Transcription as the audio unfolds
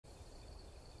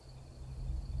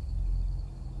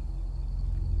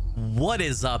What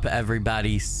is up,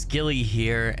 everybody? Skilly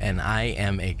here, and I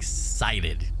am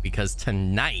excited because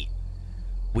tonight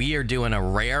we are doing a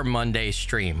Rare Monday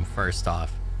stream, first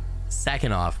off.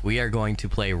 Second off, we are going to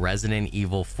play Resident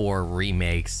Evil 4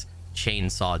 Remake's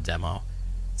Chainsaw demo.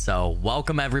 So,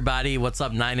 welcome everybody. What's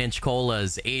up, 9-Inch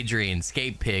Colas, Adrian,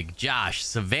 Skate Pig, Josh,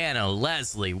 Savannah,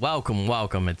 Leslie. Welcome,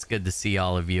 welcome. It's good to see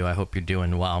all of you. I hope you're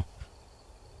doing well.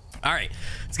 All right,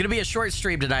 it's going to be a short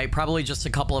stream tonight, probably just a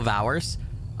couple of hours.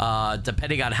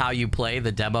 Depending on how you play,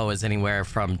 the demo is anywhere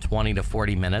from 20 to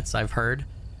 40 minutes, I've heard.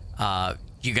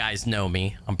 You guys know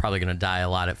me. I'm probably going to die a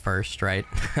lot at first, right?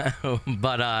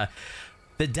 But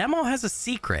the demo has a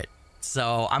secret.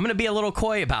 So I'm going to be a little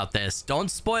coy about this.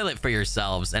 Don't spoil it for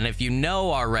yourselves. And if you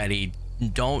know already,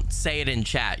 don't say it in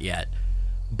chat yet.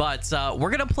 But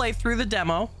we're going to play through the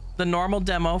demo, the normal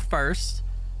demo first.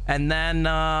 And then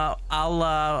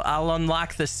I'll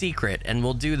unlock the secret, and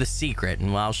we'll do the secret,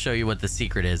 and I'll show you what the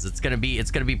secret is. It's gonna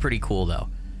be pretty cool though.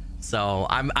 So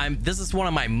this is one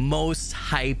of my most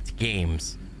hyped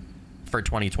games for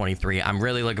 2023. I'm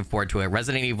really looking forward to it.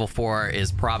 Resident Evil 4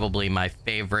 is probably my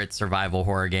favorite survival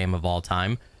horror game of all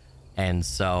time, and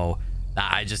so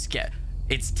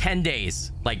it's 10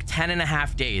 days, like 10 and a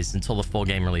half days until the full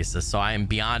game releases. So I am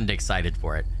beyond excited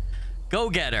for it. Go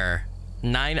Getter.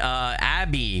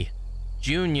 Abby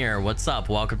Jr., what's up?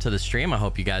 Welcome to the stream. I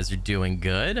hope you guys are doing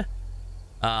good.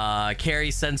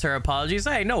 Carrie sends her apologies.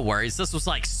 Hey, no worries. This was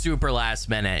like super last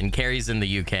minute, and Carrie's in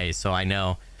the UK, so I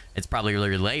know it's probably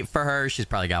really late for her. She's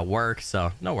probably got work,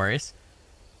 so no worries.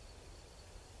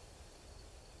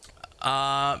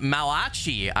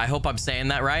 Malachi, I hope I'm saying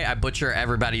that right. I butcher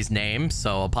everybody's name,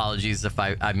 so apologies if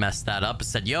I messed that up. I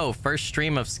said, yo, first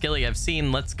stream of Skilly I've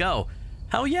seen. Let's go.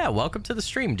 Hell yeah, welcome to the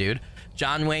stream, dude.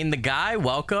 John Wayne the guy,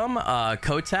 welcome.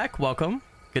 Kotek, welcome.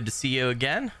 Good to see you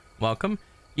again. Welcome.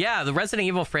 Yeah, the Resident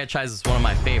Evil franchise is one of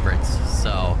my favorites.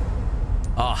 So,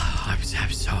 I'm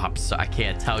so I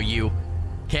can't tell you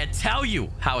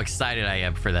how excited I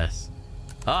am for this.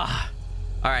 All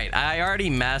right, I already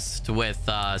messed with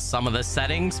some of the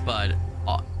settings, but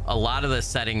a lot of the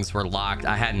settings were locked.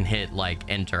 I hadn't hit like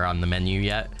enter on the menu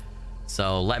yet.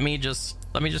 So let me just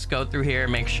go through here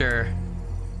and make sure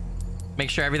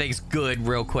everything's good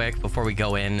real quick before we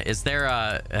go in. Is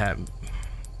there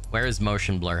where is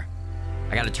motion blur?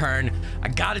 I gotta turn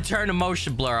the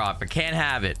motion blur off. I can't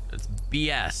have it. It's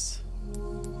BS.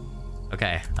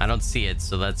 Okay, I don't see it,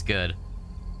 so that's good.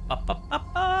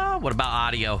 What about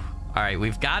audio? All right,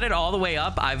 we've got it all the way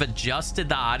up. I've adjusted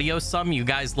the audio some. You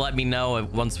guys let me know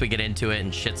once we get into it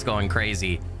and shit's going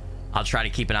crazy. I'll try to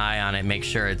keep an eye on it, make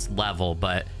sure it's level,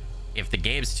 but if the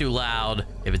game's too loud,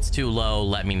 if it's too low,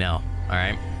 let me know. All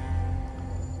right.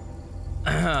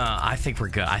 I think we're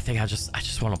good. I think I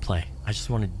just want to play. I just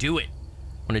want to do it.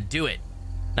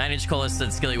 9-Inch Cola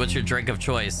said, Skilly, what's your drink of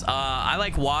choice? I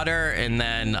like water, and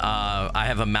then I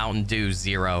have a Mountain Dew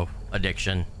Zero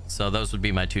addiction. So those would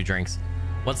be my two drinks.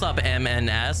 What's up,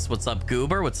 MNS? What's up,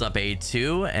 Goober? What's up,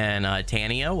 A2? And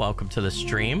Tania, welcome to the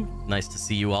stream. Nice to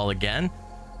see you all again.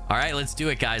 All right, let's do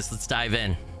it, guys. Let's dive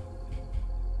in.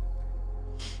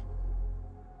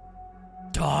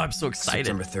 Oh, I'm so excited.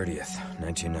 September 30th,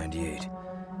 1998.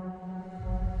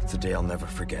 It's a day I'll never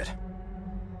forget.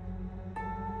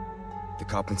 The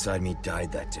cop inside me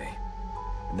died that day.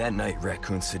 And that night,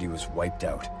 Raccoon City was wiped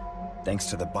out, thanks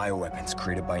to the bioweapons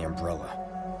created by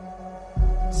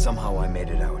Umbrella. Somehow I made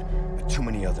it out, but too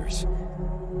many others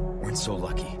weren't so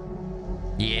lucky.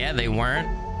 Yeah, they weren't.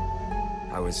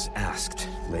 I was asked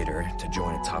later to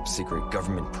join a top-secret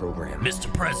government program.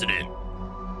 Mr. President.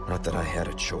 Not that I had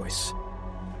a choice.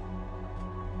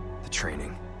 The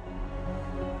training,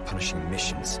 punishing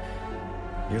missions,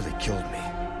 nearly killed me.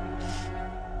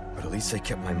 But at least I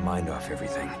kept my mind off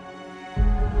everything.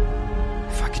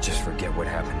 If I could just forget what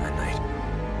happened that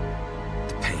night.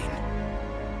 The pain,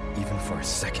 even for a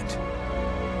second.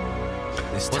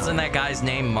 Wasn't that guy's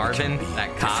name Marvin,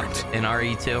 that cop in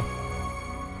RE2?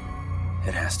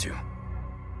 It has to.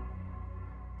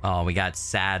 Oh, we got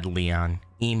sad Leon,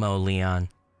 emo Leon.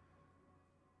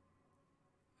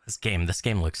 This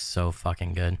game looks so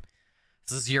fucking good.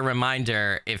 This is your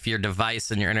reminder, if your device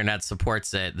and your internet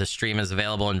supports it, the stream is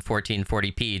available in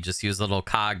 1440p. Just use the little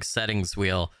cog settings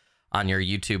wheel on your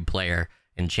YouTube player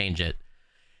and change it.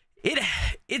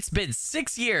 It's been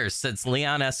 6 years since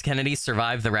Leon S. Kennedy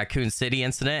survived the Raccoon City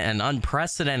incident, an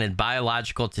unprecedented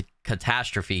biological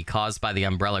catastrophe caused by the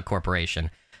Umbrella Corporation.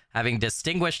 Having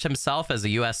distinguished himself as a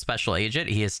U.S. special agent,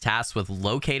 he is tasked with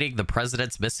locating the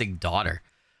president's missing daughter.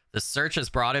 The search has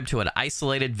brought him to an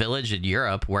isolated village in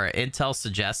Europe where intel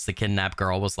suggests the kidnapped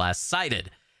girl was last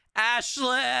sighted.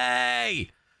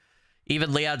 Ashley!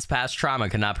 Even Leon's past trauma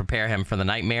could not prepare him for the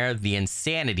nightmare, the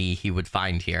insanity he would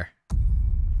find here.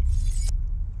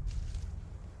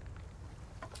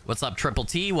 What's up, Triple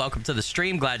T? Welcome to the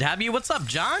stream. Glad to have you. What's up,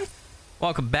 John?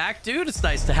 Welcome back, dude. It's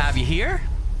nice to have you here.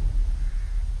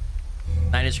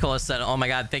 9-inch Colas said, oh my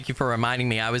god, thank you for reminding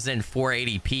me. I was in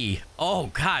 480p. Oh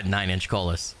god, 9-inch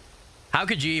Colas. How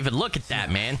could you even look at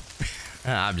that, man?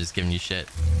 I'm just giving you shit.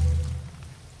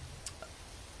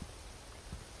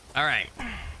 All right.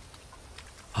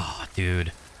 Oh,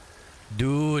 dude.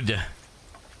 Dude.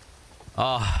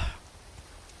 Oh.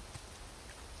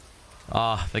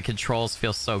 Oh, the controls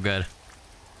feel so good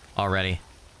already.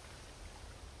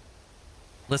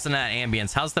 Listen to that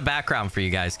ambience. How's the background for you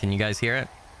guys? Can you guys hear it?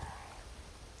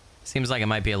 Seems like it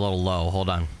might be a little low. Hold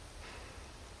on.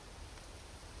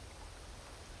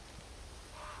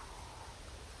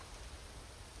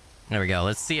 There we go.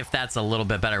 Let's see if that's a little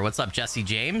bit better. What's up, Jesse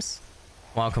James?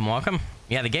 Welcome, welcome.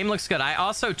 Yeah, the game looks good. I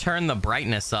also turned the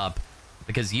brightness up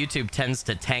because YouTube tends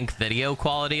to tank video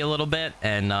quality a little bit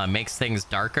and makes things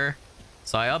darker.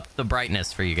 So I upped the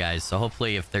brightness for you guys. So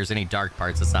hopefully if there's any dark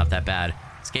parts, it's not that bad.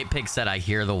 Escape Pig said, I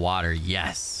hear the water.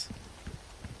 Yes.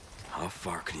 How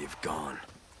far could he have gone?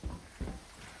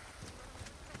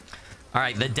 All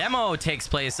right, the demo takes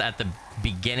place at the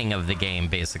beginning of the game,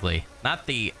 basically. Not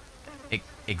the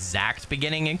exact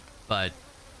beginning, but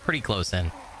pretty close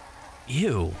in.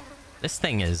 Ew, this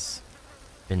thing has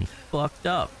been fucked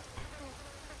up.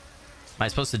 Am I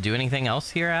supposed to do anything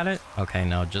else here at it? Okay,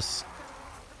 no, just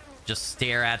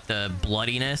stare at the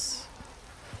bloodiness.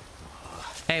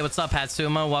 Hey, what's up,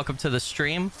 Hatsuma? Welcome to the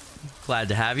stream. Glad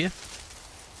to have you.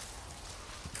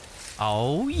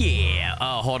 Oh, yeah.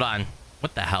 Oh, hold on.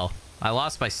 What the hell? I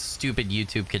lost my stupid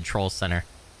YouTube control center.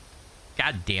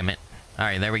 God damn it. All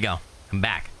right, there we go. I'm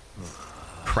back.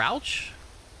 Crouch?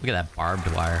 Look at that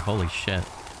barbed wire. Holy shit.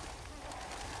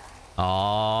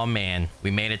 Oh, man.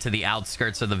 We made it to the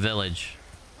outskirts of the village.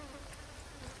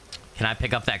 Can I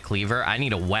pick up that cleaver? I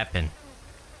need a weapon.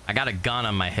 I got a gun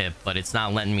on my hip, but it's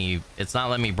not letting me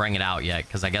bring it out yet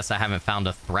because I guess I haven't found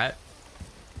a threat.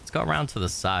 Let's go around to the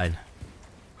side.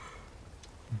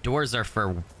 Doors are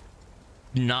for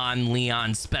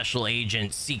non-Leon special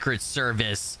agent, Secret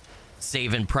Service,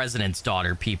 saving president's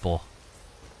daughter people.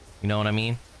 You know what I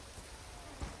mean?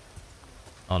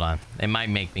 Hold on. They might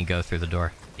make me go through the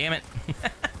door. Damn it.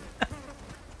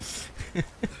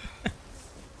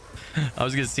 I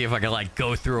was gonna see if I could like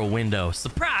go through a window.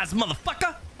 Surprise,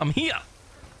 motherfucker! I'm here.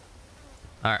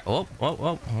 All right. Whoa, whoa,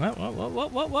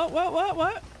 whoa,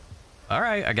 what? All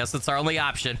right. I guess it's our only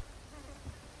option.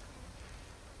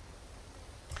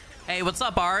 Hey, what's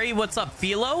up, Ari? What's up,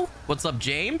 Philo? What's up,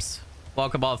 James?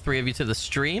 Welcome all three of you to the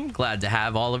stream. Glad to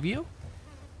have all of you.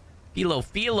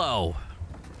 Philo.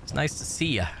 It's nice to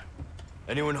see ya.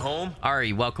 Anyone home?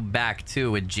 Ari, welcome back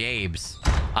too with James.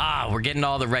 Ah, we're getting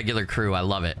all the regular crew. I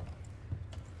love it.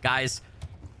 Guys,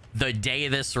 the day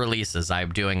this releases,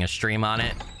 I'm doing a stream on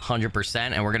it, 100%,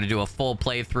 and we're gonna do a full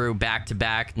playthrough back to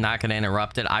back. Not gonna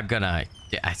interrupt it. I'm gonna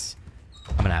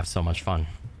have so much fun.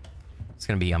 It's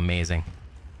gonna be amazing.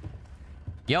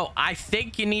 Yo, I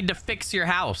think you need to fix your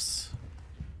house.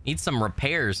 Need some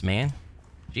repairs, man.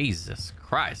 Jesus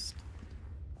Christ.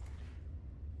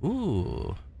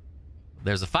 Ooh.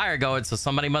 There's a fire going, so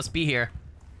somebody must be here.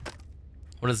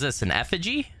 What is this, an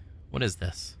effigy? What is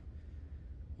this?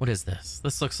 What is this?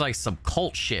 This looks like some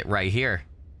cult shit right here.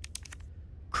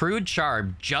 Crude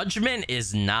charm. Judgment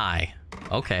is nigh.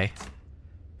 Okay.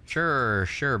 Sure,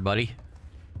 buddy.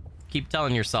 Keep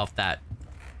telling yourself that.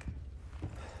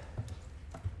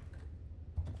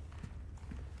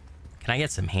 Can I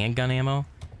get some handgun ammo?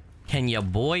 Can ya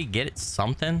boy get it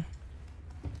something?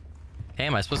 Hey,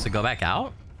 am I supposed to go back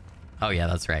out? Oh, yeah,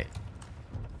 that's right.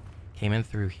 Came in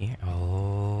through here.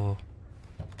 Oh.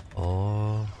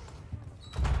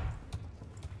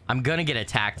 I'm gonna get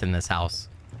attacked in this house.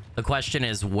 The question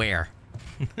is where?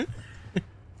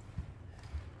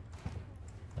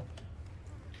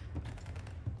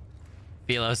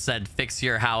 Philo said, fix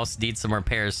your house, need some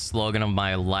repairs, slogan of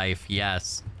my life.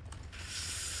 Yes.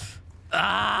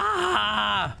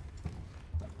 Ah!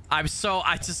 I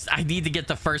need to get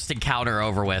the first encounter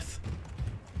over with.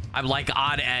 I'm like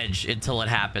on edge until it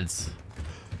happens.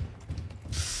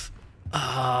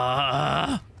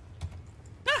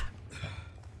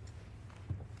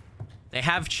 They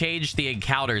have changed the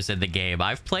encounters in the game.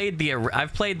 I've played the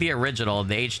original,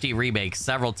 the HD remake,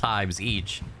 several times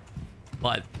each,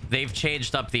 but they've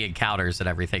changed up the encounters and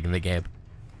everything in the game.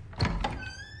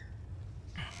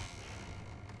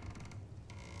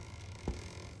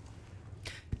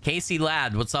 Casey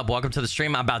Ladd, what's up? Welcome to the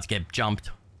stream. I'm about to get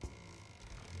jumped.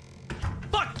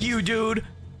 Fuck you, dude.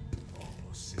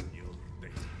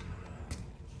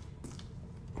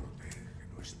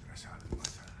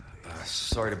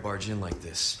 Sorry to barge in like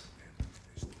this.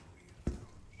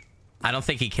 I don't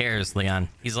think he cares, Leon.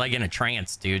 He's like in a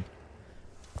trance, dude.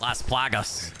 Las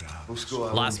Plagas.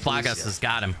 Las Plagas has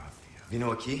got him.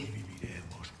 Vino aquí?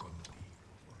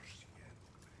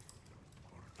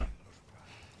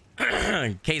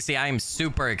 Casey, I am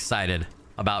super excited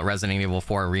about Resident Evil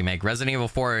 4 Remake. Resident Evil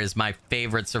 4 is my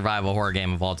favorite survival horror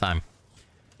game of all time.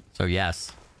 So,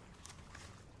 yes.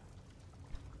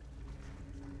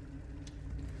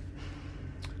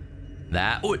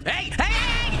 That... Ooh, hey!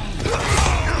 Hey!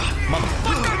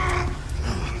 Motherfucker!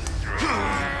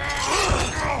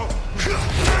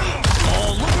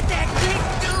 Oh, look at that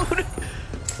kick, dude!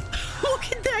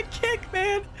 Look at that kick,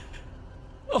 man!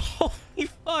 Oh, holy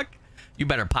fuck. You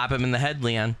better pop him in the head,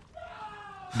 Leon.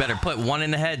 You better put one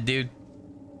in the head, dude.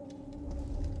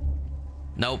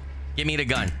 Nope. Give me the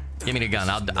gun. Give me the gun.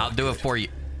 I'll do it for you.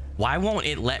 Why won't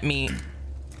it let me...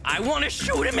 I want to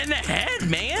shoot him in the head,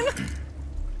 man!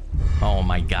 Oh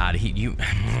my god,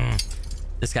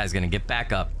 this guy's gonna get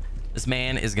back up. This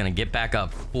man is gonna get back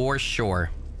up for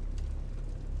sure.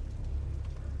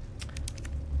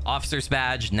 Officer's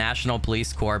badge, National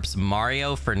Police Corps,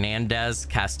 Mario Fernandez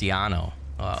Castellano.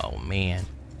 Oh man.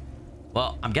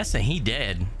 Well, I'm guessing he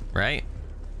did, right?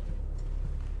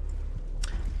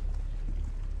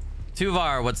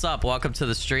 Tuvar, what's up? Welcome to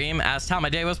the stream. Asked how my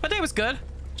day was. My day was good.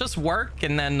 Just work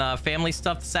and then family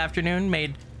stuff this afternoon.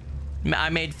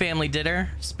 I made family dinner,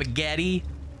 spaghetti,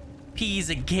 peas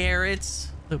and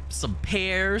carrots, some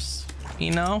pears,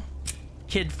 you know,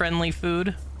 kid-friendly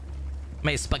food.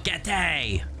 Made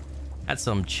spaghetti. Had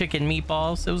some chicken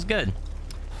meatballs. It was good.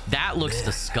 That looks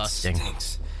disgusting.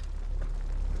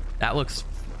 That looks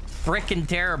freaking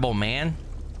terrible, man.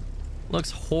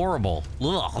 Looks horrible.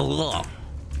 Ugh, ugh.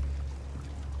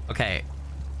 Okay.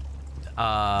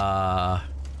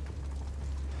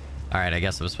 All right, I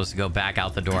guess I was supposed to go back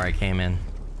out the door I came in.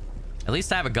 At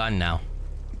least I have a gun now.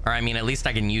 Or I mean, at least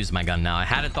I can use my gun now. I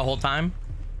had it the whole time,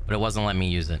 but it wasn't letting me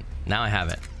use it. Now I have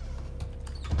it.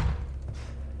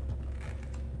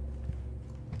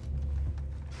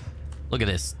 Look at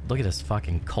this. Look at this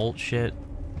fucking cult shit.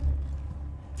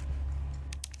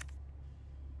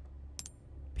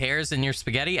 Pears in your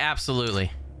spaghetti? Absolutely.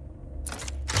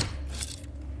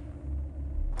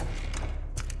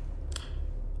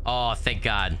 Oh, thank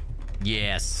God.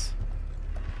 Yes.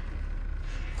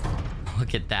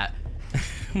 Look at that.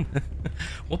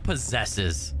 What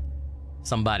possesses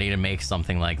somebody to make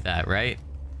something like that, right?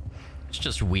 It's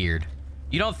just weird.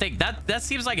 You don't think that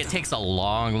seems like it takes a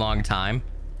long time.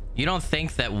 You don't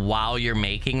think that while you're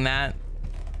making that,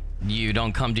 you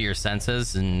don't come to your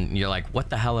senses and you're like,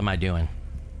 what the hell am I doing?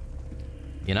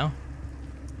 You know?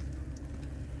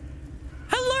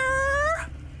 Hello?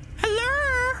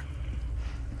 Hello?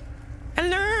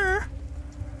 Hello?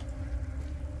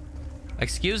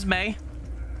 Excuse me?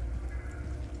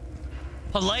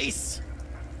 Police?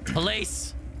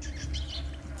 Police?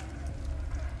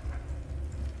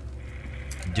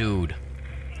 Dude,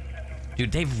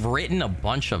 they've written a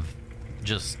bunch of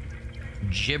just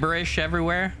gibberish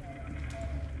everywhere.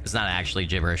 It's not actually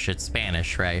gibberish, it's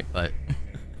Spanish, right? But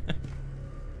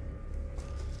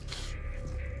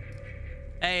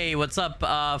hey, what's up,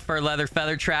 Fur Leather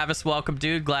Feather Travis? Welcome,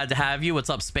 dude. Glad to have you.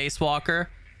 What's up, Spacewalker?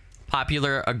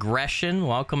 Popular Aggression.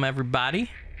 Welcome, everybody.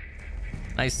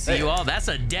 Nice to see you all. That's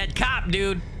a dead cop,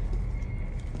 dude.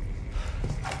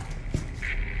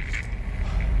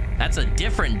 That's a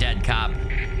different dead cop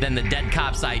than the dead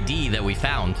cop's ID that we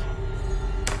found.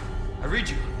 I read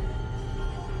you.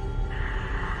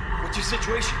 What's your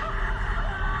situation?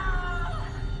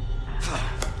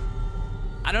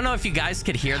 I don't know if you guys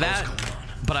could hear that,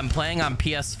 but I'm playing on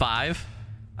PS5.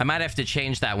 I might have to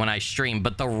change that when I stream,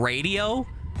 but the radio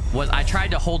was... I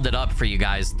tried to hold it up for you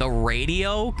guys. The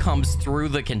radio comes through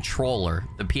the controller,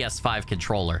 the PS5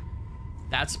 controller.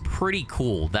 That's pretty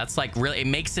cool. That's like really... It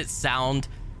makes it sound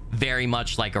very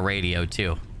much like a radio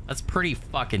too. That's pretty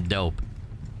fucking dope.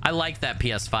 I like that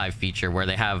PS5 feature where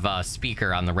they have a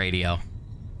speaker on the radio.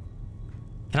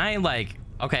 Can I like...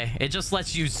 Okay, it just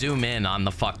lets you zoom in on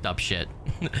the fucked up shit.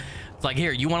 It's like,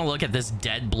 here, you want to look at this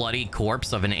dead, bloody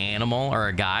corpse of an animal or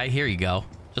a guy? Here you go.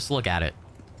 Just look at it.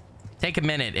 Take a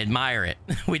minute, admire it.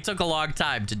 We took a long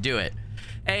time to do it.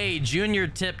 Hey, Junior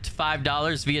tipped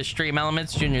 $5 via Stream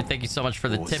Elements. Junior, thank you so much for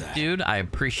the tip, dude. I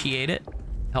appreciate it.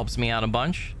 Helps me out a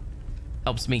bunch.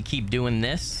 Helps me keep doing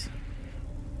this.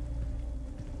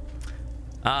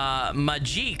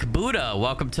 Majik Buddha,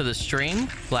 welcome to the stream.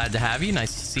 Glad to have you.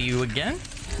 Nice to see you again.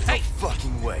 Hey,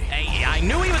 fucking way. Hey, I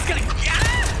knew he was gonna...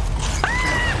 Ah!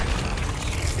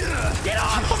 Ah! Get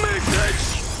off of me,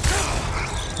 bitch!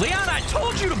 Leon, I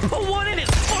told you to put one in his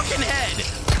fucking head.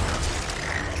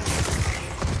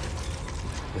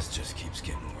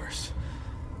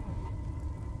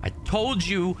 told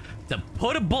you to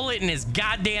put a bullet in his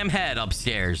goddamn head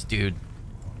upstairs, dude.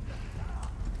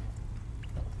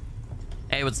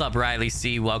 Hey, what's up, Riley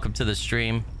C? Welcome to the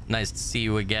stream. Nice to see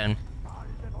you again.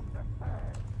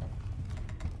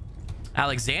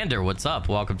 Alexander, what's up?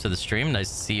 Welcome to the stream. Nice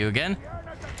to see you again.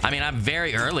 I mean, I'm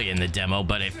very early in the demo,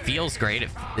 but it feels great.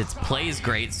 It plays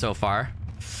great so far.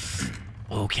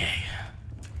 Okay.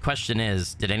 Question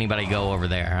is, did anybody go over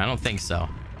there? I don't think so.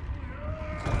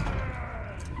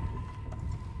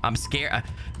 I'm scared.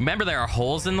 Remember, there are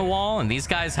holes in the wall, and these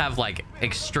guys have like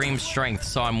extreme strength,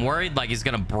 so I'm worried like he's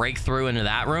gonna break through into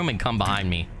that room and come behind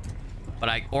me.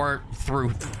 But or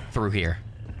through here.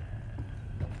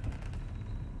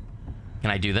 Can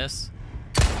I do this?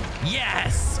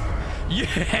 Yes!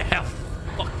 Yeah!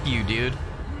 Fuck you, dude.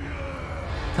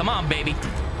 Come on, baby.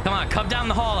 Come on, come down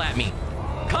the hall at me.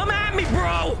 Come at me,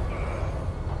 bro!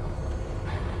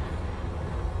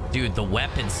 Dude, the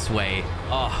weapon sway.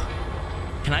 Oh.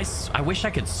 Can I wish I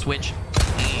could switch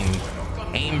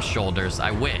aim shoulders.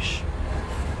 I wish.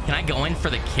 Can I go in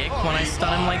for the kick when I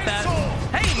stun him like that?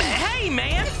 Hey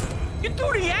man! You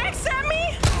threw the axe at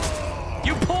me?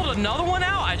 You pulled another one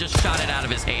out? I just shot it out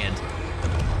of his hand.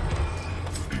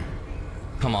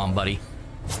 Come on, buddy.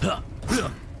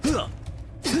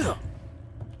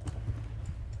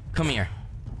 Come here.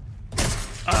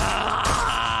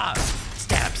 Ah!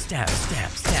 Stab, stab, stab,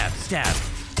 stab, stab,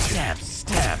 stab,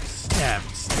 stab, stab,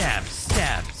 stab,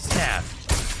 stab, stab.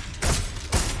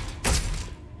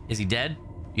 Is he dead?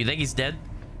 You think he's dead?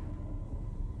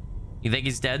 You think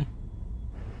he's dead?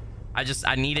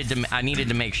 I needed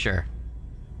to make sure.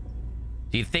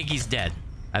 Do you think he's dead?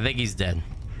 I think he's dead.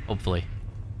 Hopefully.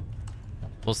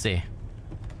 We'll see.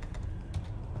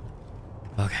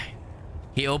 Okay.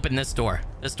 He opened this door.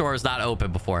 This door was not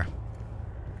open before.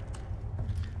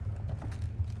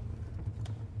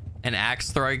 An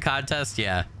axe throwing contest?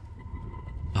 Yeah.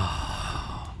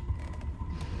 Oh.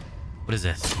 What is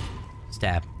this?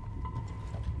 Stab.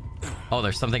 Oh,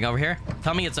 there's something over here?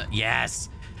 Tell me it's a... Yes!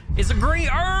 It's a green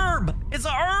herb! It's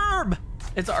a herb!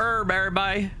 It's a herb,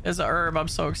 everybody. It's a herb. I'm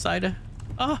so excited.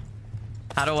 Oh.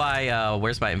 How do I...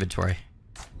 where's my inventory?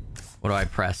 What do I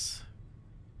press?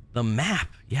 The map.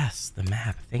 Yes, the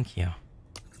map. Thank you.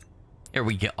 Here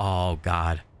we go. Oh,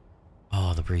 God.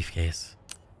 Oh, the briefcase.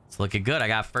 It's looking good. I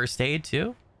got first aid,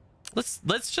 too.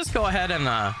 Let's just go ahead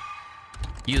and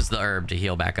use the herb to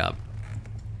heal back up.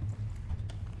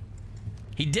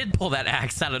 He did pull that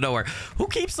axe out of nowhere. Who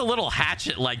keeps a little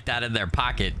hatchet like that in their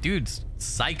pocket? Dude's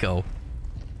psycho.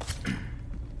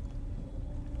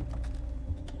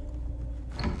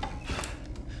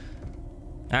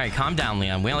 All right, calm down,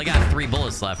 Leon. We only got 3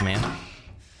 bullets left, man.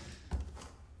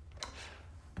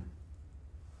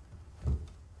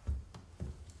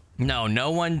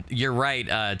 No one... You're right,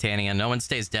 Tania. No one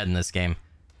stays dead in this game.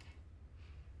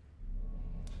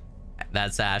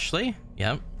 That's Ashley.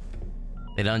 Yep.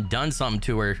 They done something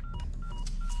to her.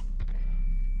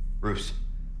 Bruce.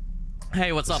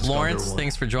 Hey, what's up, Lawrence?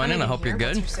 Thanks for joining. I hope you're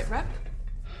good. What's your sit rep?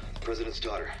 President's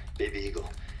daughter, Baby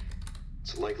Eagle.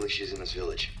 It's likely she's in this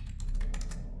village.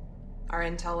 Our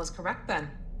intel was correct then.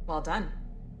 Well done.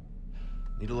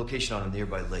 Need a location on a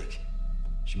nearby lake.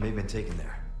 She may have been taken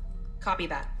there. Copy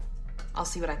that. I'll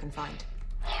see what I can find.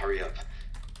 Hurry up.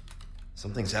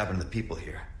 Something's happened to the people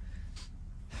here.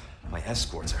 My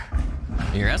escorts are...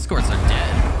 Your escorts are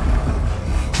dead.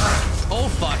 Oh,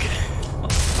 fuck.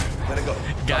 Gotta go.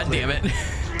 God damn it.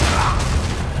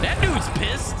 That dude's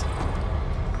pissed.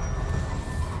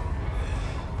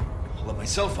 I'll let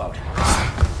myself out.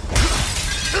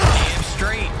 Damn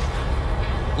straight.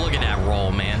 Look at that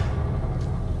roll, man.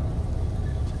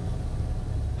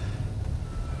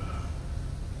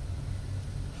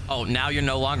 Oh, now you're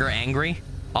no longer angry?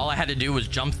 All I had to do was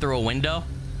jump through a window?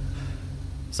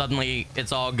 Suddenly,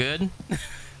 it's all good?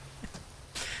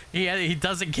 He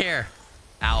doesn't care.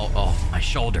 Ow. Oh, my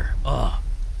shoulder. Ugh.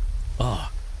 Ugh.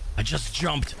 I just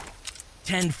jumped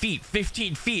 10 feet,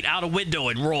 15 feet out a window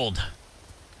and rolled.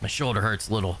 My shoulder hurts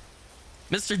a little.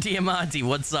 Mr. Diamante,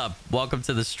 what's up? Welcome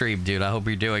to the stream, dude. I hope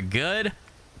you're doing good.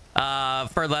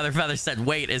 Fur Leather Feather said,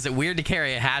 wait, is it weird to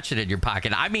carry a hatchet in your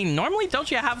pocket? I mean, normally don't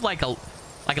you have like a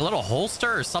little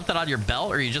holster or something on your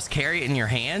belt, or you just carry it in your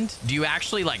hand? Do you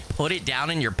actually like put it down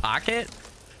in your pocket?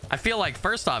 I feel like,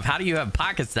 first off, how do you have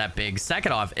pockets that big?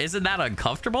 Second off, isn't that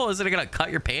uncomfortable? Isn't it gonna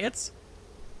cut your pants?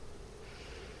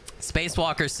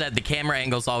 Spacewalker said the camera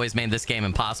angles always made this game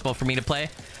impossible for me to play.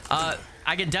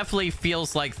 I can definitely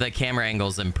feels like the camera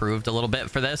angles improved a little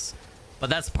bit for this, but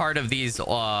that's part of these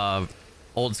old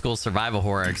school survival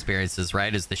horror experiences,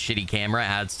 right? Is the shitty camera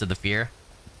adds to the fear.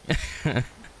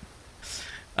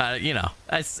 You know,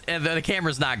 the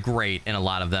camera's not great in a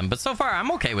lot of them, but so far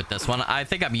I'm okay with this one. I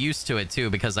think I'm used to it too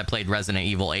because I played Resident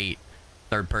Evil 8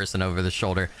 third person over the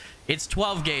shoulder. It's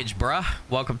 12 gauge, bruh.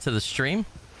 Welcome to the stream.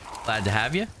 Glad to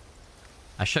have you.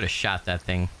 I should have shot that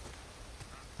thing.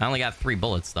 I only got 3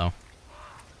 bullets though.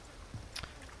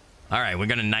 All right, we're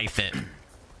gonna knife it.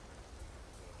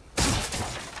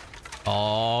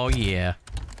 Oh yeah,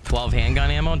 12 handgun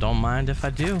ammo. Don't mind if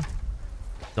I do.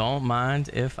 Don't mind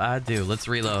if I do. Let's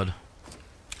reload.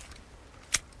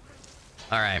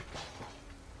 All right.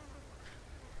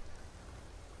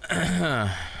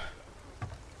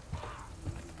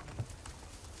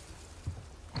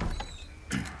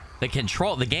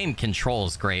 The game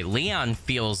controls great. Leon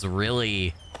feels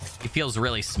really, he feels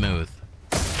really smooth,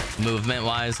 movement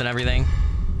wise and everything.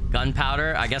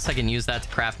 Gunpowder, I guess I can use that to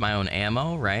craft my own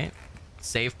ammo, right?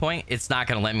 Save point. It's not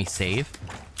gonna let me save.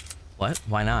 What?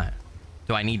 Why not?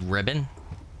 Do I need ribbon?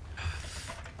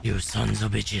 You sons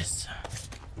of bitches.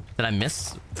 Did I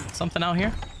miss something out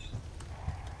here?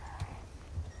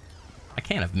 I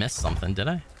can't have missed something, did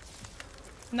I?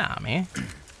 Nah, man.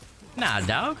 Nah,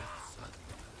 dog.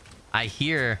 I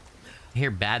hear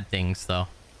bad things, though.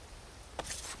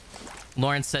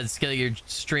 Lawrence said, Skilly, you're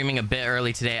streaming a bit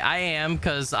early today. I am,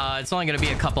 because it's only going to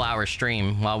be a couple hour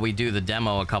stream while we do the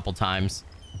demo a couple times.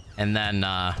 And then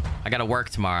I got to work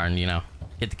tomorrow and, you know,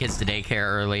 get the kids to daycare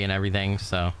early and everything,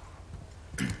 so.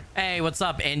 Hey, what's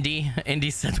up, Indy? Indy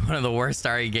said one of the worst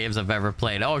RE games I've ever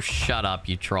played. Oh, shut up,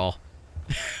 you troll.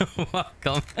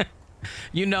 Welcome.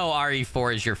 You know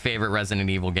RE4 is your favorite Resident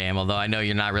Evil game, although I know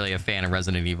you're not really a fan of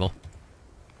Resident Evil.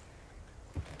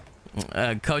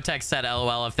 Kotek said,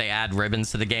 LOL, if they add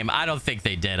ribbons to the game. I don't think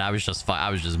they did. I was just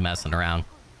messing around.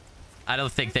 I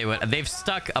don't think they would.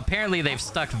 Apparently they've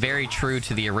stuck very true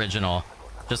to the original.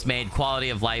 Just made quality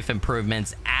of life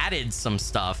improvements, added some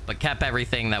stuff, but kept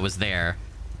everything that was there.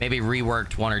 Maybe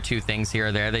reworked 1 or 2 things here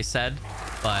or there, they said.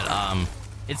 But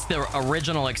it's the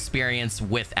original experience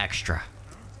with extra,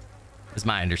 is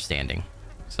my understanding.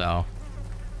 So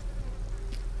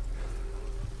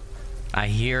I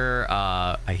hear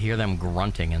them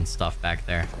grunting and stuff back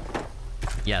there.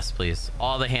 Yes, please.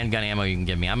 All the handgun ammo you can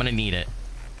give me. I'm gonna need it.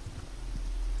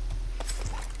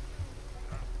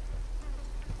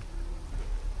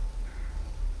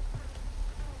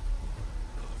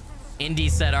 Indy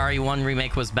said RE1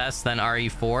 remake was best, then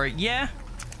RE4. Yeah,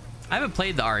 I haven't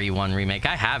played the RE1 remake.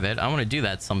 I have it. I want to do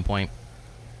that at some point.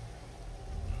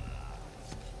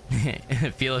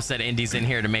 Philo said Indy's in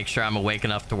here to make sure I'm awake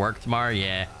enough to work tomorrow.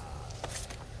 Yeah.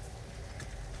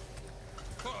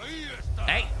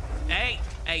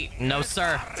 Hey, no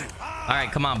sir. All right,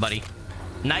 come on, buddy.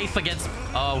 Knife against...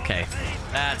 Oh, okay.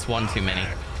 That's one too many.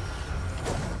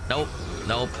 Nope.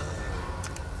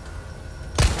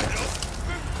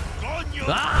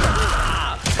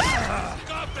 Ah!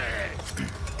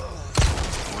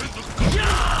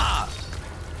 Yeah!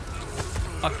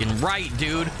 Fucking right,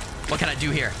 dude. What can I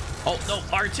do here? Oh, no.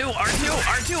 R2.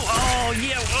 Oh,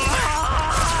 yeah.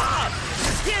 Ah!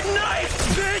 Get knifed,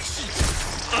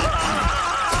 bitch! Ah!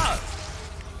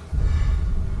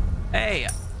 Hey,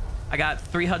 I got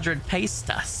 300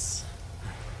 pesos.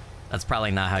 That's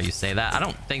probably not how you say that. I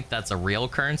don't think that's a real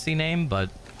currency name, but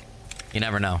you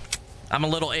never know. I'm a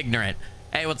little ignorant.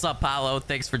 Hey, what's up, Paolo?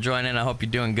 Thanks for joining. I hope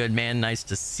you're doing good, man. Nice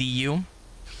to see you.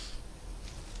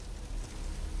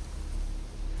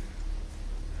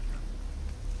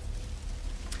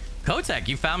 Kotek,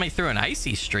 you found me through an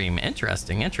icy stream.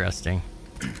 Interesting.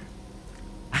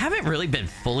 I haven't really been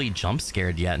fully jump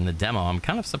scared yet in the demo. I'm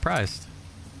kind of surprised.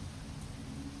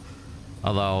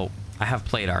 Although, I have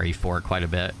played RE4 quite a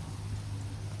bit.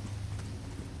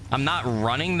 I'm not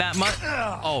running that much.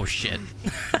 Oh, shit.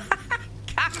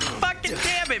 God fucking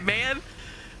damn it, man.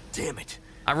 Damn it.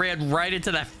 I ran right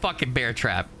into that fucking bear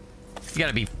trap. You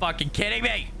gotta be fucking kidding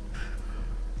me.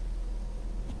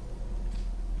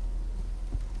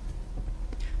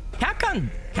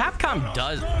 Capcom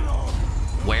does...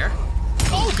 Where?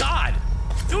 Oh, God.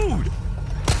 Dude.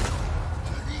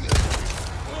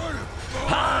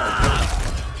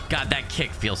 Ah! God, that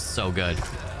kick feels so good.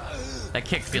 That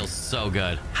kick feels so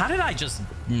good. How did I just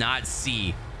not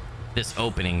see this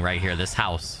opening right here, this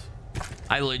house?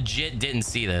 I legit didn't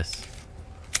see this.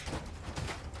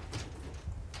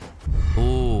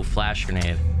 Ooh, flash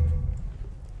grenade.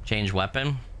 Change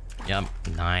weapon. Yep,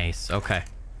 nice. Okay.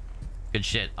 Good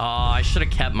shit. Oh, I should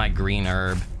have kept my green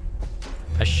herb.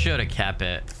 I should have kept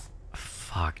it.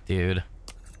 Fuck, dude.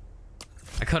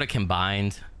 I could have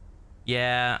combined.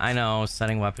 Yeah, I know.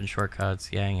 Setting weapon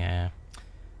shortcuts. Yeah.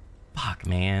 Fuck,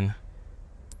 man.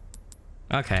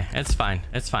 Okay, it's fine.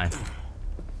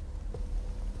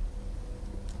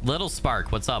 Little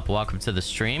Spark, what's up? Welcome to the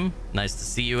stream. Nice to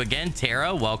see you again.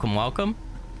 Tara, welcome, welcome.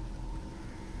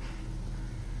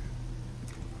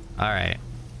 All right.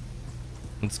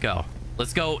 Let's go.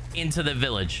 Let's go into the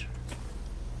village.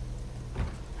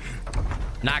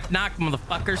 Knock, knock,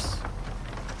 motherfuckers.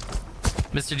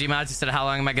 Mr. Demonty said, how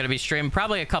long am I going to be streaming?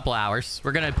 Probably a couple hours.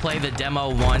 We're going to play the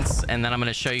demo once, and then I'm going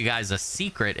to show you guys a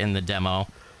secret in the demo,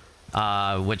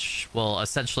 which will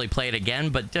essentially play it again,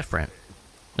 but different.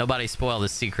 Nobody spoil the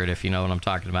secret if you know what I'm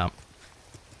talking about.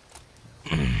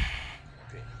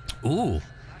 Ooh.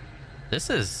 This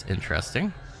is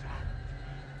interesting.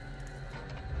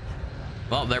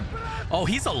 Well, they're... Oh,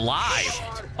 he's alive.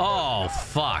 Oh,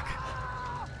 fuck.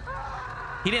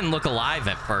 He didn't look alive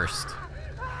at first.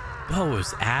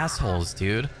 Those assholes,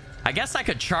 dude. I guess I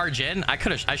could charge in. I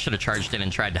should have charged in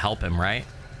and tried to help him, right?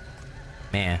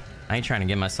 Man, I ain't trying to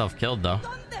get myself killed, though.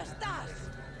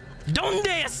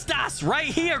 ¿Dónde estás? Right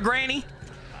here, Granny.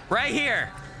 Right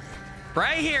here.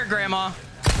 Right here, Grandma.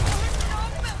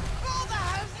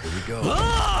 Here we go.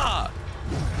 Ah!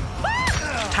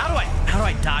 How do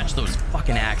I dodge those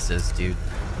fucking axes, dude?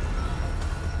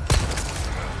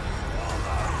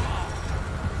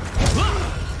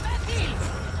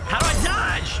 How do I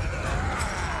dodge?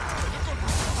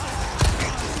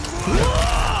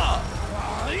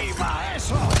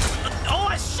 Oh,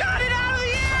 I shot it out of the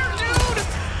air, dude!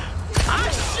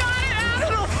 I shot it out of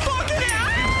the fucking air!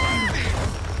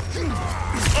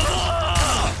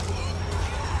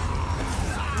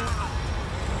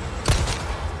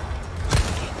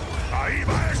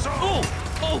 Oh,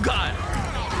 oh god!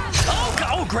 Oh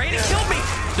god! Oh, Grady killed me!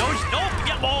 Don't! Oh,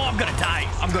 yeah, oh, I'm gonna die!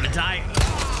 I'm gonna die!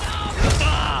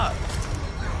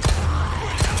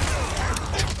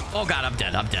 Oh god, I'm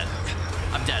dead. I'm dead.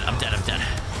 I'm dead. I'm dead. I'm dead.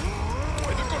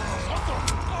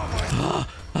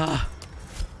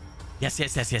 Yes,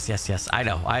 yes, yes, yes, yes, yes. I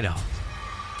know. I know.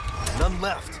 None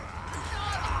left.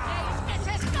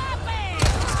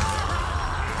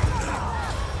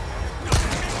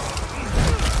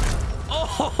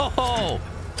 Oh!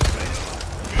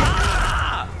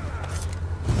 Ah!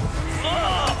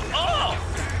 Oh! Oh!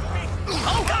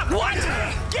 Oh god! What?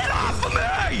 Get off of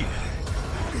me!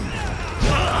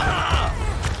 Ah!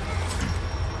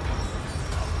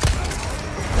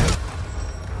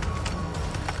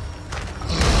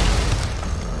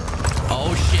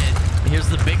 Oh shit! Here's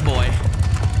the big boy.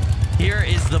 Here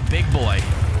is the big boy.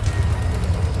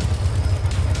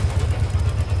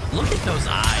 Look at those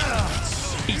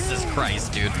eyes. Jesus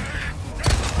Christ, dude.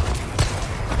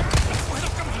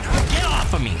 Get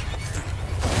off of me.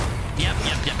 Yep,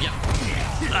 yep, yep, yep.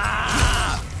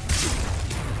 Ah!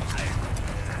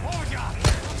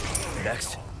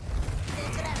 Next.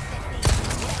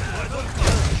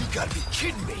 You gotta be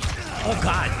kidding me. Oh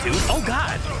god, dude. Oh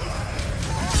god.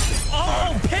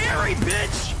 Oh, parry,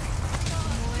 bitch.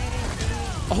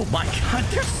 Oh my god,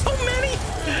 there's so many.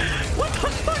 What the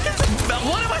fuck is it?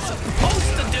 What am I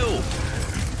supposed to do?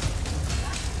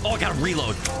 Oh, I gotta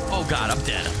reload. Oh god, I'm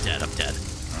dead. I'm dead. I'm dead.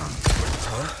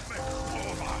 Huh?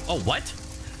 Oh, what?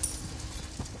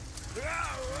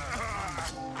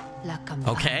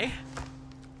 Okay.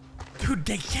 Dude,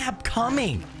 they kept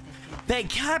coming. They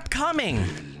kept coming.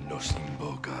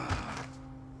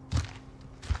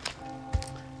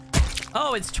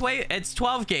 Oh, it's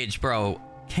 12 gauge, bro.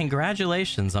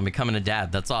 Congratulations on becoming a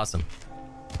dad. That's awesome.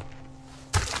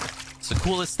 It's the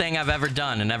coolest thing I've ever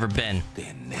done and ever been.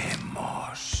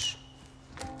 Tenemos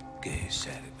que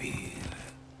servir.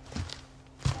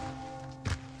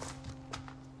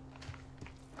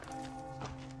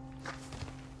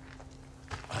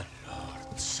 Al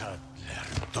Lord Saddler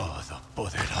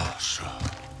Todopoderoso.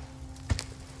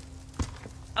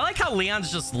 I like how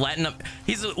Leon's just letting him.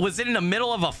 Was in the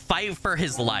middle of a fight for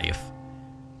his life.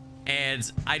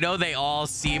 And I know they all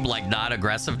seem like not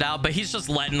aggressive now, but he's just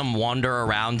letting them wander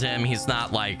around him. He's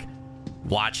not like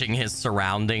watching his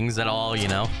surroundings at all, you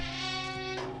know?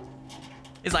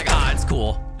 He's like, ah, it's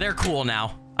cool. They're cool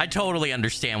now. I totally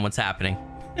understand what's happening.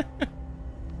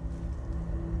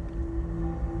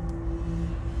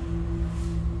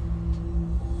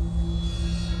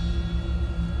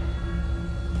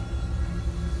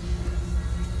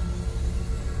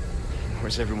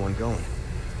 Where's everyone going?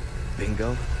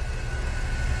 Bingo?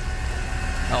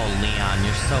 Oh, Leon,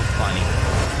 you're so funny.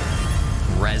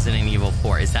 Resident Evil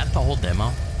 4. Is that the whole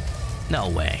demo? No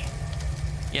way.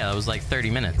 Yeah, that was like 30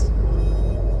 minutes.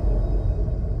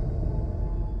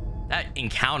 That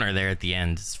encounter there at the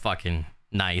end is fucking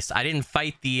nice. I didn't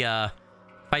fight the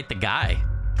guy.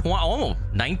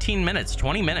 19 minutes,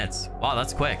 20 minutes. Wow,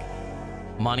 that's quick.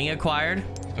 Money acquired.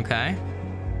 Okay.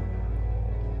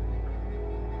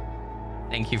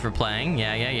 Thank you for playing.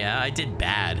 Yeah. I did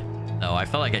bad, though. I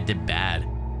felt like I did bad.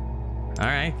 All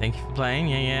right. Thank you for playing.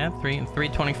 Yeah.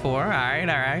 324. All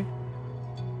right.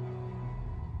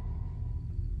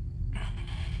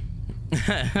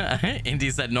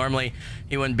 Indy said normally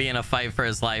he wouldn't be in a fight for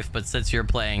his life, but since you're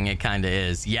playing, it kind of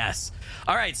is. Yes.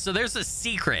 All right. So there's a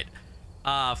secret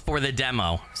for the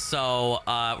demo. So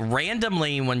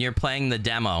randomly, when you're playing the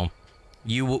demo,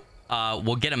 you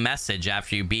will get a message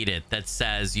after you beat it that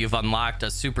says you've unlocked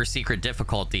a super secret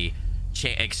difficulty,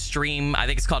 extreme. I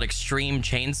think it's called extreme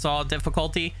chainsaw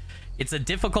difficulty. It's a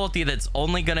difficulty that's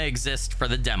only going to exist for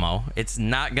the demo. It's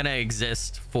not going to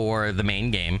exist for the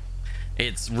main game.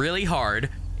 It's really hard.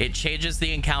 It changes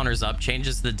the encounters up,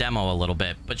 changes the demo a little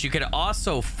bit, but you could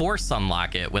also force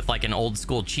unlock it with like an old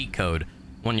school cheat code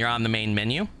when you're on the main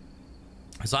menu.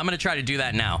 So I'm going to try to do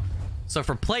that now. So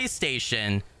for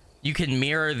PlayStation, you can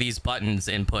mirror these buttons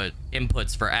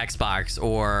inputs for Xbox,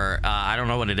 or I don't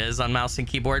know what it is on mouse and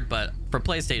keyboard, but for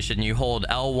PlayStation, you hold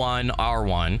L1,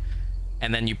 R1,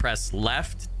 and then you press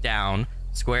left, down,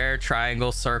 square,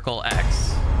 triangle, circle,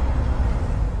 X.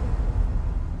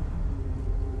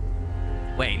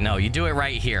 Wait, no, you do it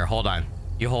right here. Hold on.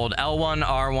 You hold L1,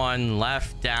 R1,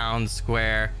 left, down,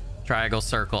 square, triangle,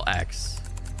 circle, X.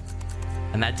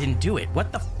 And that didn't do it.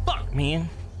 What the fuck, man?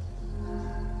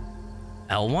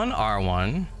 L1,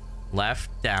 R1,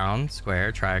 left, down,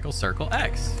 square, triangle, circle,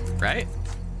 X. Right?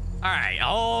 All right,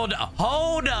 hold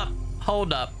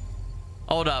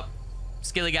up.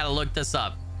 Skilly gotta look this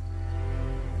up.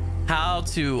 How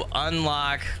to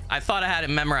unlock... I thought I had it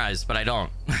memorized, but I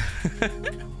don't.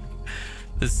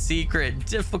 The secret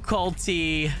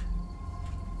difficulty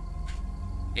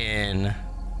in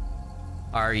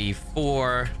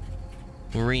RE4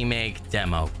 remake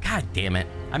demo. God damn it.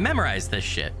 I memorized this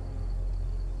shit.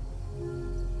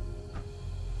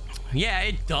 Yeah,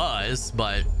 it does,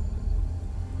 but...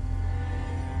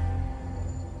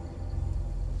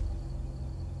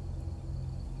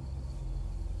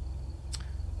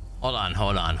 Hold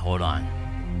on.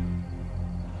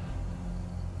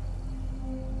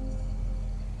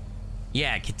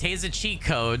 Yeah, it contains a cheat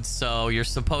code, so you're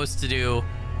supposed to do...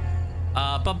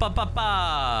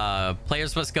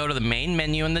 Players must go to the main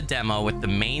menu in the demo with the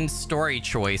main story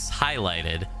choice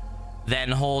highlighted.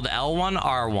 Then hold L1,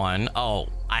 R1. Oh,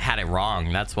 I had it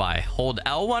wrong. That's why. Hold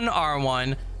L1,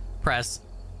 R1. Press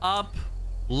up,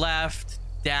 left,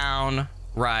 down,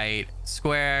 right,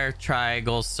 square,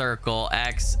 triangle, circle,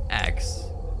 X, X.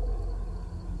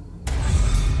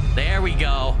 There we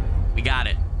go. We got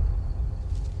it.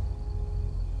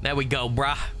 There we go,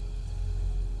 bruh.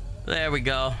 There we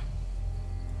go.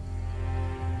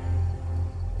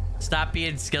 Stop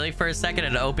being skilly for a second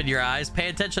and open your eyes. Pay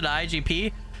attention to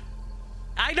IGP.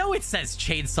 I know it says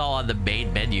chainsaw on the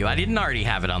main menu. I didn't already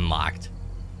have it unlocked.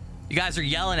 You guys are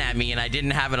yelling at me and I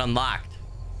didn't have it unlocked.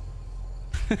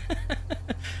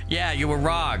 Yeah, you were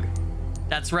wrong.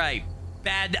 That's right.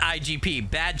 Bad IGP.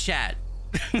 Bad chat.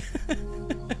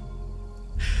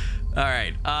 All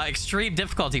right. Extreme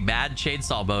difficulty. Bad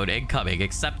chainsaw mode incoming.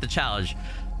 Accept the challenge.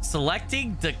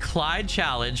 Selecting decline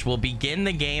challenge will begin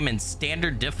the game in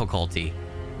standard difficulty.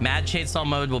 Mad chainsaw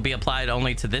mode will be applied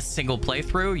only to this single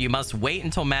playthrough. You must wait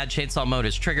until mad chainsaw mode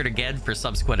is triggered again for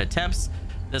subsequent attempts.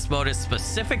 This mode is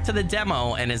specific to the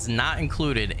demo and is not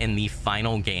included in the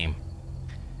final game.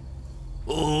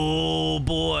 Oh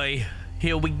boy,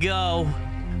 here we go.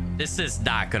 This is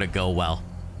not gonna go well.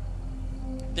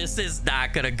 This is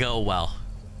not gonna go well.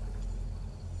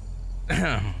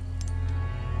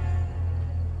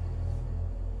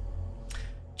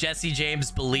 Jesse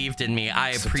James believed in me.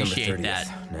 I appreciate September 30th,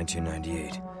 that.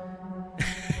 1998.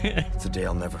 It's a day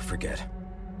I'll never forget.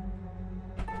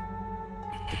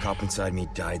 The cop inside me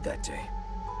died that day.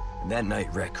 And that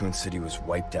night, Raccoon City was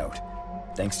wiped out,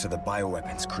 thanks to the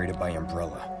bioweapons created by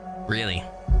Umbrella. Really?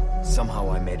 Somehow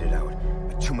I made it out,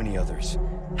 but too many others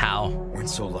How? weren't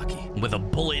so lucky. With a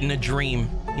bullet in a dream.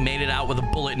 He made it out with a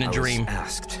bullet in a dream. I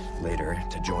was asked later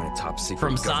to join a top secret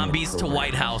From government zombies to program.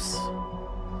 White House.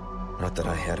 Not that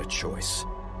I had a choice.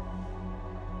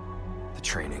 The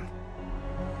training,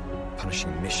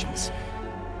 punishing missions,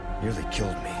 nearly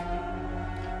killed me.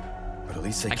 But at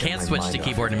least I can't switch to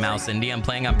keyboard and mouse, Indy. I'm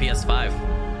playing on PS5.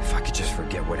 If I could just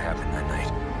forget what happened that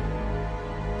night.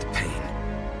 The pain,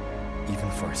 even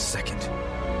for a second.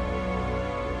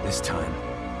 This time,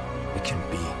 it can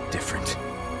be different.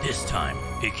 This time,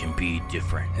 it can be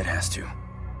different. It has to.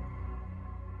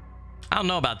 I don't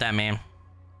know about that, man.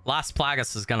 Las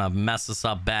Plagas is gonna mess us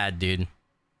up bad, dude.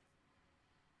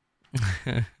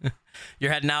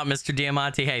 You're heading out, Mr.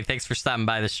 Diamante. Hey, thanks for stopping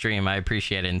by the stream. I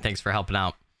appreciate it, and thanks for helping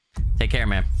out. Take care,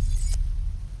 man.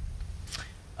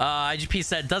 IGP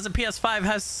said, does a PS5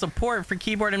 has support for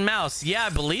keyboard and mouse? Yeah, I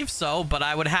believe so, but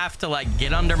I would have to like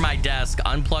get under my desk,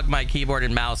 unplug my keyboard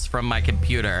and mouse from my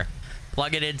computer,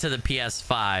 plug it into the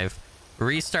PS5,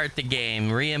 restart the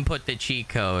game, re-input the cheat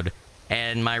code,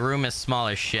 and my room is small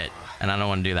as shit, and I don't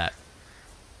want to do that.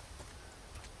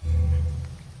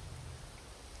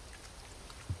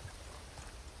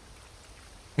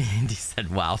 He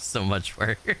said, wow, so much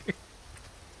work.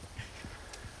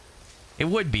 It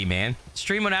would be, man.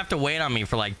 Stream would have to wait on me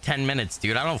for like 10 minutes,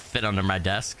 dude. I don't fit under my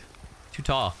desk. Too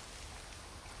tall.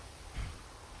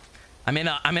 I'm in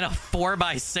a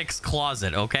 4x6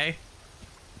 closet, okay?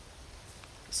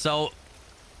 So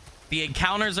the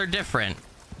encounters are different.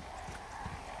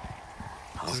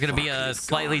 It's gonna be a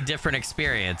slightly different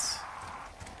experience.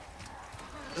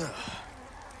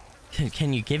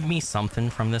 Can you give me something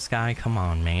from this guy? Come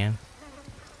on, man.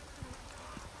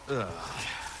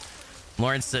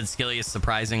 Lawrence said Skilly is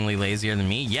surprisingly lazier than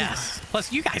me. Yes.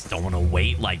 Plus, you guys don't want to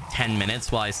wait like 10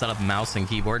 minutes while I set up mouse and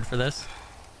keyboard for this.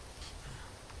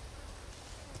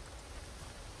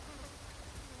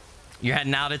 You're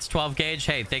heading out. It's 12 gauge.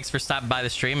 Hey, thanks for stopping by the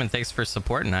stream and thanks for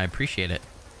supporting. I appreciate it.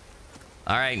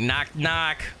 All right, knock,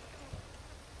 knock.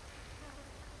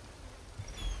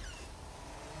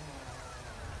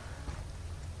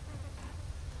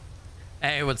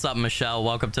 Hey, what's up, Michelle?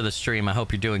 Welcome to the stream. I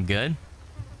hope you're doing good.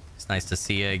 It's nice to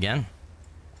see you again.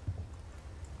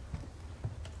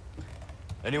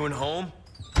 Anyone home?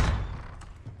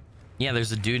 Yeah,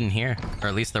 there's a dude in here. Or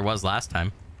at least there was last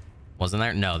time. Wasn't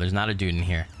there? No, there's not a dude in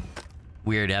here.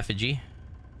 Weird effigy.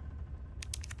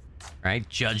 Right?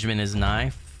 Judgment is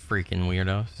nigh. Freaking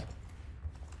weirdos.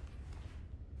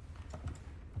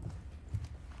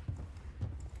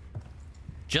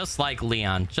 Just like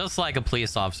Leon. Just like a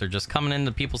police officer. Just coming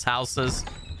into people's houses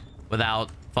without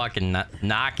fucking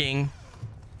knocking.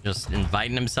 Just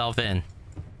inviting himself in.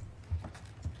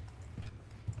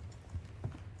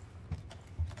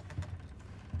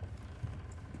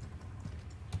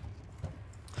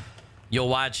 You'll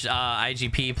watch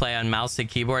IGP play on mouse and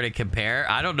keyboard and compare.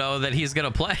 I don't know that he's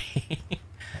gonna play.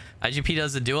 IGP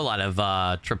doesn't do a lot of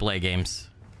AAA games.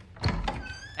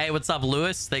 Hey, what's up,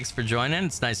 Lewis? Thanks for joining.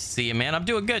 It's nice to see you, man. I'm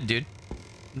doing good, dude.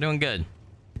 I'm doing good.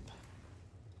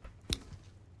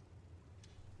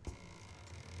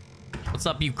 What's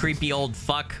up, you creepy old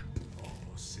fuck?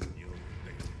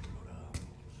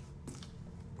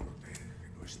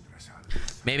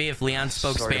 Maybe if Leon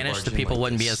spoke Spanish, the people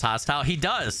wouldn't be as hostile. He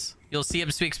does. You'll see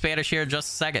him speak Spanish here in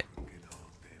just a second.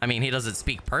 I mean, he doesn't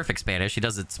speak perfect Spanish. He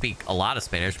doesn't speak a lot of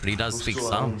Spanish, but he does speak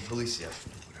some.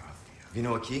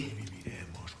 Vino aquí?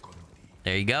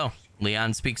 There you go.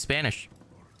 Leon speaks Spanish.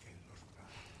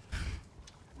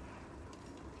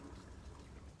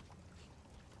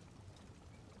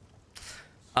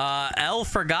 L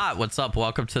forgot. What's up?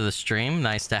 Welcome to the stream.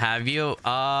 Nice to have you.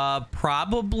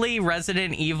 Probably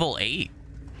Resident Evil 8.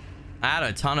 I had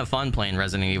a ton of fun playing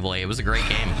Resident Evil 8. It was a great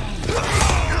game.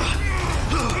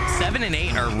 7 and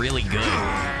 8 are really good.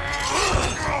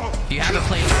 If you haven't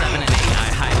played 7 and 8, I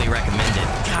highly recommend it.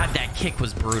 God, that kick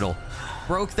was brutal.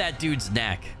 Broke that dude's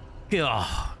neck.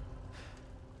 Ugh.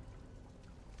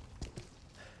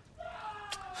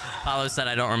 Paulo said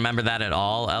I don't remember that at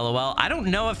all. LOL. I don't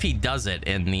know if he does it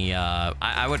in the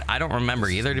I don't remember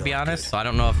either, to be honest. So I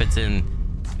don't know if it's in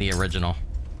the original.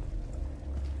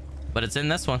 But it's in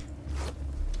this one.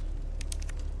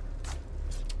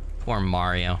 Poor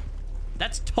Mario.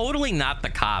 That's totally not the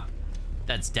cop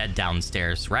that's dead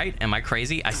downstairs, right? Am I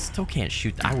crazy? I still can't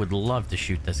shoot. I would love to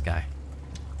shoot this guy.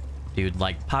 Dude,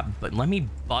 like, pop, but let me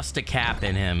bust a cap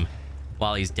in him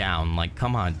while he's down. Like,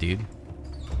 come on, dude.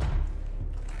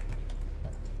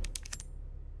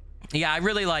 Yeah, I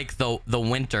really like the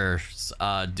Winter's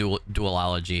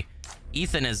duology.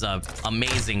 Ethan is a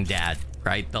amazing dad,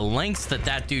 right? The lengths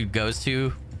that dude goes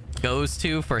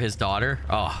to for his daughter.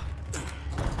 Oh,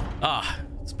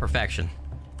 it's perfection.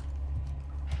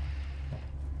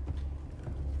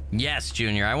 Yes,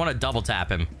 Junior. I want to double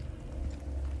tap him.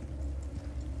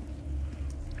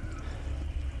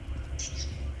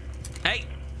 Hey.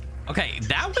 Okay,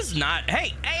 that was not...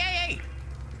 Hey.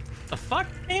 The fuck,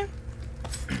 man?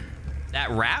 That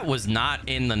rat was not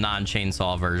in the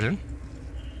non-chainsaw version.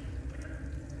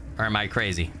 Or am I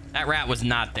crazy? That rat was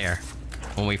not there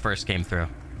when we first came through.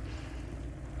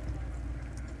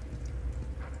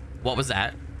 What was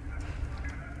that?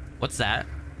 What's that?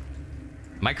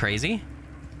 Am I crazy?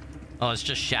 Oh, it's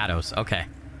just shadows. Okay.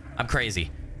 I'm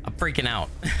crazy. I'm freaking out.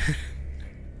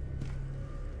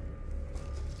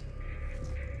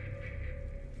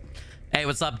 Hey,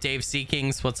 what's up, Dave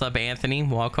Seekings? What's up, Anthony?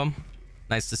 Welcome.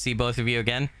 Nice to see both of you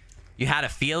again. You had a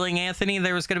feeling, Anthony,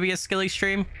 there was going to be a Skilly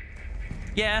stream?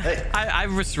 Yeah, Hey. I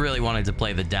just really wanted to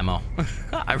play the demo.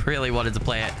 I really wanted to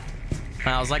play it.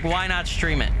 And I was like, why not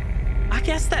stream it? I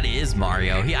guess that is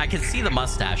Mario. I can see the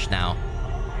mustache now.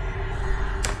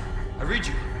 I read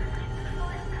you.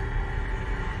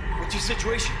 What's your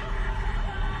situation?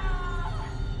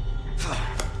 What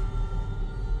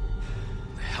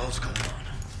the hell's going on?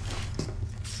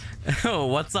 Oh,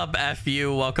 what's up,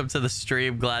 FU? Welcome to the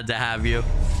stream. Glad to have you.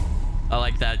 I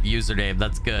like that username.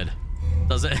 That's good.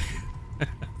 Does it?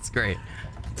 It's great.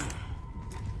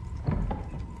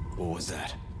 What was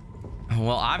that?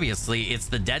 Well, obviously, it's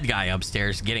the dead guy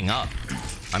upstairs getting up.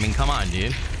 I mean, come on,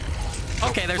 dude.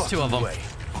 Okay, there's two of them. Way.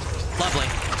 Lovely.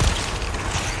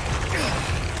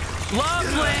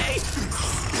 Lovely!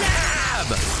 Stab!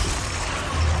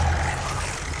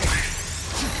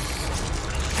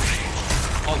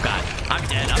 Oh, God. I'm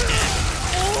dead. I'm dead.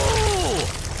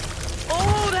 Oh!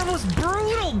 Oh, that was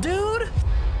brutal, dude.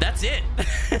 That's it.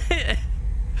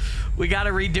 We got to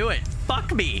redo it.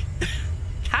 Fuck me.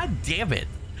 God damn it.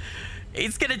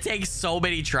 It's going to take so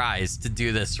many tries to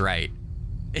do this right.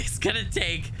 It's going to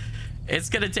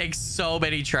take so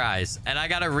many tries. And I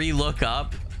got to re-look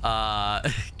up.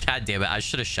 God damn it. I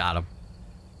should have shot him.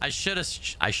 I should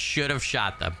have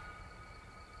shot them.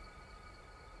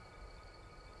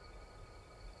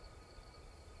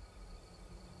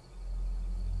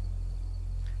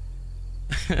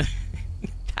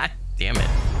 God damn it.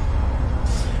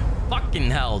 Fucking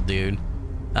hell, dude.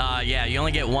 Yeah, you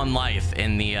only get one life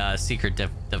in the secret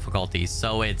difficulty.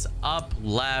 So it's up,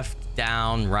 left,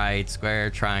 down, right, square,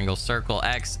 triangle, circle,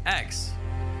 X, X.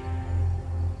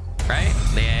 Right?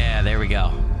 Yeah, there we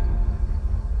go.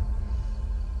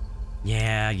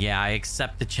 Yeah, I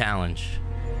accept the challenge.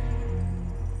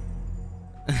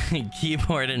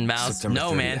 Keyboard and mouse. September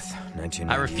No, 30th, man. 1998.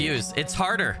 I refuse. It's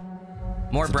harder.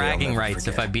 More It's a day I'll bragging never rights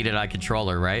if forget. I beat it on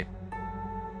controller, right?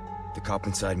 The cop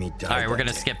inside me died. All right, we're that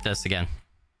gonna day. skip this again.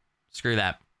 Screw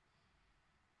that.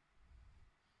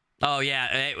 Oh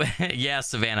yeah, yeah,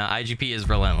 Savannah. IGP is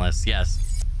relentless.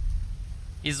 Yes,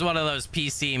 he's one of those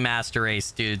PC master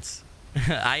race dudes.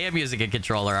 I am using a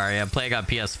controller, Arya. I'm playing on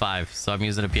PS5, so I'm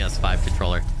using a PS5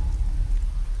 controller.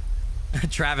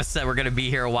 Travis said we're gonna be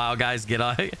here a while, guys. Get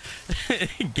on,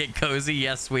 get cozy.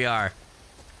 Yes, we are.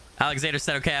 Alexander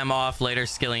said, okay, I'm off. Later,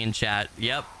 Skilly in chat.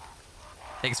 Yep.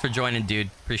 Thanks for joining, dude.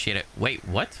 Appreciate it. Wait,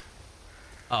 what?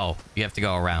 Oh, you have to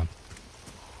go around.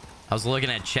 I was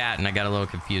looking at chat and I got a little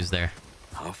confused there.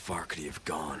 How far could he have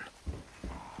gone?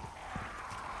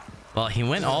 Well, he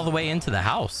went all the way into the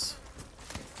house.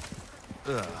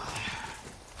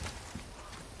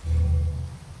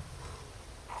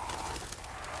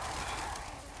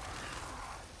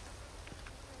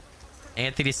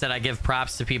 Anthony said, I give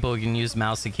props to people who can use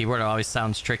mouse and keyboard. It always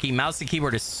sounds tricky. Mouse and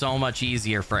keyboard is so much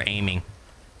easier for aiming.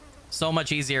 So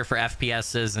much easier for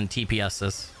FPSs and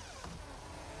TPSs.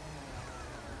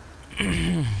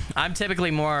 I'm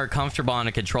typically more comfortable on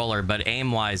a controller, but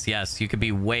aim-wise, yes, you could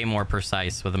be way more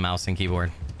precise with a mouse and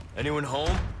keyboard. Anyone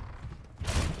home?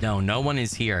 No, no one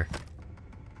is here.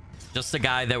 Just the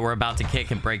guy that we're about to kick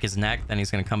and break his neck, then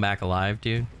he's gonna come back alive,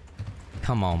 dude.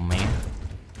 Come on, man.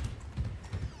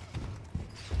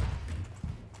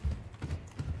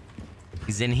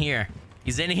 He's in here.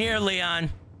 He's in here, Leon.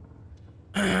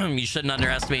 You shouldn't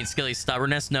underestimate Skilly's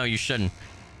stubbornness. No, you shouldn't.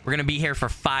 We're gonna be here for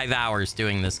 5 hours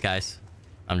doing this, guys.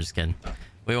 I'm just kidding.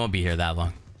 We won't be here that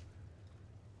long.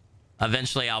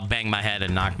 Eventually, I'll bang my head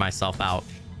and knock myself out.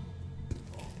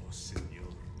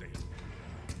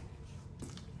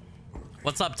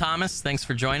 What's up, Thomas? Thanks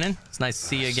for joining. It's nice to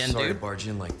see you again, Sorry dude. to barge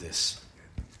in like this.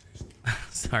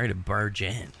 Sorry to barge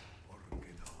in.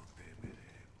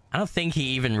 I don't think he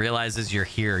even realizes you're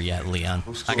here yet, Leon.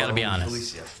 I gotta be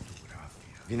honest.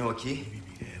 You know a key?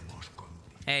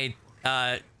 Hey,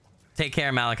 take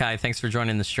care, Malachi. Thanks for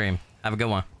joining the stream. Have a good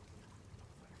one.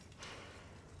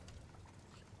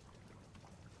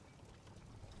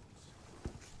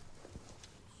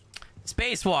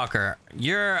 Spacewalker,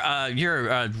 you're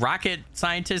a rocket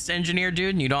scientist engineer,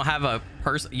 dude, and you don't have a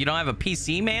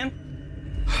PC,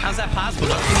 man? How's that possible?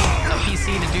 Don't you need a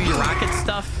PC to do your rocket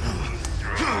stuff?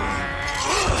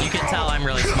 You can tell I'm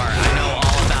really smart. I know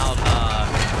all about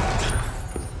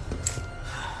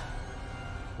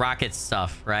rocket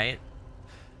stuff, right?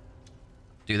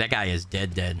 Dude, that guy is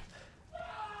dead.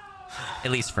 At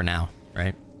least for now,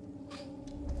 right?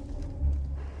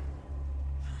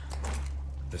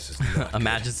 This is not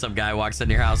Imagine some guy walks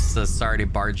into your house and says, sorry to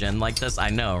barge in like this.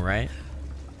 I know, right?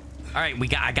 All right,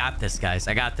 I got this, guys.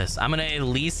 I got this. I'm gonna at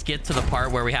least get to the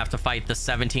part where we have to fight the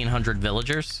 1,700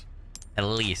 villagers. At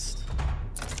least.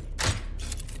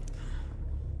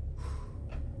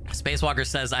 Spacewalker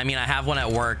says, I mean, I have one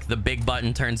at work. The big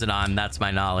button turns it on. That's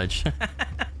my knowledge.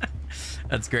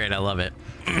 That's great. I love it.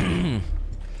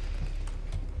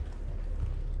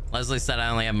 Leslie said I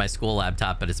only have my school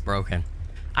laptop, but it's broken.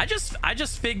 I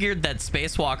just figured that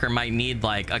Spacewalker might need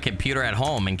like a computer at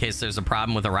home in case there's a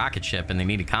problem with a rocket ship and they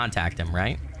need to contact him,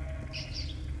 right?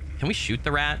 Can we shoot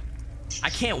the rat? I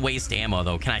can't waste ammo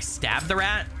though. Can I stab the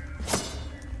rat?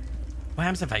 What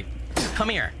happens if I... Come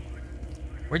here.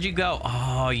 Where'd you go?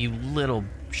 Oh, you little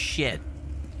shit.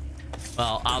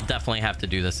 Well, I'll definitely have to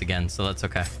do this again, so that's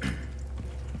okay.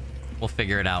 We'll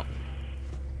figure it out.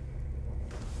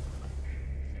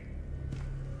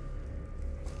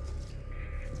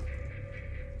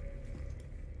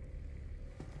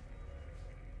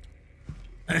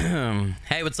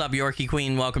 Hey, what's up, Yorkie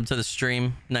Queen? Welcome to the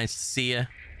stream. Nice to see you.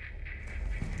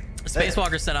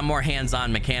 Spacewalker said I'm more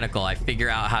hands-on mechanical. I figure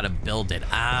out how to build it.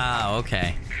 Ah,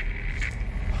 okay.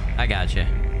 I got you.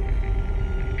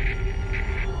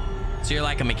 So you're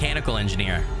like a mechanical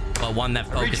engineer, but one that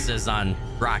focuses on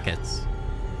rockets.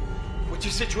 What's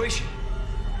your situation?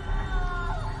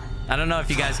 I don't know if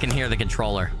you guys can hear the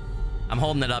controller. I'm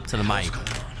holding it up to the mic.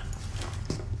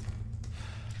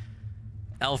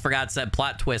 El Forgot said,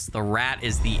 plot twist, the rat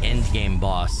is the end game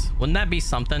boss. Wouldn't that be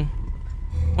something?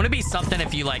 Wouldn't it be something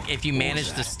if you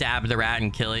manage to stab the rat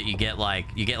and kill it, you get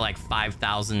like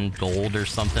 5,000 gold or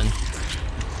something?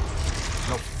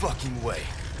 No fucking way.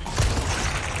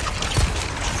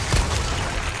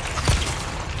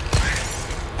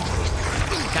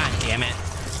 God damn it.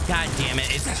 God damn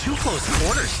it. It's too close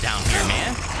quarters down here,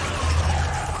 man.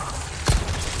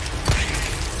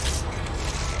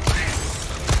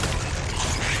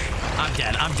 I'm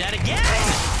dead. I'm dead again.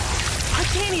 I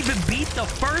can't even beat the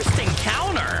first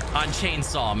encounter on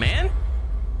Chainsaw, man.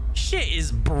 Shit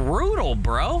is brutal,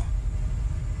 bro.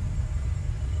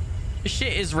 This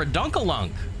shit is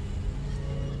redunkalunk.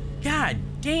 God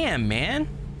damn, man.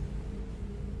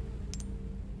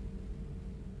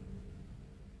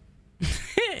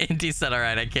 Indy said, all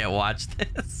right, I can't watch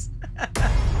this.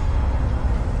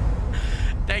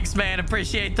 Thanks, man.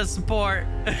 Appreciate the support.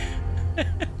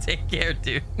 Take care,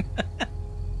 dude.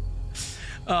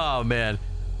 Oh, man.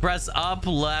 Press up,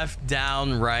 left,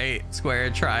 down, right,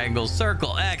 square, triangle,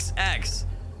 circle, X, X.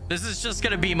 This is just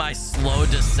going to be my slow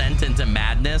descent into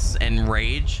madness and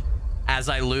rage as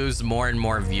I lose more and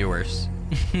more viewers.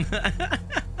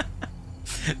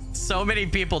 So many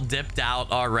people dipped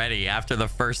out already after the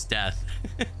first death.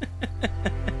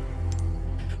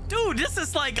 Dude, this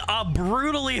is like a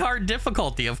brutally hard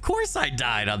difficulty. Of course I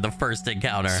died on the first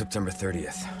encounter. September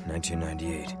 30th,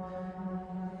 1998.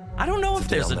 I don't know if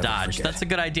there's a I'll never dodge. forget. That's a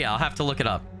good idea. I'll have to look it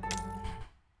up.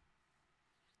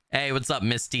 Hey, what's up,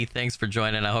 Misty? Thanks for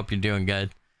joining. I hope you're doing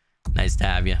good. Nice to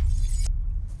have you.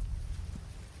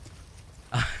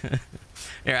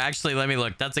 Here, actually, let me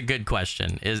look. That's a good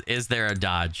question. Is there a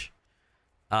dodge?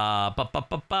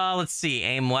 Let's see.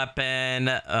 Aim weapon,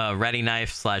 ready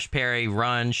knife / parry,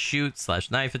 run, shoot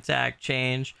 / knife attack,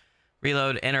 change,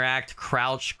 reload, interact,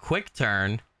 crouch, quick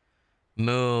turn,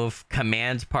 move,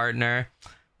 command partner.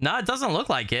 No, it doesn't look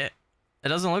like it. It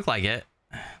doesn't look like it.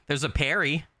 There's a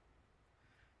parry.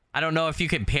 I don't know if you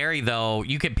could parry, though.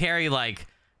 You could parry, like,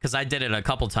 because I did it a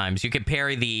couple times. You could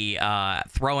parry the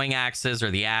throwing axes or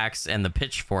the axe and the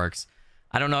pitchforks.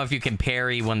 I don't know if you can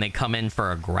parry when they come in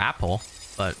for a grapple,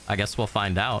 but I guess we'll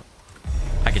find out.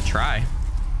 I could try.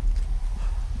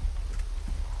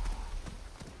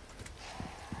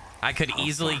 I could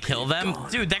easily kill them.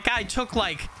 Dude, that guy took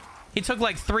like... He took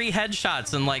like 3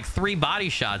 headshots and like 3 body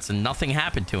shots and nothing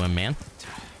happened to him, man.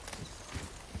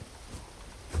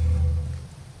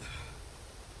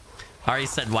 Ari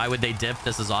said, why would they dip?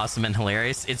 This is awesome and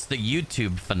hilarious. It's the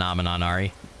YouTube phenomenon,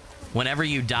 Ari. Whenever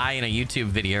you die in a YouTube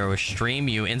video or stream,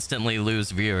 you instantly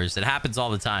lose viewers. It happens all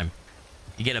the time.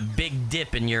 You get a big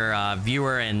dip in your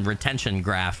viewer and retention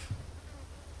graph.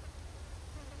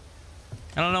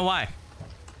 I don't know why.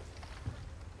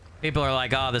 People are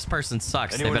like, oh, this person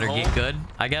sucks. Anyone they better home? get good,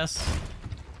 I guess.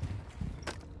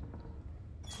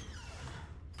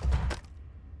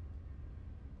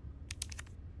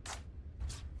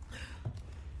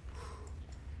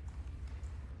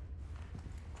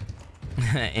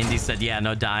 Indy said, yeah,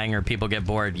 no dying or people get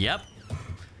bored. Yep.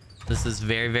 This is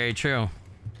very, very true.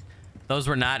 Those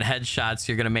were not headshots.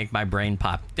 You're going to make my brain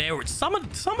pop. They were, some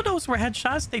of those were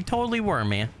headshots. They totally were,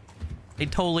 man. They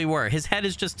totally were. His head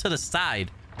is just to the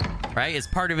side, right? It's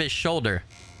part of his shoulder.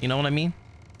 You know what I mean?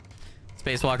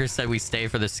 Spacewalker said we stay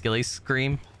for the Skilly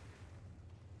scream.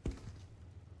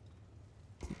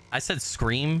 I said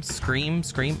scream, scream,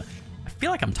 scream. I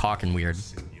feel like I'm talking weird.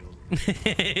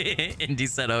 Indy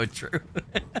said, oh, true.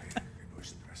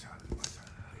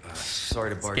 Sorry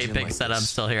to barge in Escaping like said this. I'm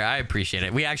still here. I appreciate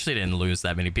it. We actually didn't lose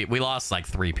that many people. We lost like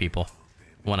 3 people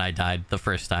when I died the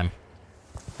first time.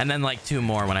 And then like 2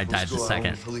 more when I died the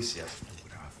second. Police yet.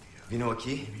 You know a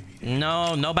key?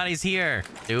 No, nobody's here,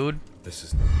 dude. This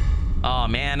is... Oh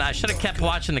man, I should have kept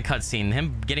watching the cutscene.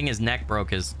 Him getting his neck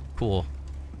broke is cool.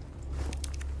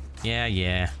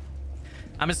 Yeah.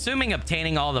 I'm assuming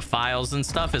obtaining all the files and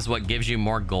stuff is what gives you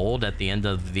more gold at the end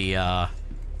of the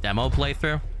demo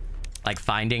playthrough. Like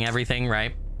finding everything,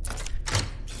 right?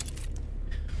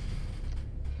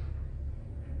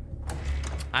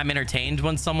 I'm entertained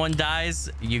when someone dies.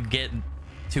 You get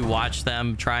to watch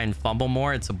them try and fumble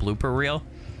more. It's a blooper reel.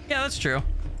 Yeah, that's true.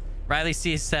 Riley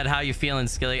C said, how you feeling,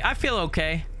 Skilly? I feel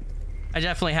okay. I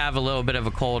definitely have a little bit of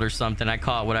a cold or something. I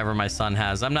caught whatever my son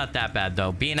has. I'm not that bad,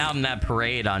 though. Being out in that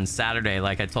parade on Saturday,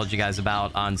 like I told you guys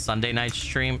about on Sunday night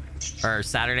stream, or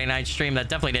Saturday night stream, that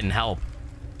definitely didn't help.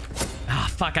 Ah,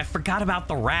 fuck. I forgot about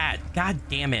the rat. God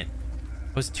damn it.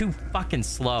 It was too fucking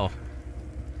slow.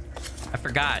 I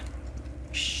forgot.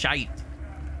 Shite.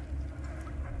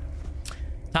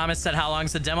 Thomas said, how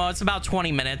long's the demo? It's about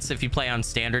 20 minutes if you play on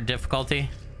standard difficulty.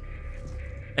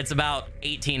 It's about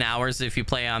 18 hours if you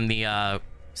play on the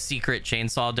secret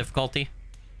chainsaw difficulty.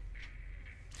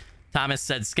 Thomas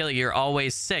said, Skilly, you're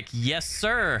always sick. Yes,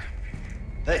 sir.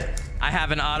 Hey. I have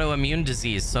an autoimmune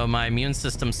disease, so my immune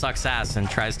system sucks ass and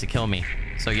tries to kill me.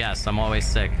 So yes, I'm always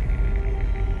sick.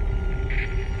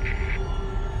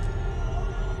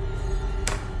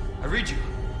 I read you.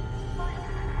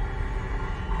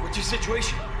 What's your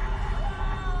situation?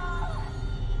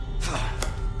 The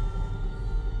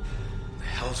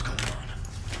hell's going on?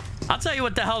 I'll tell you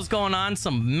what the hell's going on.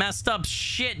 Some messed up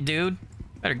shit, dude.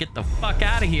 Better get the fuck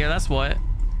out of here. That's what.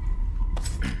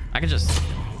 I can just...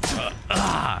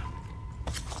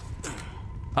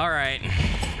 All right.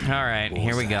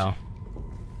 Here we go.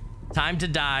 Time to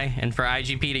die and for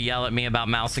IGP to yell at me about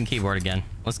mouse and keyboard again.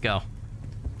 Let's go.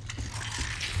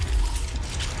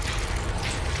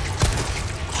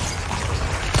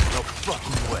 No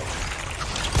fucking way.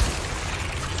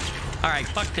 All right,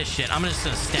 fuck this shit. I'm just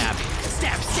gonna stab.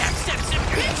 Stab.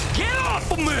 Bitch, get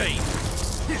off of me!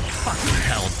 Fucking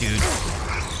hell, dude.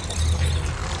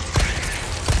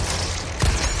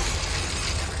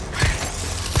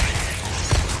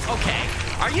 Okay,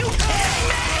 are you kidding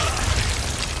me?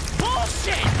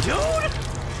 Bullshit, dude!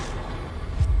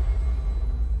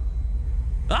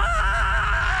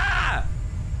 Ah!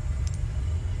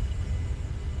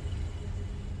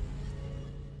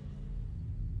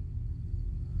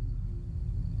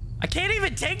 I can't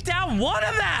even take down one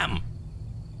of them!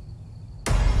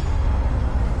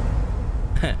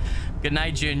 Good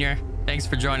night, Junior. Thanks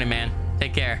for joining, man.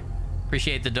 Take care.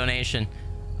 Appreciate the donation.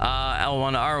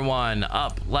 L1, R1,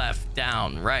 up, left,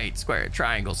 down, right, square,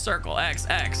 triangle, circle, X,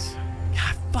 X.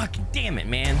 God fucking damn it,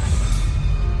 man.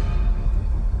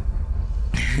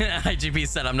 IGP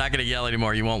said, I'm not gonna yell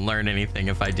anymore. You won't learn anything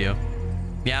if I do.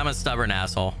 Yeah, I'm a stubborn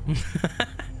asshole.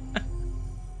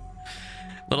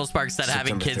 Little Spark said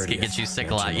having kids can get you sick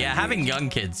a lot. Yeah, having young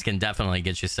kids can definitely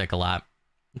get you sick a lot.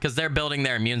 Because they're building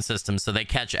their immune system so they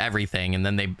catch everything, and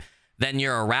then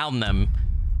you're around them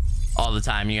all the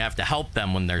time. You have to help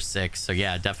them when they're sick. So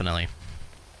yeah, definitely.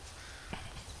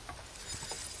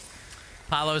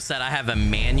 Paulo said I have a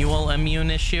manual immune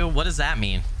issue. What does that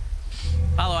mean?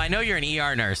 Paulo, I know you're an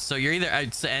ER nurse, so you're either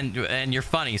and you're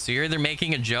funny, so you're either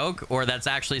making a joke or that's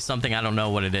actually something I don't know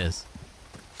what it is.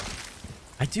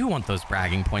 I do want those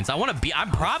bragging points.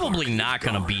 I'm probably not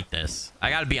gonna beat this.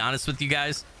 I gotta be honest with you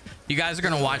guys. You guys are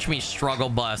gonna watch me struggle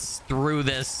bus through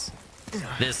this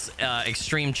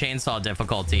extreme chainsaw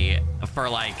difficulty for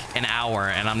like an hour,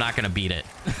 and I'm not gonna beat it.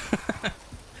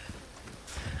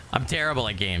 I'm terrible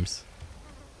at games.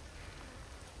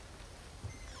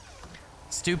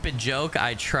 Stupid joke.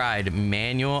 I tried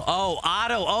manual. Oh,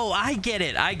 auto. Oh, I get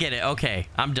it. Okay,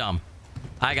 I'm dumb.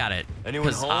 I got it.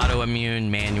 Because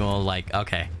autoimmune, manual, like,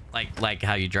 okay. Like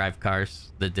how you drive cars.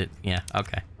 Yeah,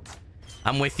 okay.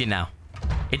 I'm with you now.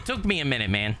 It took me a minute,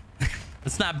 man.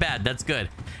 That's not bad. That's good.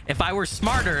 If I were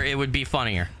smarter, it would be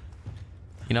funnier.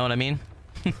 You know what I mean?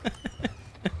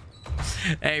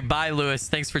 Hey, bye, Lewis.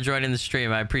 Thanks for joining the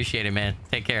stream. I appreciate it, man.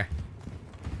 Take care.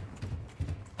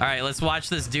 All right, let's watch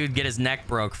this dude get his neck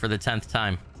broke for the 10th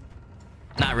time.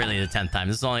 Not really the 10th time.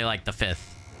 This is only like the 5th.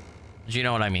 But you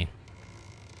know what I mean.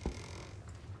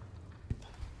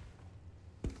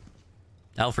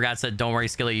 Forgot said, don't worry,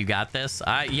 Skilly, you got this.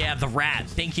 Yeah, the rat.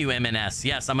 Thank you, MNS.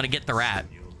 Yes, I'm going to get the rat.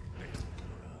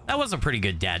 That was a pretty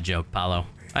good dad joke, Paulo.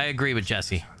 I agree with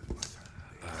Jesse.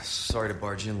 Sorry to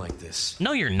barge in like this.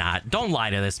 No, you're not. Don't lie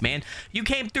to this, man. You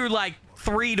came through like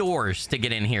 3 doors to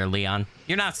get in here, Leon.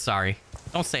 You're not sorry.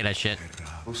 Don't say that shit.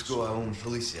 Busco a un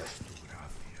policía.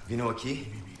 Vino aquí?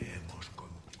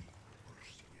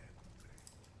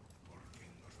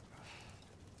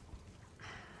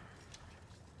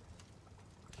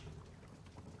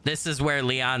 This is where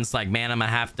Leon's like, man, I'm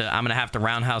gonna have to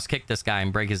roundhouse kick this guy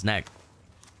and break his neck.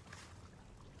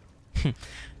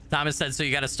 Thomas said, so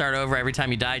you got to start over every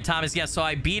time you die. Thomas, yes, so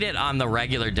I beat it on the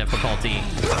regular difficulty.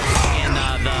 In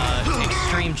the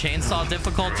extreme chainsaw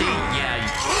difficulty,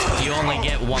 yeah, you only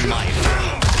get 1 life.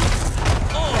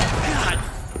 Oh, God.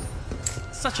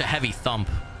 Such a heavy thump.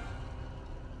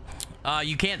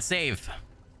 You can't save.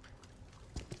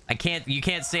 You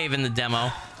can't save in the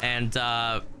demo. And,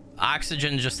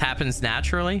 oxygen just happens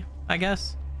naturally, I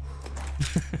guess.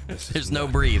 There's no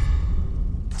breathe.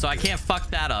 So I can't fuck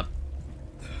that up.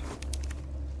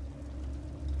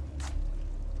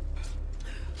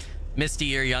 Misty,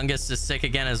 your youngest is sick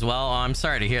again as well. Oh, I'm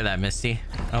sorry to hear that, Misty.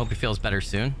 I hope he feels better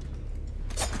soon.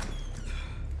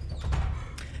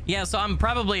 Yeah, so I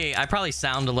probably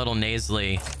sound a little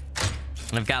nasally.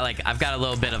 And I've got a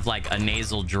little bit of like a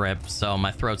nasal drip, so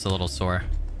my throat's a little sore.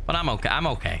 But I'm okay. I'm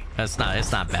okay. It's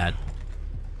not bad.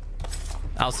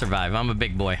 I'll survive. I'm a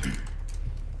big boy.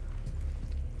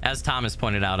 As Thomas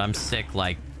pointed out, I'm sick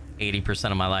like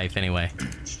 80% of my life anyway.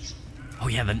 Oh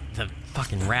yeah, the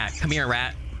fucking rat. Come here,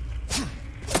 rat.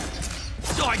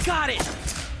 Oh, I got it!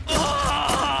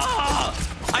 Oh,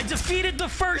 I defeated the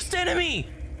first enemy!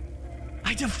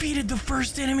 I defeated the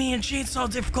first enemy in chainsaw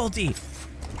difficulty!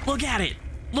 Look at it!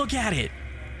 Look at it!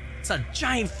 It's a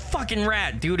giant fucking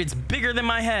rat, dude. It's bigger than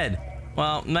my head.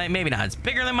 Well, maybe not. It's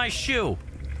bigger than my shoe.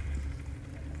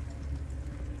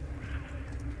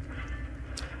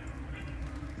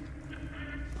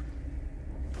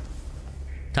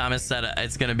 Thomas said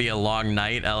it's gonna be a long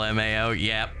night, LMAO.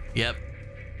 Yep.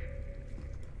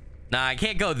 Nah, I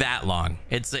can't go that long.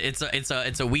 It's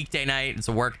a weekday night. It's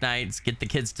a work night. It's get the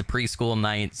kids to preschool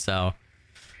night. So,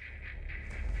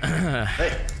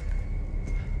 Hey,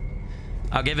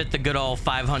 I'll give it the good old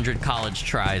 500 college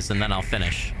tries, and then I'll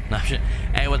finish.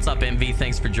 Hey, what's up, MV?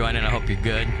 Thanks for joining. I hope you're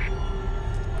good.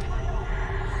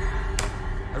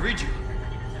 I read you.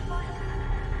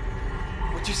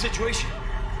 What's your situation?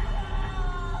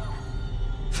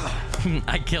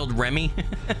 I killed Remy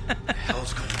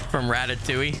Hell's going on? from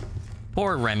Ratatouille.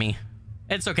 Poor Remy.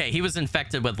 It's okay. He was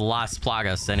infected with Las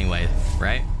Plagas anyway,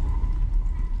 right?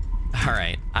 All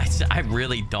right. I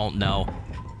really don't know.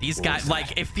 These guys,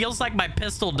 like, it feels like my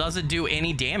pistol doesn't do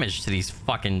any damage to these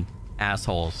fucking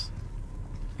assholes.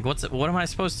 Like, what am I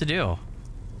supposed to do?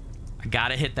 I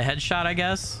gotta hit the headshot, I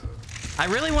guess. I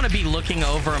really want to be looking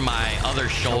over my other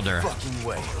shoulder. No fucking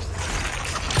way.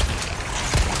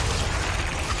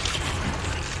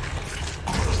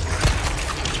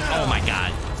 Oh my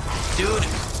god. Dude.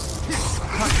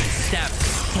 Fucking step.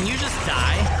 Can you just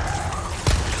die?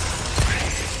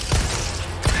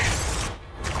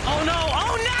 Oh no!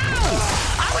 Oh no!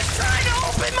 I was trying to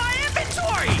open my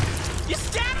inventory! You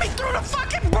stabbed me through the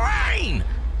fucking brain!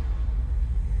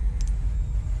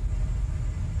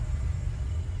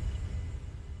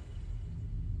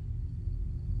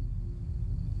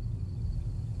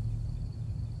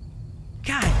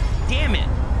 God damn it!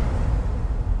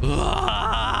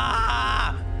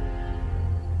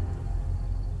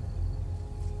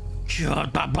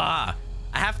 God, baba.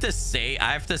 I have to say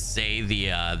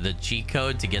the cheat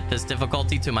code to get this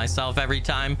difficulty to myself every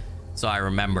time, so I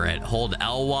remember it. Hold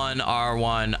L1,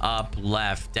 R1, up,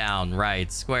 left, down,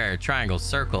 right, square, triangle,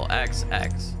 circle, X,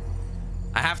 X.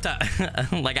 I have to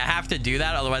like I have to do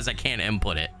that, otherwise I can't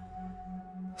input it.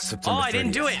 September Oh, I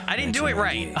didn't do it. I didn't do it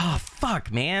right. 1998. Oh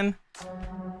fuck, man.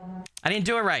 I didn't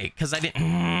do it right because I didn't.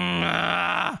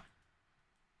 I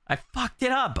fucked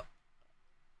it up.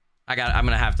 I'm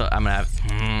gonna have.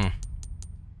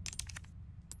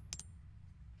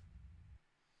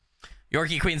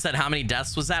 Yorkie Queen said, "How many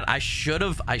deaths was that?" I should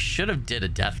have did a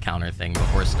death counter thing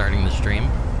before starting the stream.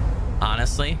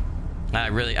 Honestly, I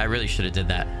really should have did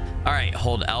that. All right,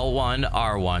 hold L1,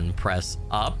 R1, press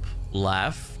up,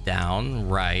 left, down,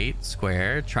 right,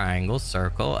 square, triangle,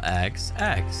 circle, X,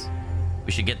 X.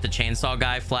 We should get the chainsaw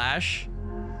guy flash.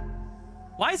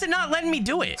 Why is it not letting me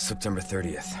do it? September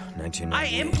 30th, 1998. I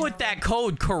input that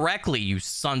code correctly, you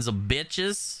sons of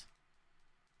bitches.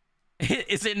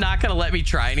 Is it not gonna let me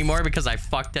try anymore because I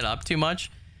fucked it up too much?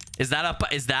 Is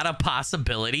that a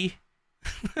possibility?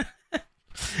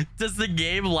 Does the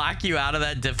game lock you out of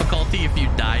that difficulty if you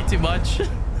die too much? All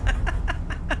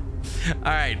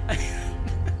right.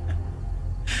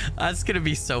 That's gonna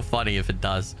be so funny if it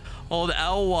does. Hold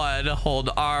L1, hold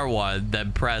R1,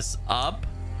 then press up,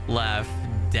 left,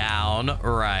 down,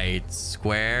 right,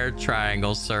 square,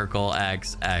 triangle, circle,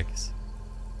 X, X.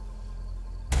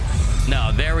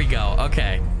 No, there we go.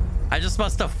 Okay. I just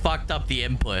must have fucked up the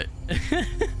input.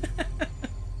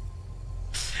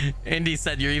 Indy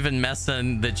said you're even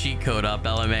messing the cheat code up,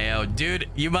 LMAO. Dude,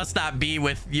 you must not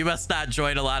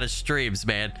join a lot of streams,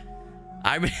 man.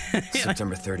 I mean,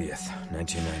 September 30th,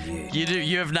 1998.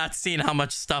 You have not seen how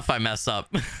much stuff I mess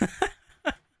up.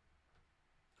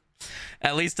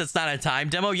 At least it's not a time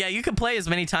demo. Yeah, you can play as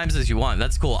many times as you want.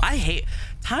 That's cool. I hate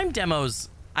time demos.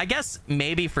 I guess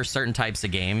maybe for certain types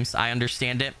of games, I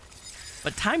understand it.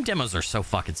 But time demos are so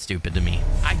fucking stupid to me.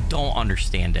 I don't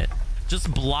understand it.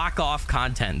 Just block off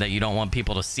content that you don't want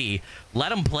people to see. Let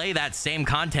them play that same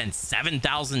content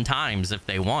 7,000 times if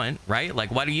they want, right?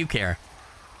 Like, why do you care?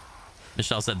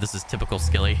 Michelle said, this is typical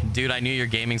Skilly. Dude, I knew your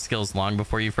gaming skills long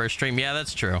before you first streamed. Yeah,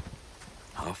 that's true.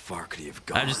 How far could he have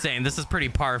gone? I'm just saying, this is pretty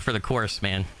par for the course,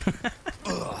 man.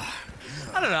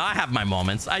 I don't know. I have my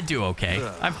moments. I do okay.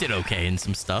 I've did okay in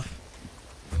some stuff.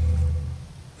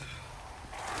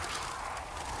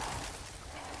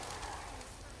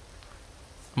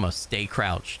 I'm gonna stay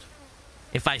crouched.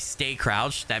 If I stay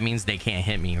crouched, that means they can't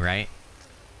hit me, right?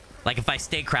 Like, if I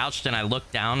stay crouched and I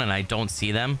look down and I don't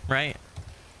see them, right?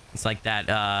 It's like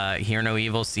that, hear no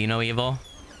evil, see no evil,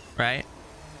 right?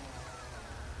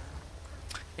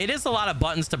 It is a lot of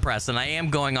buttons to press, and I am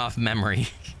going off memory.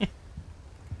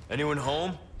 Anyone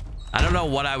home? I don't know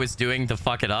what I was doing to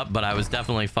fuck it up, but I was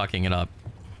definitely fucking it up.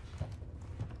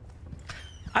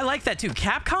 I like that too.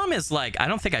 Capcom is like, I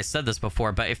don't think I said this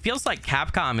before, but it feels like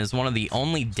Capcom is one of the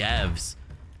only devs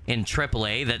in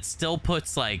AAA that still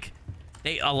puts like,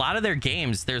 a lot of their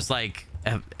games, there's like,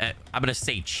 I'm gonna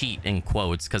say cheat in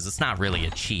quotes because it's not really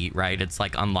a cheat, right? It's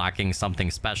like unlocking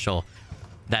something special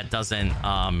that doesn't,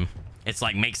 it's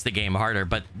like makes the game harder.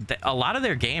 But a lot of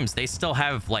their games, they still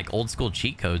have like old school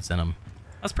cheat codes in them.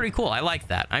 That's pretty cool. I like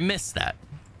that. I miss that.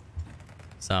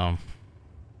 So.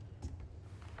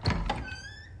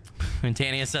 And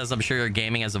Tania says, I'm sure your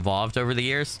gaming has evolved over the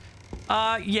years.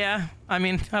 Yeah. I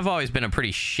mean, I've always been a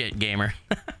pretty shit gamer.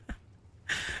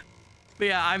 But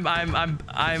yeah,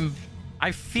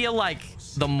 I feel like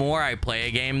the more I play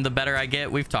a game, the better I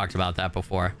get. We've talked about that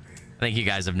before. I think you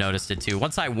guys have noticed it too.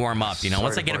 Once I warm up, you know,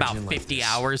 once I get about 50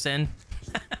 hours in.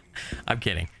 I'm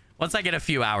kidding. Once I get a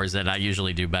few hours in, I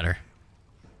usually do better.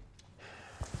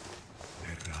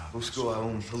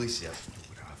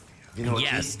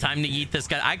 Yes, time to eat this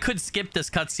guy. I could skip this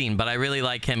cutscene, but I really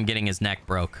like him getting his neck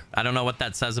broke. I don't know what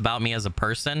that says about me as a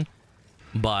person,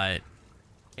 but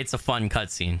it's a fun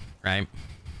cutscene, right?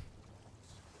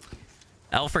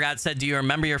 Elforgot said, do you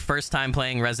remember your first time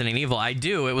playing Resident Evil? I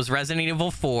do. It was Resident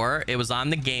Evil 4. It was on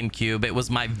the GameCube. It was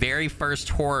my very first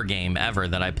horror game ever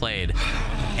that I played.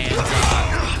 And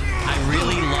I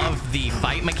really loved the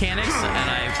fight mechanics, and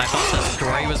I thought the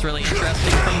story was really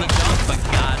interesting from the jump,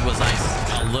 but God, was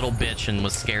I a little bitch and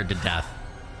was scared to death.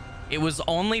 It was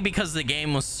only because the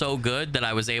game was so good that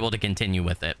I was able to continue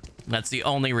with it. That's the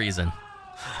only reason.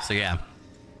 So yeah.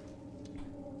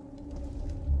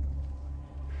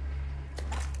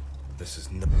 This is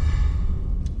not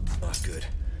good.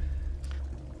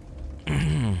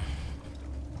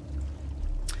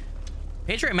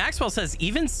 Patriot Maxwell says,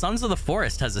 even Sons of the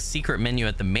Forest has a secret menu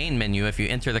at the main menu if you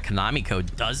enter the Konami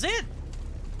code. Does it?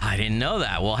 I didn't know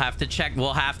that. We'll have to check.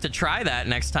 We'll have to try that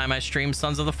next time I stream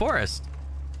Sons of the Forest.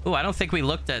 Ooh, I don't think we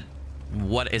looked at...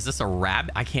 What is this, a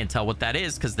rabbit? I can't tell what that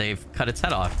is because they've cut its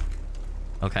head off.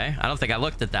 Okay, I don't think I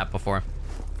looked at that before.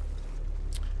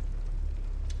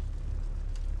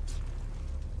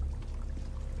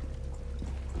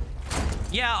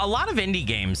 Yeah, a lot of indie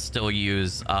games still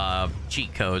use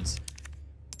cheat codes.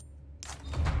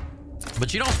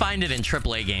 But you don't find it in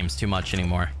AAA games too much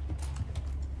anymore.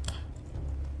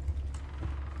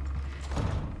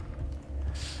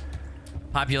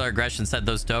 Popular Aggression said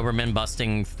those Doberman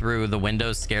busting through the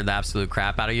windows scared the absolute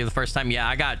crap out of you the first time. Yeah,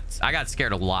 I got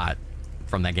scared a lot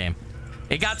from that game.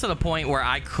 It got to the point where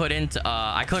I couldn't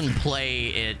play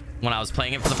it when I was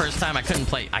playing it for the first time. I couldn't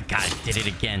play. I did it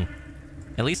again.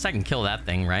 At least I can kill that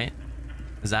thing, right?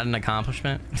 Is that an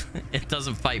accomplishment? It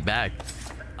doesn't fight back.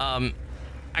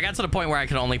 I got to the point where I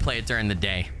could only play it during the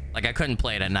day. Like, I couldn't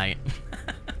play it at night.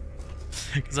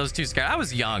 Because I was too scared. I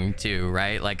was young, too,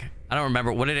 right? Like, I don't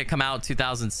remember. What did it come out?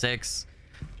 2006?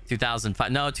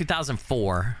 2005? No,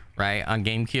 2004, right? On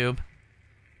GameCube?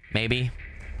 Maybe.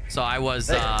 So I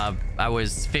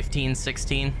was 15,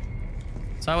 16.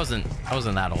 So I wasn't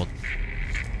that old.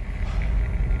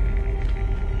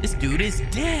 This dude is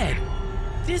dead.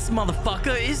 This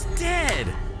motherfucker is dead.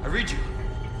 I read you.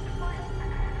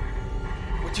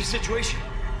 What's your situation?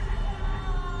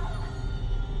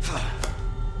 What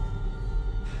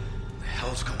the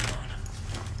hell's going on?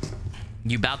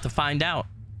 You about to find out.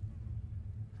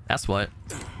 That's what.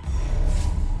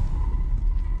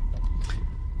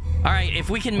 All right, if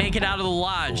we can make it out of the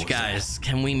lodge, guys,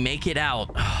 can we make it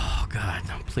out? Oh God,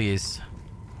 please.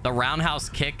 The roundhouse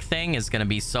kick thing is gonna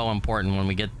be so important when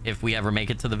we get, if we ever make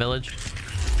it to the village.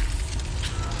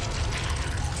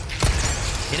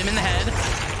 Hit him in the head.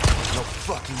 No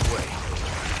fucking way.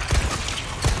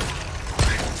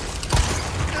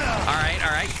 All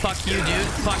right, fuck you, dude,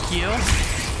 fuck you.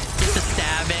 Get the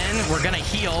stab in. We're gonna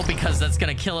heal because that's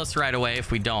gonna kill us right away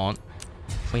if we don't.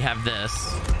 We have this.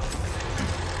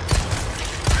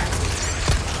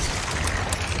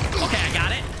 Okay, I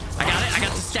got it. I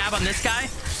got the stab on this guy.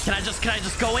 Can I just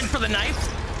go in for the knife?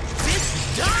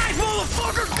 Bitch, die,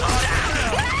 motherfucker! Go down!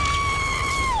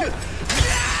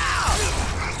 Yeah!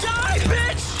 Die,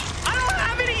 bitch! I don't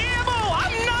have any ammo!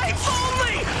 I'm knife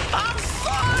only! I'm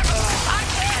fucked! I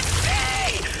can't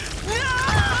see! No!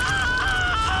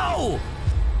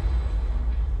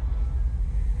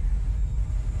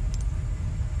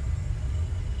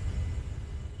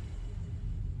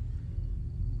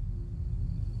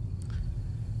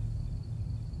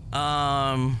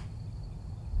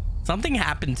 Something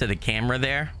happened to the camera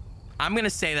there. I'm gonna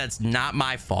say that's not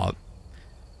my fault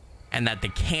and that the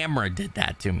camera did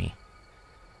that to me.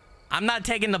 I'm not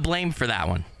taking the blame for that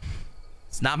one.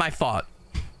 It's not my fault.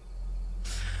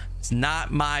 It's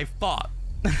not my fault.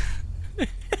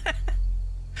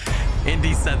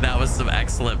 Indy said that was some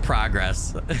excellent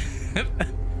progress.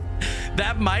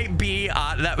 That might be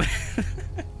that.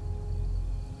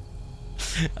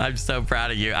 I'm so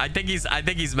proud of you. I think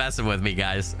he's messing with me,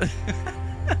 guys.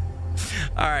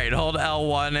 All right, hold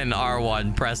L1 and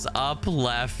R1. Press up,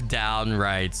 left, down,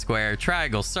 right, square,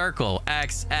 triangle, circle,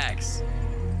 X, X.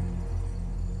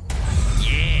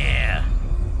 Yeah.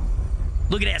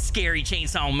 Look at that scary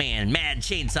chainsaw man. Mad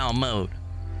chainsaw mode.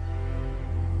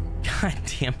 God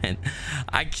damn it.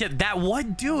 I can't. That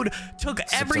one dude took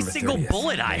every single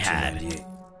bullet I had.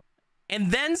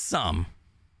 And then some.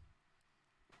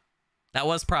 That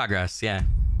was progress, yeah.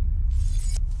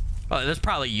 Oh, there's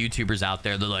probably YouTubers out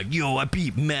there that are like, yo, I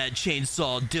beat Mad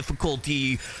Chainsaw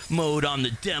difficulty mode on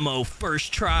the demo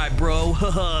first try, bro.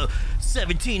 Haha.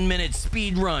 17-minute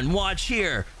speed run. Watch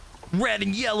here. Red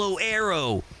and yellow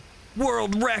arrow.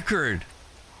 World record.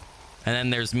 And then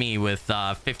there's me with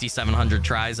 5,700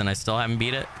 tries and I still haven't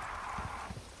beat it.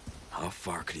 How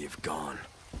far could he have gone?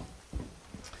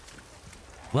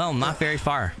 Well, not very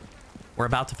far. We're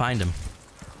about to find him.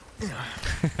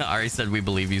 Ari said, we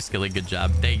believe you, Skilly. Good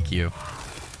job. Thank you.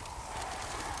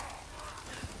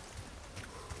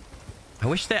 I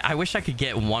wish I could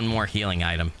get one more healing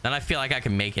item. Then I feel like I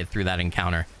could make it through that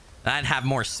encounter. Then I'd have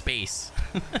more space.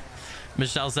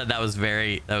 Michelle said that was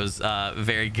very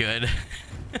good.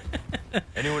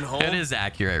 Anyone home? It is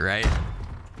accurate, right?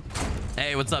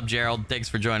 Hey, what's up, Gerald? Thanks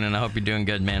for joining. I hope you're doing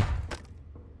good, man.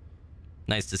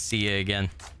 Nice to see you again.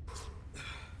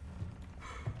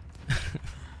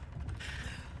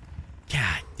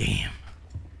 God damn.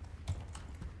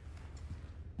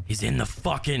 He's in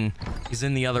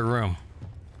the other room.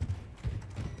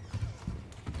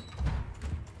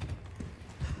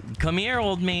 Come here,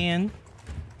 old man.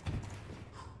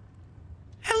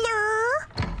 Hello?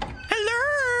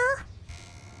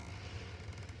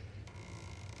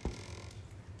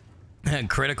 Hello?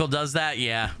 Critical does that?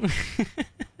 Yeah.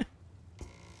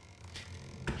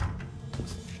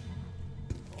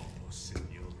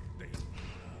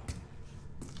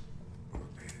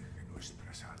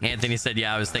 Anthony said,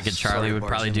 yeah, I was thinking Charlie would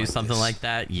probably do something like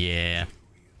that. Yeah.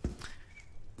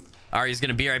 Ari's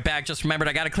gonna be right back. Just remembered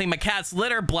I gotta clean my cat's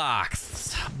litter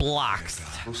blocks.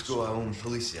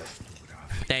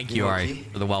 Thank you, Ari,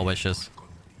 for the well wishes.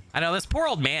 I know this poor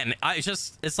old man.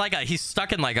 It's like he's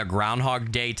stuck in like a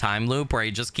Groundhog Day time loop where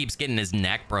he just keeps getting his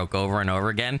neck broke over and over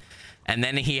again. And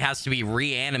then he has to be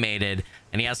reanimated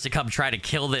and he has to come try to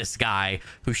kill this guy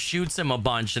who shoots him a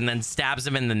bunch and then stabs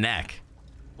him in the neck.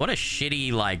 What a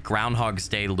shitty, like, Groundhog's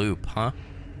Day loop, huh?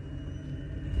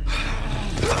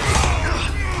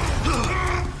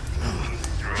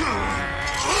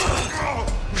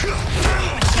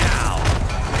 Ow.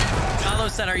 Carlo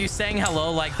said, are you saying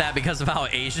hello like that because of how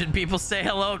Asian people say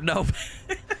hello? Nope.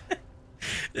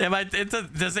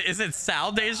 Is it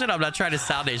sound Asian? I'm not trying to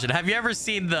sound Asian. Have you ever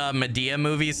seen the Medea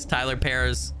movies? Tyler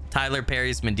Perry's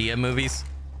Medea movies?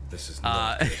 This is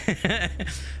not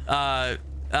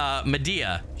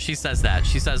Medea, she says that.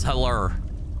 She says hello.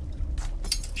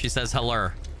 She says hello.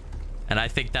 And I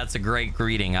think that's a great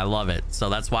greeting. I love it. So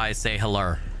that's why I say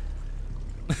hello.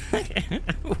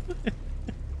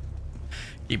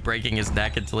 Keep breaking his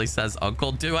neck until he says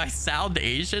uncle. Do I sound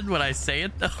Asian when I say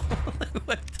it though?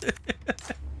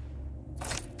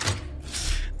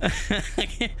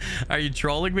 Are you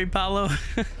trolling me, Paulo?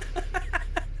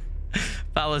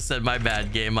 Paulo said, my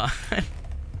bad, game on.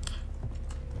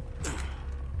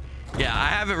 Yeah, I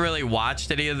haven't really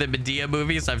watched any of the Medea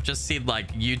movies. I've just seen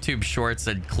like YouTube shorts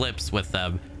and clips with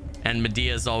them. And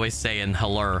Medea's always saying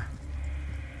hello.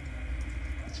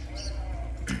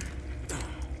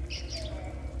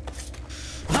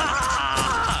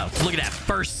 Ah! Look at that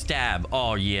first stab.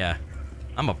 Oh, yeah.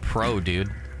 I'm a pro,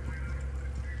 dude.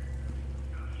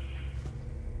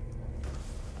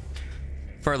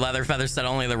 For Leatherfeather said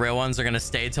only the real ones are going to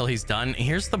stay till he's done.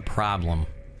 Here's the problem.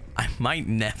 I might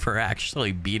never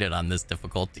actually beat it on this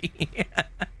difficulty.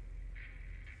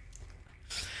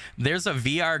 There's a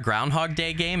VR Groundhog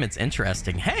Day game. It's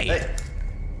interesting. Hey.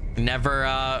 Never.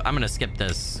 I'm going to skip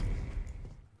this.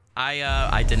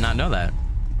 I did not know that.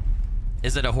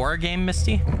 Is it a horror game,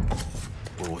 Misty?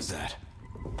 What was that?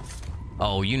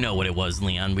 Oh, you know what it was,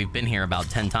 Leon. We've been here about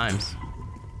 10 times.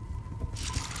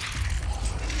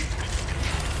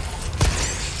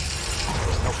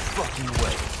 No fucking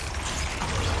way.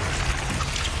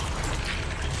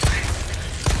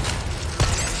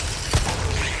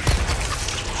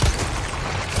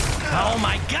 Oh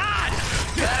my God!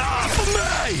 Get off of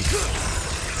me!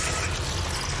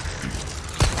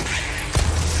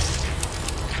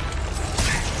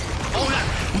 Oh,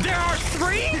 there are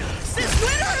 3? Since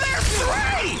when are there 3?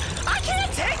 I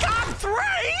can't take on 3!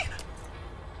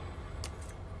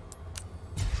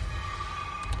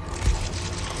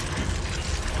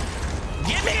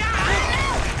 Get me out!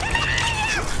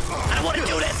 I don't want to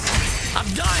do this. I'm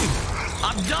done.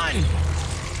 I'm done.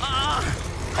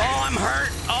 Oh, I'm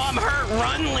hurt. Oh, I'm hurt.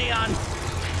 Run, Leon.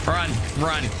 Run,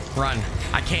 run, run.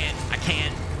 I can't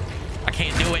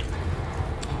do it.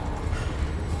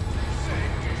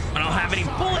 I don't have any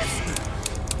bullets.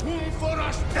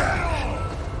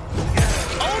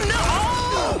 Oh,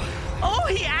 no. Oh,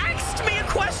 he asked me a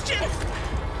question.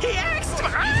 He asked me.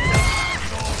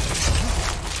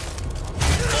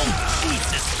 Oh,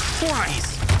 Jesus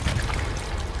Christ.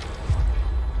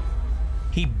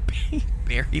 He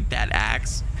buried that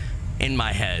axe in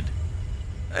my head.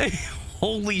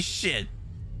 Holy shit.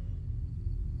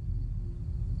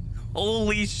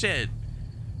 Holy shit.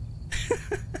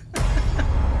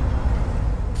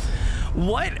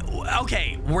 What?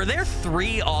 Okay, were there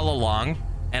 3 all along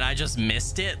and I just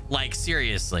missed it? Like,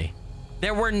 seriously.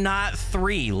 There were not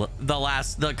 3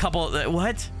 the couple.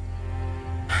 What?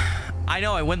 I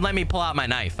know, it wouldn't let me pull out my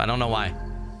knife. I don't know why.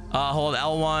 Hold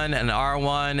L1 and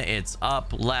R1. It's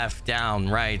up, left, down,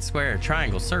 right, square,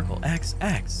 triangle, circle, X,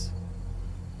 X.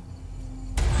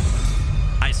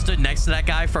 I stood next to that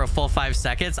guy for a full 5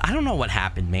 seconds. I don't know what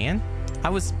happened, man. I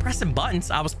was pressing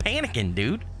buttons. I was panicking,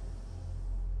 dude.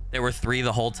 There were 3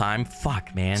 the whole time.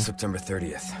 Fuck, man. September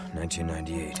 30th,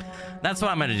 1998. That's what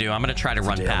I'm going to do. I'm going to try to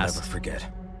run past. I'll never forget.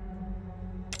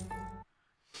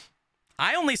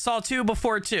 I only saw 2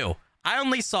 before 2. I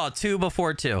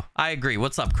agree.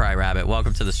 What's up, Cry Rabbit?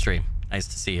 Welcome to the stream. Nice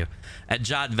to see you. At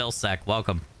Jod Vilsek,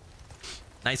 welcome.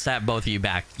 Nice to have both of you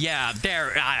back. Yeah,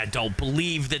 I don't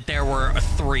believe that there were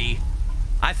 3.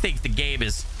 I think the game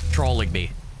is trolling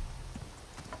me.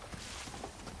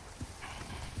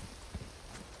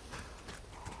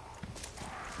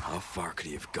 How far could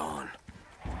he have gone?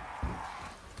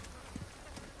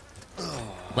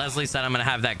 Leslie said I'm gonna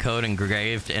have that code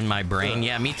engraved in my brain.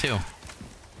 Yeah, me too.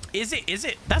 Is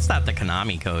it? That's not the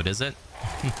Konami code, is it?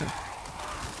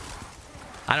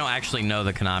 I don't actually know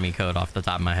the Konami code off the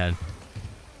top of my head.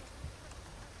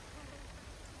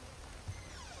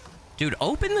 Dude,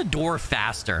 open the door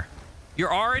faster.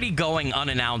 You're already going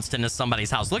unannounced into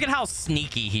somebody's house. Look at how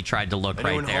sneaky he tried to look.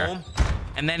 Anyone right there. Home?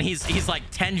 And then he's like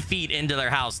 10 feet into their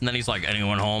house, and then he's like,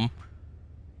 anyone home?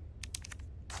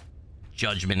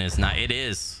 Judgment is not. It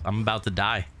is. I'm about to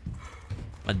die.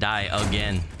 I'm gonna die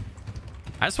again.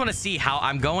 I just want to see how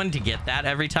I'm going to get that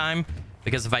every time,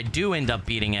 because if I do end up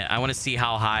beating it, I want to see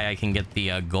how high I can get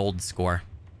the gold score.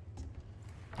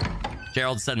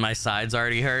 Gerald said my sides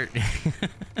already hurt.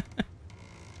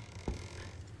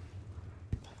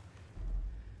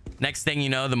 Next thing you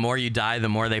know, the more you die, the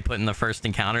more they put in the first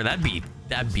encounter. That'd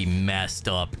be messed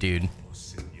up, dude.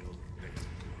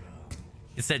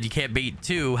 It said you can't beat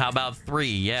 2. How about 3?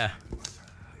 Yeah.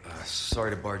 Sorry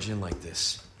to barge in like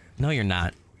this. No, you're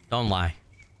not. Don't lie.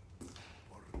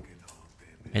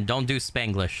 And don't do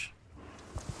Spanglish.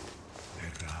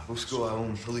 Busco a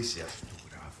un policía.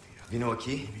 Vino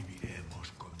aquí?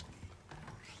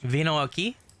 Vino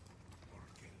aquí?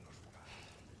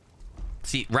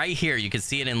 See, right here, you can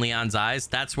see it in Leon's eyes.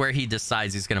 That's where he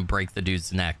decides he's going to break the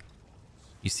dude's neck.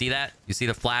 You see that? You see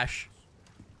the flash?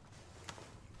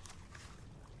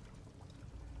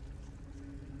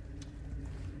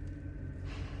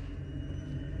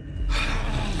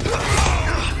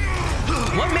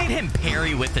 him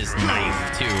parry with his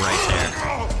knife too, right there.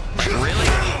 Like, really?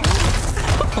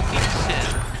 Holy shit.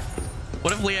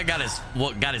 What if Leah got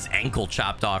his ankle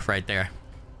chopped off right there?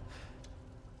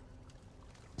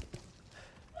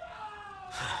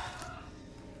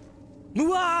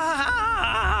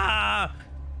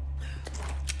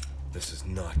 This is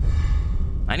not.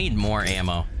 I need more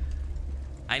ammo.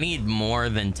 I need more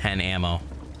than 10 ammo.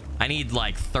 I need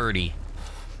like 30.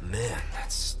 Man,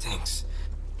 that stinks.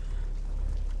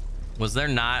 Was there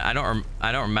not? I don't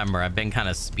remember. I've been kind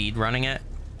of speed running it.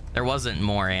 There wasn't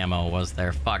more ammo, was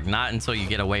there? Fuck, not until you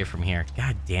get away from here.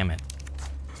 God damn it.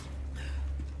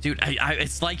 Dude,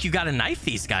 it's like you gotta knife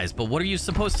these guys, but what are you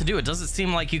supposed to do? It doesn't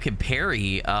seem like you could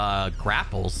parry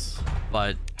grapples,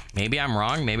 but maybe I'm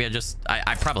wrong. Maybe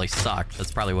I probably suck.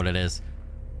 That's probably what it is.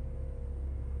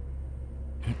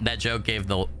 That joke gave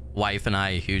the wife and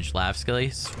I a huge laugh, Skilly.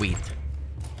 Sweet.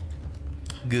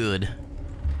 Good.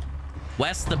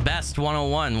 Wes the Best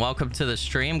 101, welcome to the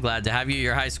stream. Glad to have you.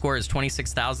 Your high score is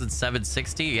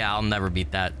 26,760. Yeah, I'll never beat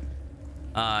that.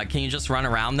 Can you just run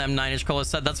around them? 9-inch Cola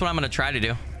said. That's what I'm gonna try to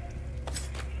do.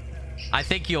 I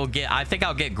think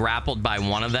I'll get grappled by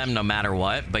one of them no matter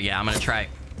what. But yeah, I'm gonna try.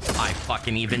 I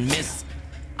fucking even missed.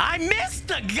 I missed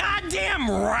the goddamn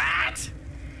rat.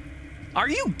 Are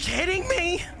you kidding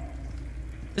me?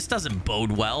 This doesn't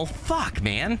bode well. Fuck,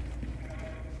 man.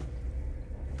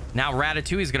 Now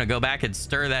Ratatouille's gonna go back and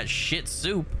stir that shit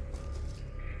soup.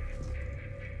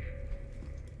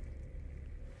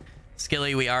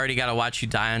 Skilly, we already gotta watch you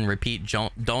die and repeat.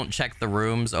 Don't check the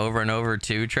rooms over and over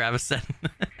too, Travis said.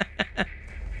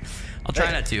 I'll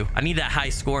try not to. I need that high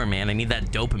score, man. I need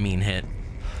that dopamine hit.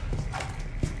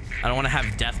 I don't want to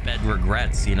have deathbed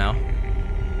regrets, you know?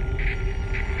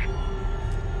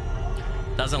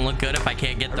 Doesn't look good if I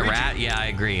can't get the rat. Yeah, I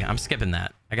agree. I'm skipping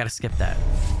that. I gotta skip that.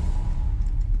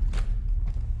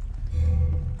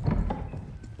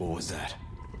 What was that?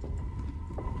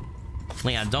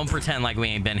 Leon, don't pretend like we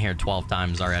ain't been here 12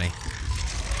 times already.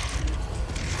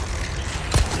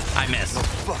 I missed. No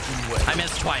fucking way. I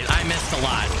missed twice. I missed a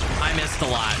lot. I missed a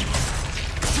lot.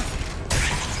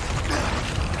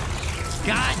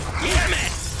 God damn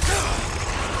it!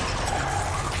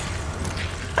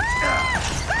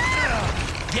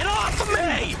 Get off of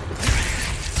me!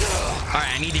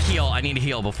 Alright, I need to heal. I need to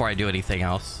heal before I do anything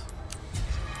else.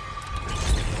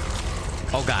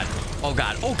 Oh god. Oh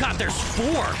god. Oh god, there's 4.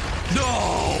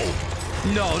 No!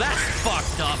 No, that's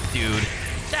fucked up, dude.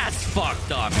 That's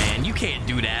fucked up, man. You can't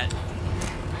do that.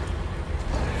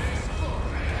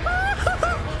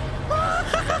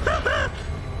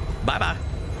 Bye-bye.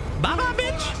 Bye-bye,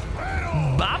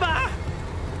 bitch. Bye-bye.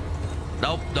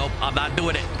 Nope, nope. I'm not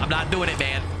doing it. I'm not doing it,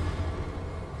 man.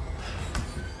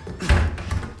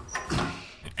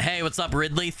 Hey, what's up,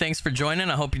 Ridley? Thanks for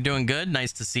joining. I hope you're doing good.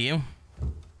 Nice to see you.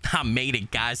 I made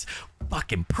it, guys.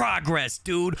 Fucking progress,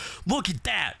 dude. Look at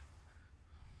that.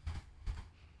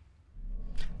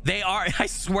 They are, I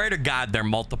swear to God, they're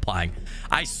multiplying.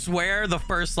 I swear the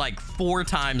first like 4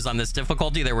 times on this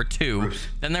difficulty, there were 2. Bruce.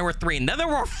 Then there were 3. And then there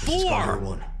were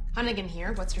 4. Hunnigan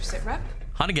here. What's your sit rep?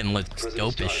 Hunnigan looks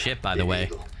dope as shit, by the way.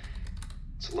 Eagle.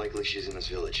 It's likely she's in this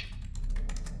village.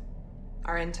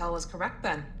 Our intel was correct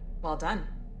then. Well done.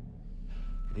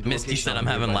 Misty said I'm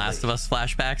having Last of Us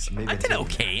flashbacks. I did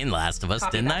okay in Last of Us,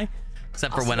 Copy didn't that. I?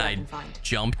 Except for I'll when see what I I can find.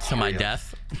 jumped to my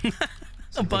death. A bunch.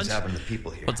 Something's happened to the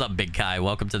people here. What's up, Big Kai?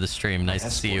 Welcome to the stream. Nice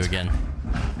to see you escorts. again.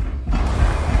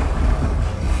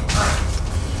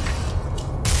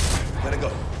 Gotta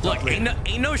go. Look,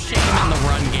 ain't no shame in the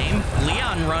run game.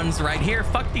 Leon runs right here.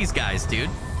 Fuck these guys, dude.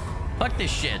 Fuck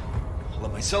this shit. I'll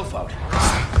let myself out.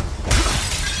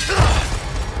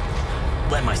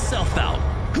 Let myself out.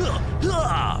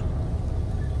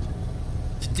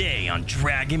 Today on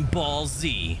Dragon Ball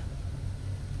Z,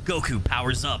 Goku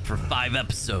powers up for 5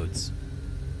 episodes.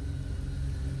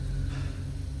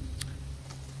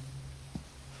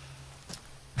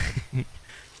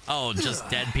 Oh, just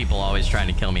dead people always trying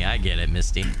to kill me. I get it,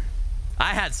 Misty.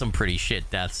 I had some pretty shit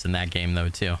deaths in that game though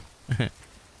too.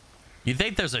 You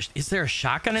think is there a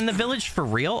shotgun in the village for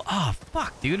real? Oh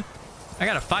fuck, dude. I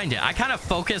gotta find it. I kind of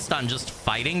focused on just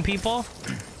fighting people.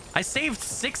 I saved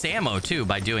 6 ammo too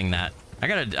by doing that.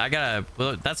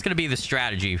 Well, that's gonna be the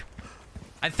strategy.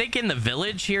 I think in the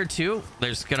village here too,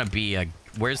 there's gonna be a,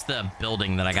 where's the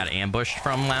building that I got ambushed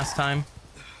from last time?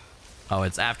 Oh,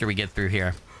 it's after we get through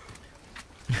here.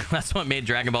 That's what made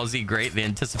Dragon Ball Z great, the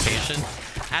anticipation.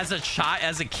 As a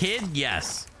kid,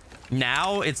 yes.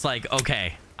 Now it's like,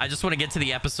 okay, I just want to get to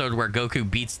the episode where Goku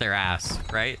beats their ass,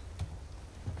 right?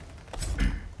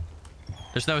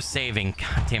 There's no saving.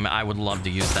 God damn it, I would love to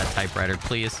use that typewriter,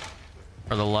 please.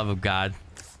 For the love of God,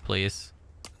 please.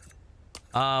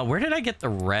 Where did I get the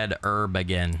red herb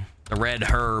again? The red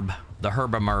herb. The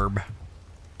herbamerb.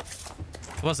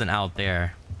 It wasn't out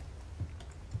there.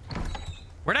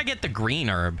 Where'd I get the green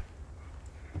herb?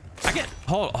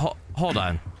 Hold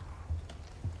on.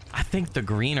 I think the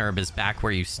green herb is back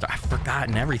where you start. I've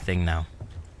forgotten everything now.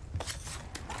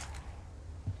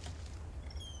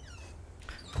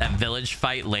 That village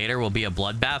fight later will be a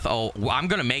bloodbath. Oh, well, I'm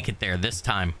gonna make it there this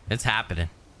time. It's happening.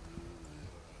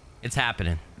 It's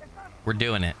happening. We're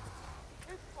doing it.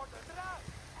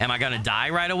 Am I gonna die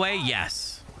right away?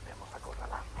 Yes.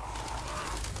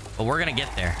 But we're gonna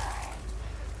get there.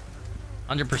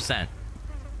 100%.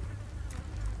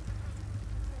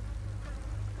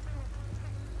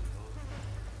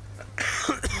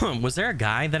 Was there a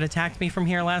guy that attacked me from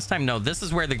here last time? No, this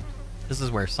is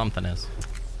where something is.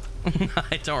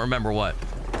 I don't remember what.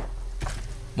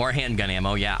 More handgun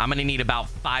ammo. Yeah, I'm gonna need about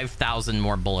 5,000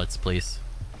 more bullets, please.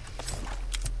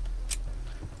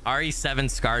 RE7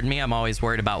 scarred me. I'm always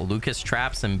worried about Lucas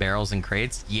traps and barrels and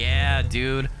crates. Yeah,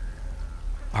 dude.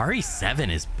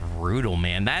 RE7 is brutal,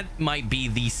 man. That might be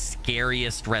the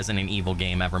scariest Resident Evil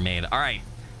game ever made. All right,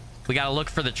 we gotta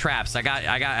look for the traps. I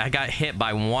got hit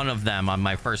by one of them on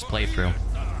my first playthrough.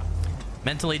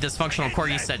 Mentally dysfunctional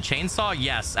Corgi said chainsaw.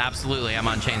 Yes, absolutely. I'm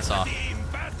on chainsaw.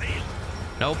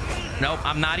 Nope.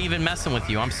 I'm not even messing with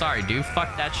you. I'm sorry, dude.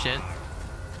 Fuck that shit.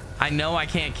 I know I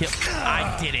can't kill.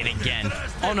 I did it again.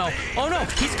 Oh no.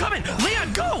 He's coming.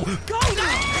 Leon, go.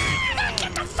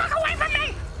 Get the fuck away from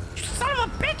me. You son of a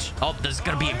bitch. Oh, there's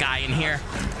gonna be a guy in here.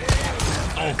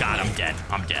 Oh god, I'm dead.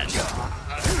 I'm dead.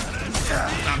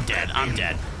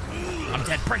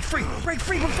 Break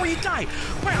free before you die.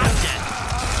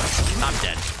 I'm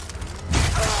dead.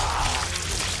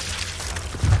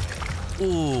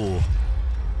 Ooh.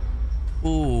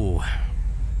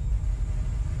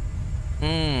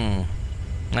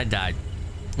 I died.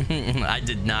 I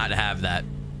did not have that.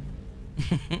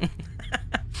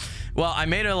 Well, I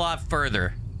made it a lot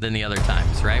further than the other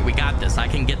times, right? We got this. I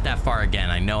can get that far again.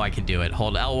 I know I can do it.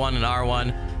 Hold L1 and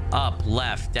R1. Up,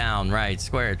 left, down, right,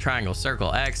 square, triangle,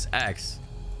 circle, X, X.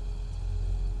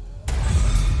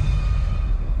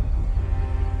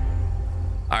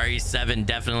 RE7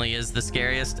 definitely is the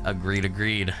scariest.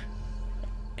 Agreed.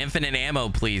 Infinite ammo,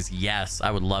 please. Yes, I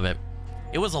would love it.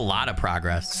 It was a lot of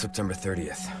progress. September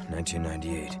 30th,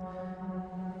 1998.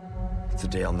 It's a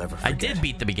day I'll never forget. I did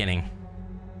beat the beginning.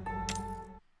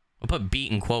 I'll put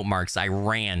beat in quote marks. I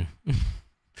ran.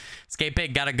 Skate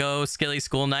Pig, gotta go. Skilly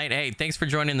school night. Hey, thanks for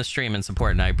joining the stream and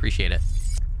supporting. I appreciate it.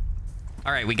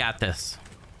 All right, we got this.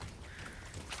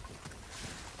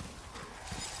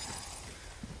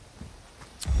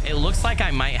 It looks like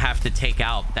I might have to take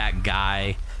out that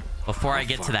guy before I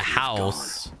get to the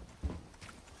house.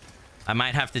 I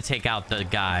might have to take out the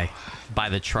guy by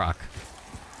the truck.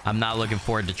 I'm not looking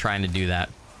forward to trying to do that.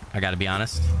 I gotta be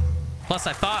honest. Plus,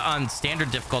 I thought on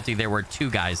standard difficulty there were 2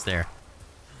 guys there.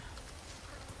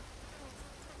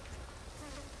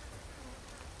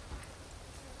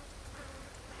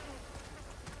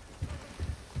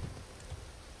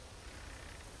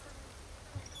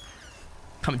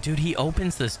 Come, dude, he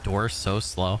opens this door so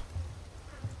slow.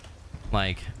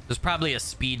 Like, there's probably a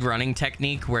speed running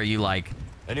technique where you like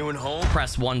anyone home?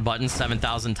 Press one button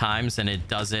 7,000 times and it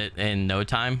does it in no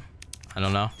time. I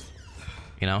don't know.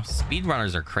 You know,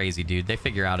 speedrunners are crazy, dude. They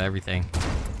figure out everything.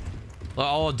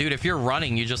 Oh, dude, if you're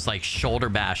running, you just like shoulder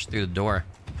bash through the door.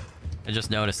 I just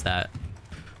noticed that.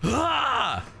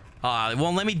 Ah! It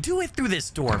won't let me do it through this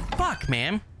door. Fuck,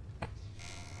 man.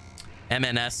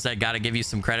 MNS said, gotta give you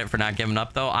some credit for not giving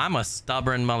up, though. I'm a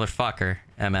stubborn motherfucker,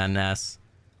 MNS.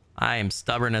 I am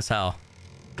stubborn as hell.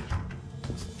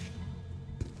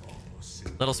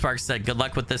 Little Spark said, good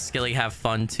luck with this, Skilly. Have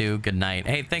fun, too. Good night.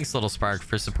 Hey, thanks, Little Spark,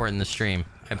 for supporting the stream.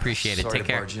 I appreciate it. Take care. Sorry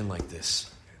to barge in like this.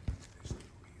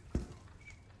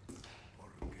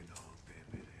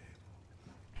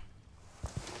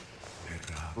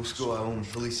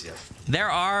 There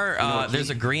are,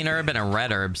 there's a green herb and a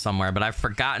red herb somewhere, but I've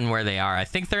forgotten where they are. I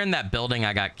think they're in that building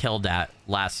I got killed at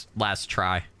last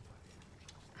try.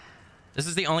 This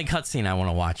is the only cutscene I want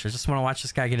to watch. I just want to watch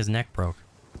this guy get his neck broke.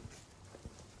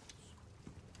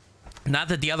 Not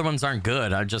that the other ones aren't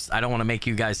good. I don't want to make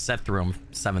you guys set through them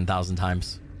 7,000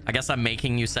 times. I guess I'm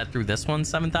making you set through this one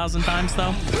 7,000 times,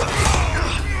 though.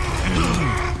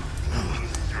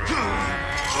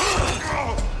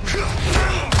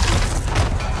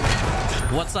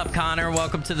 What's up, Connor?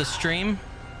 Welcome to the stream.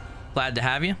 Glad to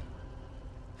have you.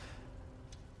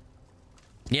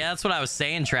 Yeah, that's what I was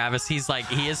saying, Travis. He's like,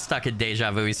 he is stuck in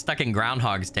deja vu. He's stuck in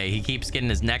Groundhog's Day. He keeps getting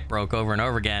his neck broke over and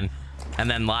over again. And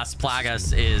then Las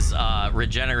Plagas is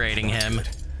regenerating him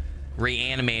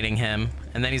reanimating him,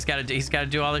 and then he's got to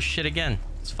do all this shit again.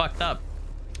 It's fucked up.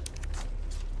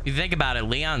 If you think about it,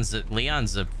 Leon's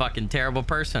a fucking terrible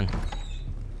person,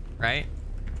 right?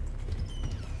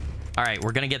 All right,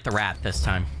 we're gonna get the rat this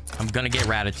time. I'm gonna get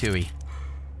Ratatouille.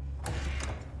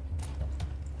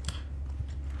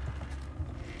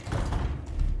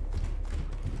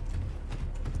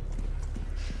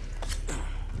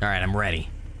 All right, I'm ready.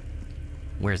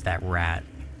 Where's that rat?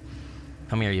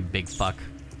 Come here, you big fuck.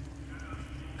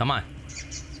 Come on.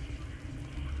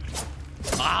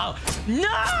 Oh,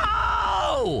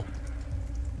 no!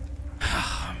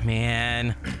 Oh,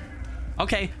 man.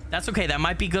 Okay, that's okay. That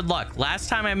might be good luck. Last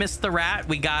time I missed the rat,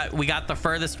 we got the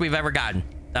furthest we've ever gotten.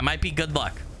 That might be good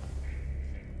luck.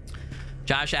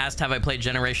 Josh asked, have I played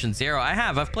Generation Zero? I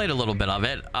have. I've played a little bit of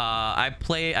it. I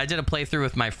did a playthrough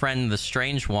with my friend, The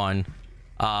Strange One,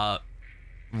 at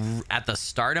the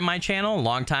start of my channel a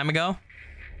long time ago.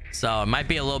 So it might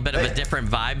be a little bit of a different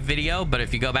vibe video, but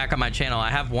if you go back on my channel, I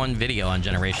have one video on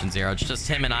Generation Zero. It's just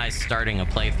him and I starting a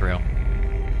playthrough.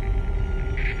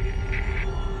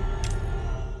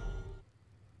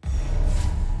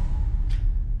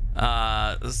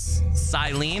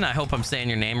 Silene, I hope I'm saying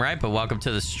your name right, but welcome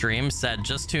to the stream. Said,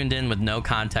 just tuned in with no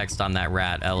context on that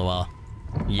rat, LOL.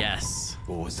 Yes.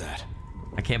 What was that?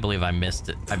 I can't believe I missed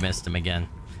it. I missed him again.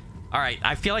 All right,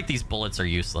 I feel like these bullets are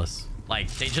useless.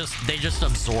 Like they just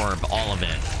absorb all of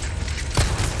it.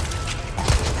 No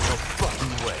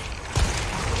fucking way.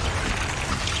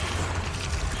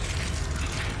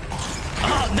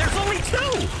 Oh, there's only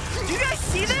two. Do you guys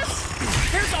see this?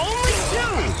 There's only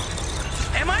two.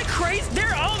 Am I crazy?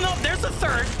 Oh no, there's a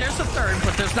third. There's a third,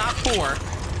 but there's not four.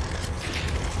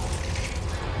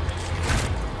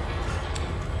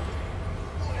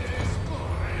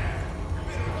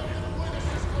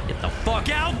 Get the fuck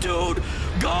out, dude.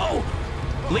 Go.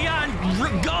 Leon,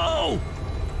 go.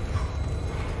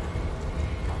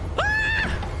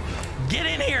 Ah! Get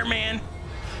in here, man.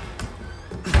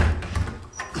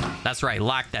 That's right.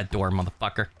 Lock that door,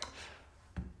 motherfucker.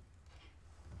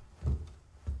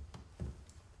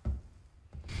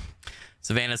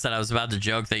 Savannah said, I was about to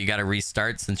joke that you got to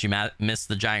restart since you missed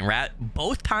the giant rat.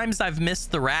 Both times I've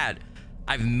missed the rat,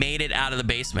 I've made it out of the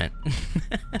basement.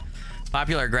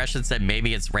 Popular Aggression said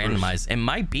maybe it's randomized. It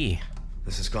might be.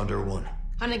 This is Condor 1.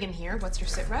 Hunnigan here. What's your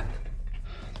sit rep?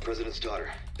 The president's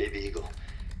daughter, Baby Eagle.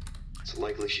 It's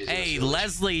likely she's in Hey, this village.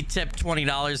 Leslie tipped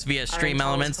 $20 via Stream intel was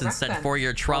Elements and correct said then. for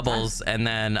your troubles, and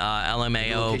then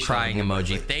LMAO Location crying on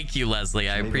emoji. Leslie. Thank you, Leslie.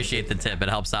 I appreciate the tip. It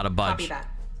helps out a Copy bunch. that.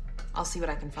 I'll see what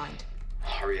I can find.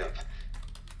 Hurry up.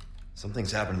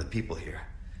 Something's happened to the people here.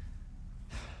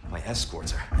 My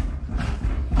escorts are...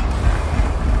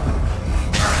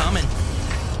 They're coming.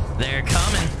 They're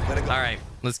coming. All right,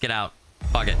 let's get out.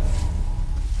 Fuck it.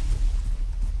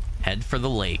 Head for the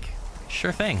lake.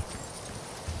 Sure thing.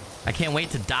 I can't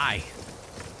wait to die.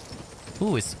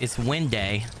 Ooh, it's wind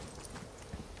day.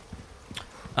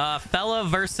 Fella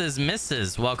versus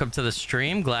Mrs. Welcome to the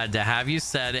stream. Glad to have you.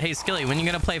 Said, hey, Skilly, when are you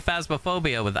going to play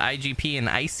Phasmophobia with IGP and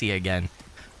Icy again?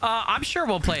 I'm sure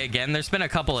we'll play again. There's been a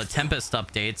couple of Tempest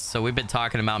updates, so we've been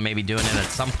talking about maybe doing it at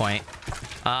some point.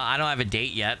 I don't have a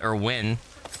date yet or when,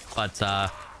 but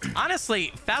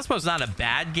honestly, Phasmo's not a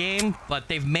bad game, but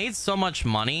they've made so much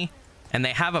money, and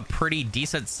they have a pretty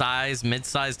decent size,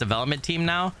 mid-sized development team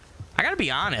now. I gotta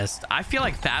be honest, I feel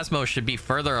like Phasmo should be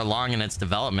further along in its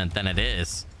development than it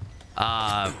is.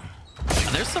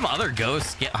 There's some other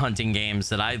ghost hunting games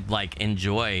that I like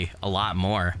enjoy a lot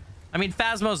more. I mean,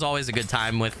 Phasmo's always a good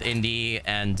time with Indie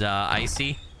and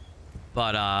Icy,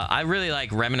 but I really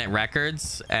like Remnant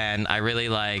Records, and I really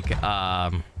like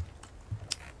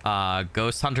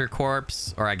Ghost Hunter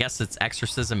Corps, or I guess it's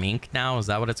Exorcism Inc. now. Is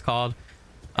that what it's called?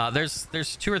 There's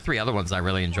 2 or 3 other ones I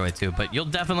really enjoy too, but you'll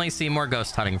definitely see more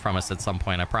ghost hunting from us at some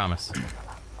point, I promise.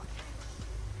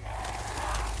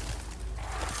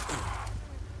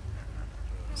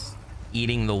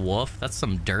 Eating the wolf? That's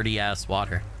some dirty ass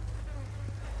water.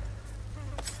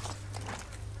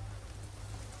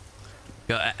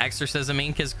 Exorcism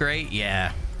Inc. is great.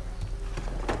 Yeah,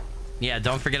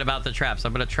 don't forget about the traps.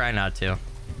 I'm gonna try not to.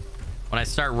 When I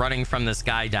start running from this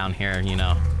guy down here, you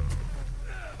know.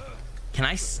 Can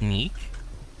I sneak?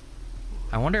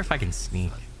 I wonder if I can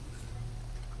sneak.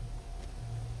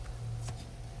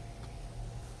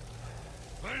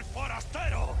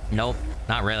 Nope,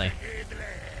 not really.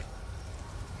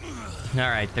 All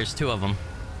right, there's 2 of them.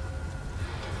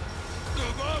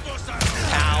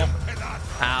 Ow.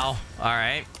 Ow. All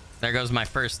right. There goes my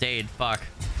first aid. Fuck.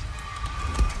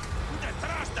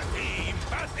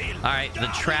 All right, the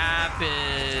trap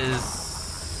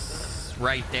is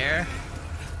right there.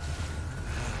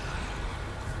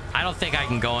 I don't think I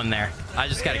can go in there. I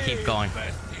just gotta keep going.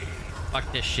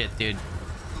 Fuck this shit, dude.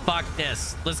 Fuck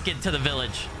this. Let's get to the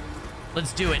village.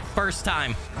 Let's do it. First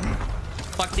time.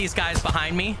 Fuck these guys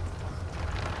behind me.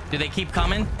 Do they keep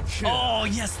coming? Oh,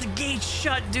 yes, the gate's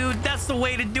shut, dude. That's the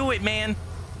way to do it, man.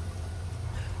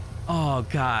 Oh,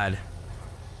 God.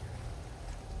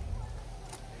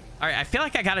 All right, I feel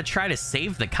like I gotta try to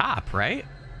save the cop, right?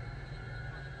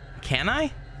 Can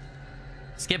I?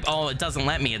 Skip. Oh, it doesn't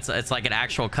let me. It's like an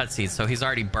actual cutscene, so he's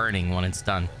already burning when it's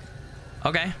done.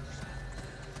 Okay.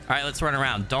 All right, let's run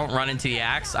around. Don't run into the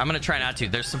axe. I'm gonna try not to.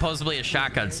 There's supposedly a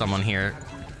shotgun, someone here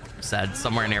said,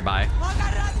 somewhere nearby.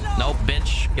 Nope,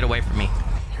 bitch. Get away from me.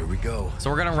 Here we go. So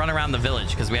we're gonna run around the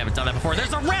village because we haven't done that before.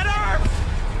 There's a red herb!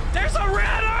 There's a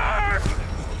red herb!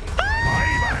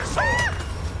 Ah!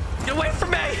 Get away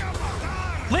from me!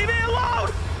 Leave me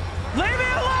alone! Leave me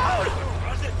alone!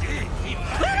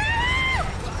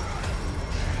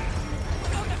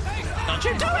 Don't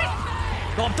you do it!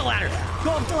 Go up the ladder.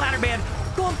 Go up the ladder, man.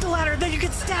 Go up the ladder, then you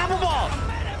can stab them all.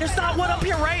 There's not one up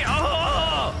here, right?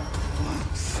 Oh!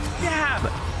 Stab!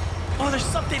 Oh, there's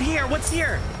something here. What's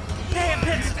here? Hey, it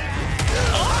pits.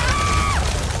 Oh!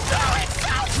 No, it's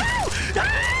so true!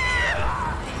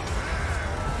 Ah!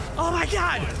 Oh my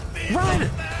God! Run!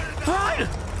 Run!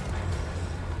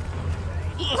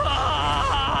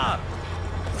 Ah!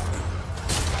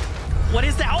 What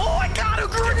is that? Oh, I got a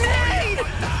grenade!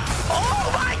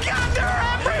 Oh my God, they're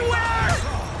everywhere!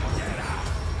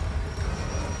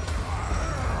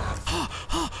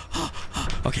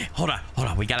 Okay, hold on.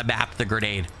 We gotta map the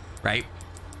grenade, right?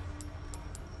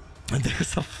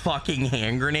 There's a fucking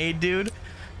hand grenade, dude.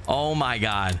 Oh my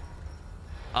God.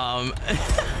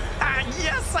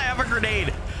 Yes, I have a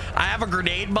grenade. I have a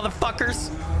grenade, motherfuckers.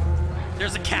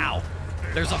 There's a cow.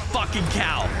 There's a fucking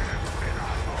cow.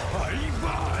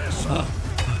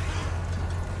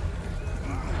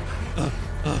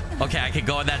 Okay, I can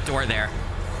go in that door there.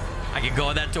 I can go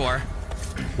in that door.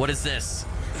 What is this?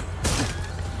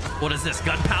 What is this?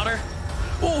 Gunpowder?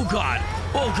 Oh God!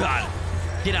 Oh God!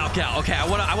 Get out! Get out! Okay, I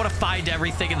wanna find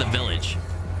everything in the village.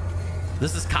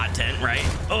 This is content, right?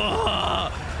 Go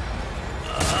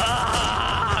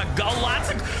lots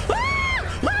of. Ah!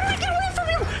 How do I get away from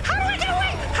you? How do I get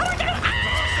away? How do I get away?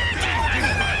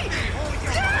 Ah!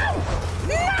 No!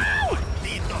 No!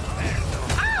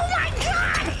 Oh my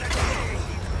God!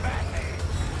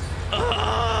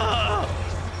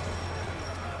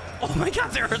 Oh my God!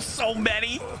 There are so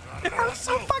many. There are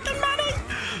so fucking many,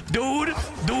 dude.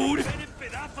 Don't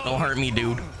hurt me,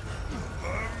 dude.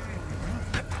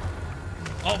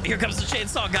 Oh, here comes the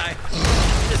chainsaw guy.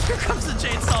 Here comes the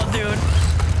chainsaw dude.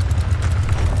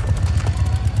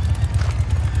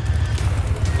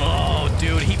 Oh,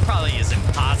 dude, he probably is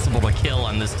impossible to kill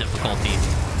on this difficulty.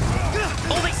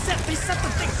 Oh, they set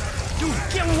the thing. Dude,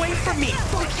 get away from me.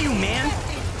 Fuck you, man.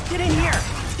 Get in here.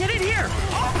 Get in here.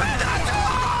 Open the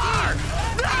door.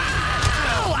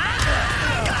 No!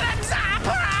 Ah! Got a top.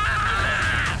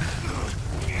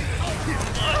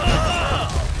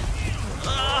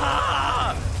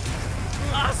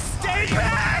 Stay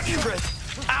back!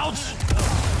 Ouch!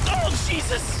 Oh,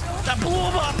 Jesus! That blew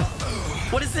him up!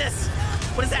 What is this?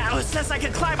 What is that? Oh, it says I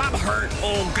can climb. I'm hurt.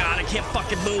 Oh, God, I can't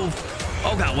fucking move.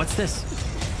 Oh, God, what's this?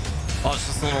 Oh, it's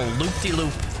just a little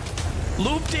loop-de-loop.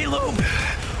 Loop-de-loop!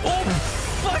 Oh,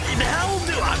 fucking hell,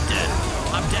 dude! I'm dead.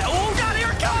 I'm dead. Oh, God,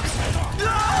 here it comes! No!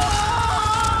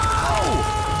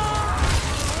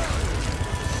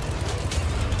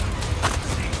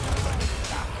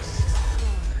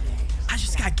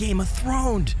 Got Game of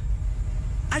Thrones.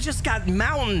 I just got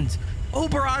mountained.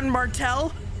 Oberon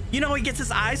Martell. You know he gets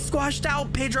his eyes squashed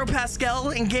out. Pedro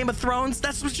Pascal in Game of Thrones.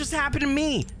 That's what just happened to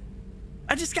me.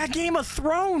 I just got Game of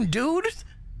Thrones, dude.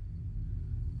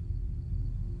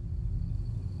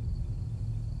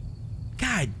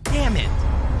 God damn it.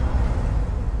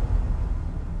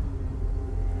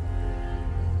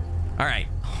 All right.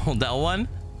 Hold L1.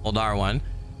 Hold R1.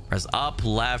 Press up,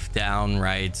 left, down,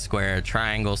 right, square,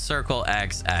 triangle, circle,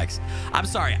 X, X. I'm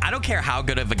sorry, I don't care how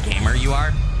good of a gamer you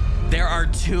are. There are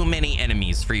too many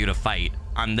enemies for you to fight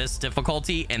on this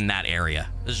difficulty in that area.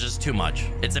 It's just too much.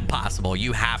 It's impossible.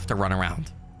 You have to run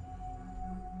around.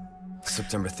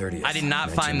 September 30th. I did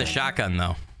not find the shotgun,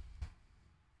 though.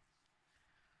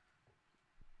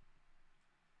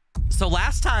 So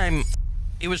last time,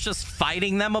 it was just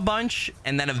fighting them a bunch,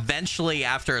 and then eventually,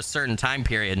 after a certain time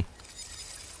period,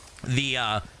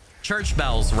 the church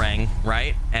bells rang,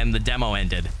 right? And the demo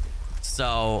ended.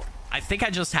 So I think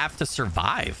I just have to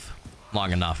survive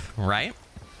long enough, right?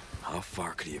 How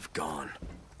far could he have gone?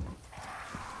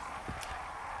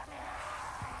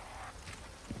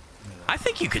 I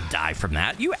think you could die from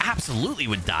that. You absolutely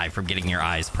would die from getting your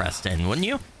eyes pressed in, wouldn't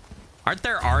you? Aren't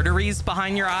there arteries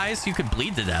behind your eyes? You could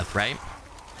bleed to death, right?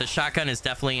 The shotgun is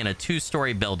definitely in a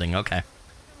 2-story building. Okay.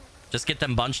 Just get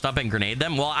them bunched up and grenade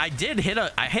them. Well, I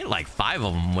hit like 5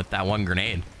 of them with that one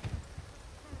grenade.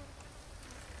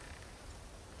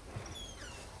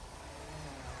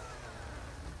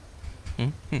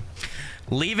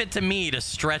 Leave it to me to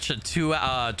stretch a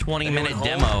 20-minute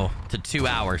demo to 2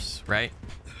 hours, right?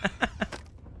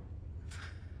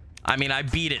 I mean, I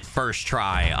beat it first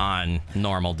try on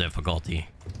normal difficulty.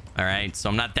 All right, so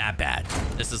I'm not that bad.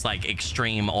 This is like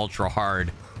extreme ultra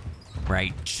hard,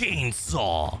 right?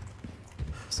 Chainsaw.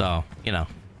 So, you know,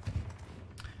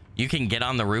 you can get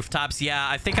on the rooftops. Yeah,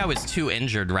 I think I was too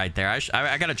injured right there.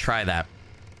 I gotta try that.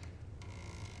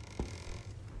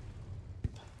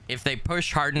 If they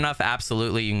push hard enough,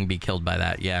 absolutely you can be killed by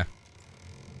that. Yeah.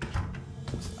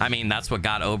 I mean, that's what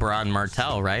got Oberyn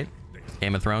Martell, right?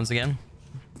 Game of Thrones again.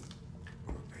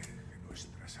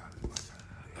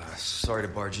 Sorry to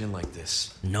barge in like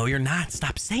this. No, you're not.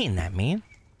 Stop saying that, man.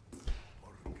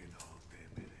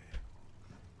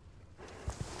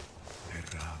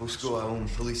 Busco a un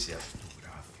policía.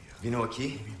 Vino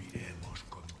aquí?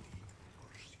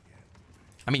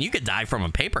 I mean, you could die from a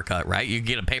paper cut, right? You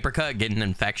get a paper cut, get an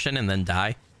infection, and then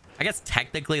die. I guess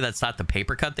technically that's not the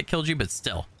paper cut that killed you, but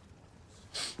still.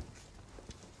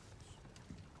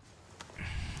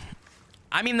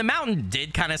 I mean, the mountain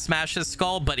did kind of smash his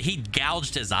skull, but he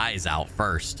gouged his eyes out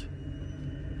first.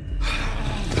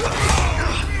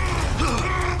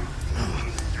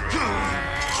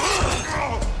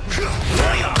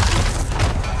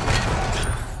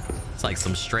 It's like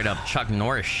some straight up Chuck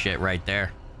Norris shit right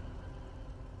there.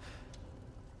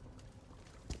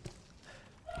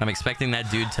 I'm expecting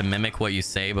that dude to mimic what you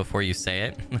say before you say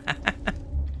it.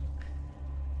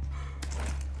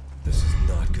 This is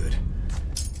not good.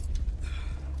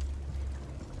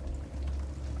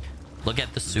 Look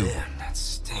at the soup. Man, that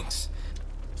stinks.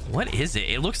 What is it?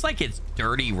 It looks like it's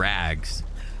dirty rags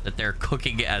that they're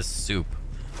cooking as soup.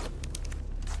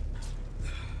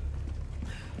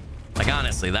 Like,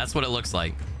 honestly, that's what it looks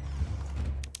like.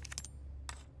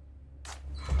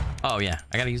 Oh, yeah.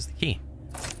 I gotta use the key.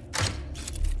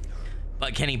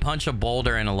 But can he punch a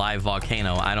boulder in a live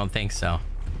volcano? I don't think so.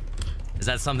 Is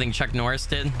that something Chuck Norris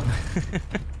did?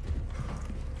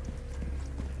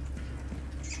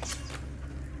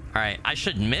 All right, I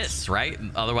should miss, right?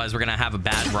 Otherwise, we're gonna have a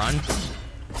bad run.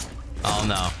 Oh,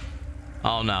 no.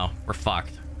 Oh, no. We're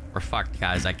fucked. We're fucked,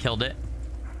 guys. I killed it.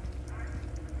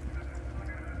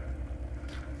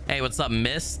 Hey, what's up,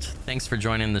 Mist? Thanks for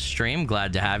joining the stream.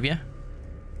 Glad to have you.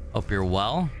 Hope you're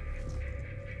well.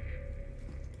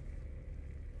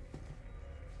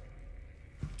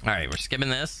 All right, we're skipping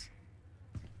this.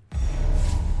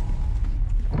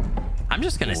 I'm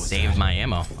just gonna save my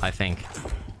ammo, I think.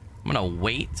 I'm gonna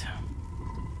wait.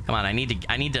 Come on, I need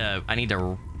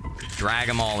to drag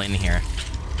them all in here.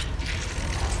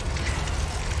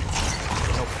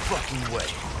 No fucking way.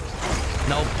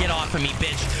 No, get off of me,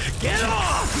 bitch. Get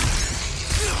off!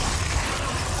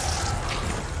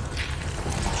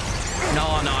 No,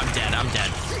 I'm dead.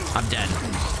 I'm dead.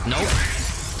 Nope.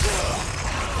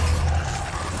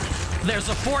 There's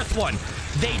a fourth one.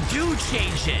 They do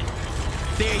change it.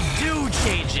 They do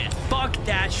change it. Fuck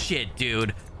that shit,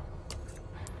 dude.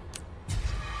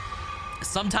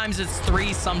 Sometimes it's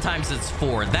 3, sometimes it's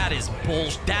 4. That is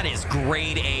bullshit. That is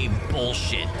grade A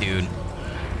bullshit, dude.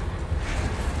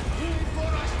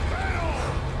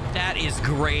 That is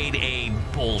grade A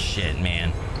bullshit,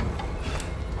 man.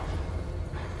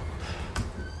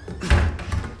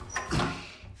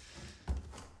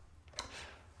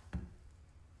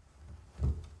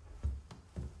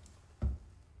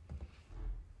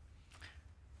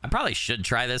 I probably should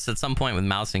try this at some point with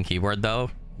mouse and keyboard, though,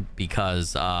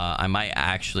 because I might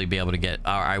actually be able to get, or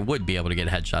I would be able to get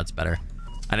headshots better.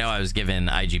 I know I was given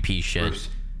IGP shit. Bruce.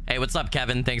 Hey, what's up,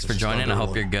 Kevin? Thanks for joining. I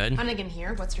hope you're good. Hunnigan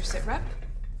here. What's your sit rep?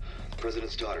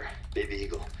 President's daughter, Baby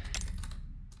Eagle.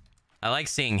 I like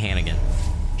seeing Hannigan.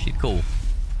 She's cool.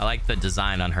 I like the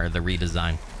design on her, the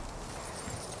redesign.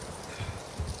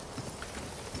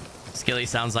 Skilly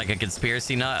sounds like a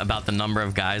conspiracy nut about the number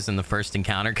of guys in the first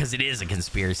encounter, because it is a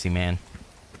conspiracy, man.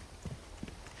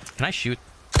 Can I shoot?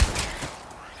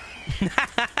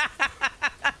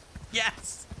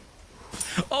 Yes.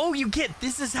 Oh, you get,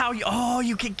 this is how you, oh,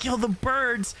 you can kill the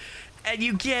birds and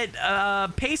you get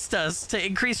paste dust to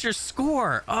increase your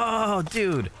score. Oh,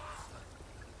 dude.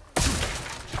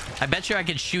 I bet you I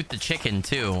could shoot the chicken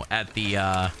too at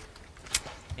the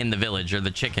in the village, or the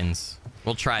chickens.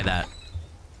 We'll try that.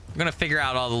 I'm gonna figure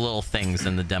out all the little things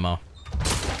in the demo.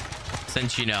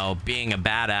 Since, you know, being a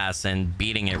badass and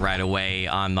beating it right away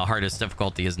on the hardest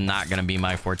difficulty is not going to be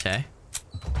my forte.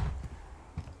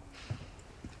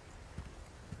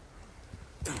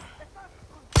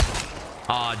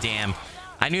 Oh, damn.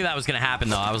 I knew that was going to happen,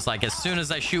 though. I was like, as soon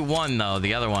as I shoot one, though,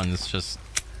 the other one's just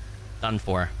done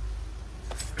for.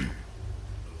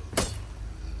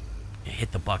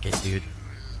 Hit the bucket, dude.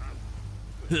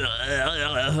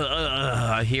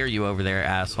 I hear you over there,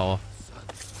 asshole.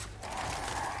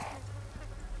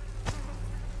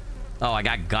 Oh, I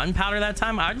got gunpowder that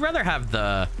time? I'd rather have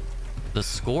the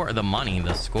score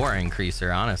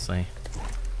increaser, honestly.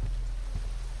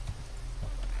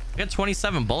 I got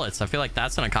 27 bullets. I feel like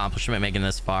that's an accomplishment making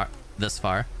this far.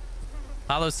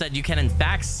 Paulo said you can in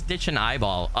fact stitch an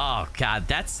eyeball. Oh god,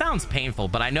 that sounds painful,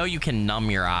 but I know you can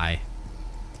numb your eye.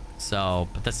 So,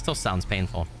 but that still sounds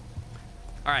painful.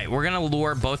 All right, we're gonna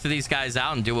lure both of these guys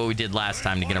out and do what we did last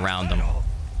time to get around them.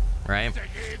 Right?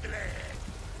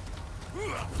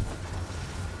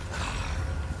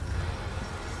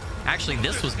 Actually,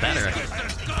 this was better.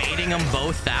 Baiting them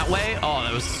both that way. Oh,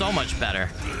 that was so much better.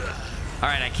 All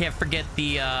right, I can't forget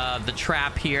the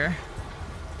trap here.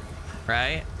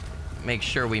 Right? Make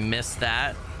sure we miss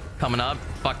that. Coming up.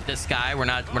 Fuck this guy. We're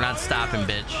not stopping,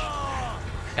 bitch.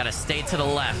 Gotta stay to the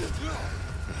left.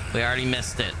 We already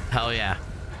missed it. Hell yeah.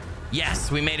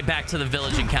 Yes, we made it back to the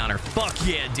village encounter. Fuck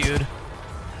yeah, dude.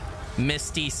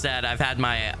 Misty said, I've had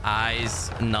my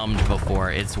eyes numbed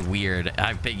before. It's weird.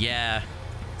 Yeah,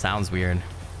 sounds weird.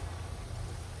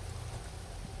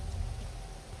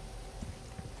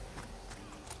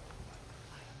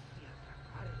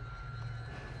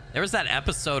 There was that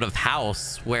episode of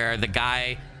House where the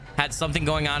guy had something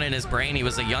going on in his brain. He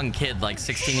was a young kid, like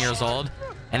 16 years old,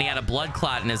 and he had a blood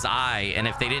clot in his eye. And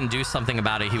if they didn't do something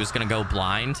about it, he was going to go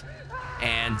blind.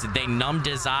 And they numbed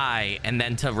his eye, and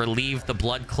then to relieve the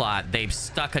blood clot, they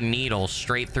stuck a needle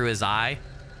straight through his eye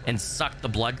and sucked the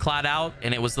blood clot out.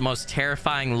 And it was the most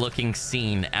terrifying looking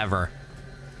scene ever.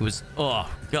 It was,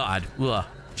 oh god, ugh.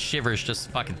 Shivers just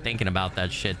fucking thinking about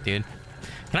that shit, dude.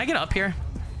 Can I get up here?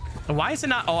 Why is it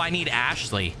not? Oh, I need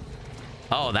Ashley.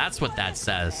 Oh, that's what that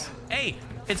says. Hey,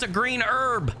 it's a green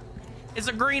herb. It's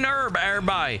a green herb,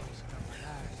 everybody.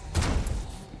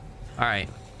 All right.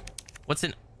 What's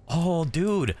in? Oh,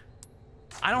 dude.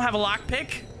 I don't have a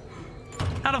lockpick.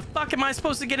 How the fuck am I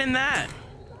supposed to get in that?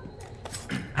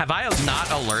 Have I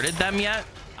not alerted them yet?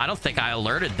 I don't think I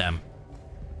alerted them.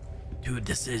 Dude,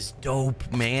 this is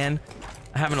dope, man.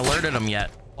 I haven't alerted them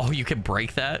yet. Oh, you can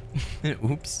break that?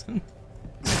 Oops.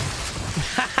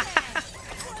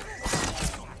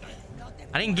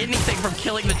 I didn't get anything from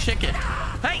killing the chicken.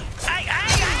 Hey,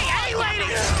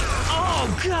 lady! Oh,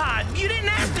 God, you didn't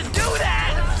have to do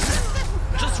that!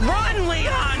 Just run,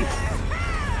 Leon!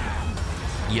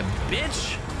 You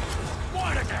bitch.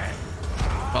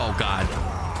 Oh, God.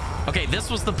 Okay, this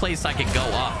was the place I could go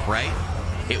up, right?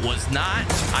 It was not.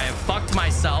 I have fucked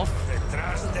myself.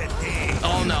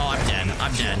 Oh, no, I'm dead.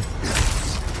 I'm dead.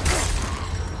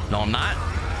 No, I'm not.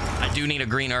 I do need a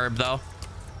green herb, though.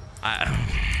 I'm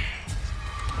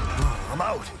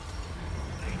out.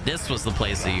 This was the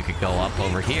place that you could go up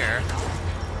over here.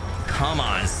 Come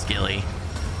on, Skilly.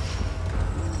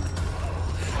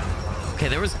 Okay,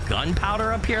 there was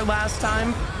gunpowder up here last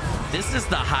time. This is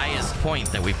the highest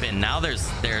point that we've been. Now there's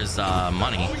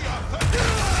money.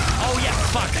 Oh yeah,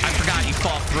 fuck! I forgot you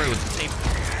fall through.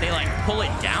 They like pull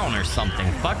it down or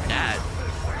something. Fuck that.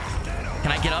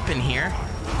 Can I get up in here?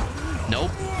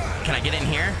 Nope. Can I get in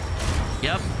here?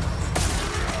 Yep.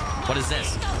 What is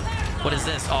this? What is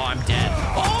this? Oh, I'm dead.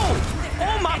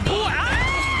 Oh my boy!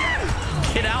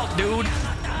 Ah! Get out, dude.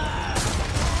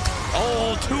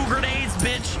 Oh, 2 grenades,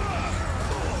 bitch.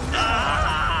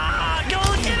 Ah, go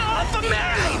get off of me!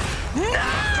 No!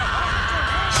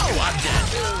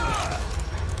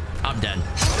 I'm dead.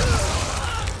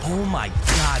 Oh my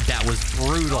god, that was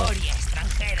brutal.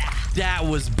 That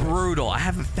was brutal. I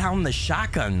haven't found the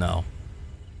shotgun though.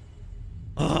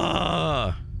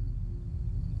 Ugh.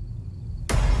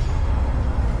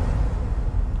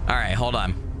 All right, hold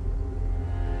on.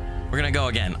 We're gonna go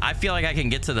again. I feel like I can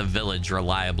get to the village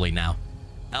reliably now.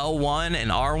 L1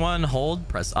 and R1, hold,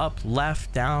 press up,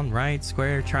 left, down, right,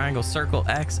 square, triangle, circle,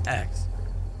 X, X.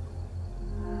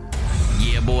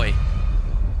 Yeah, boy.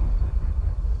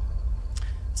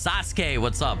 Sasuke,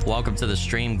 what's up? Welcome to the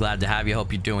stream. Glad to have you.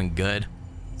 Hope you're doing good.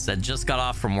 Said just got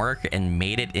off from work and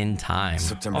made it in time.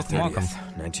 September 30th,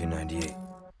 1998.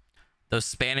 Those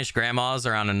Spanish grandmas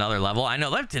are on another level. I know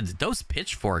that. Those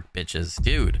pitchfork bitches,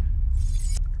 dude.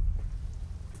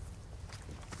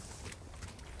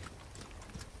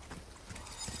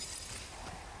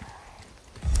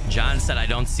 John said, I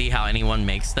don't see how anyone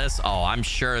makes this. Oh, I'm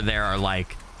sure there are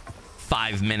like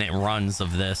 5-minute runs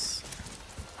of this.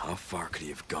 How far could he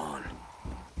have gone?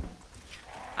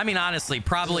 I mean, honestly,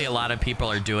 probably a lot of people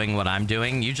are doing what I'm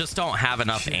doing. You just don't have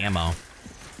enough ammo.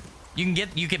 You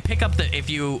can pick up the, if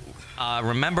you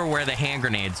remember where the hand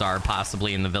grenades are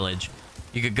possibly in the village,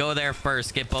 you could go there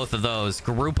first, get both of those,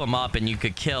 group them up, and you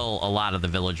could kill a lot of the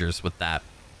villagers with that.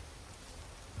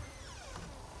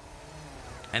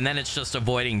 And then it's just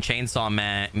avoiding Chainsaw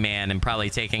Man and probably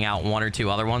taking out 1 or 2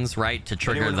 other ones, right? To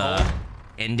trigger the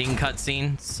ending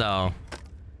cutscene. So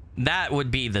that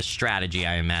would be the strategy,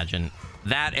 I imagine.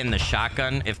 That and the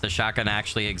shotgun, if the shotgun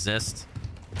actually exists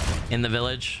in the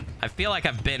village. I feel like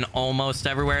I've been almost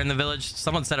everywhere in the village.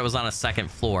 Someone said it was on a 2nd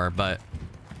floor, but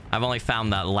I've only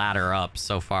found that ladder up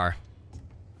so far.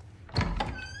 You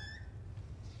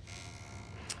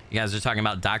guys are talking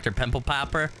about Dr. Pimple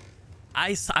Popper.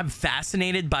 I'm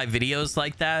fascinated by videos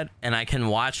like that, and I can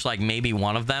watch like maybe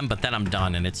one of them, but then I'm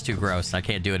done and it's too gross. I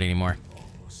can't do it anymore.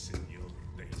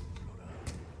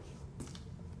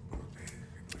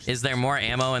 Is there more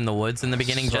ammo in the woods in the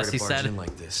beginning? Jesse said.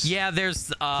 Like this. Yeah, there's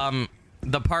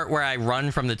the part where I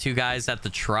run from the 2 guys at the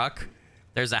truck.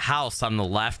 There's a house on the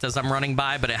left as I'm running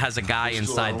by, but it has a guy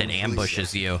inside that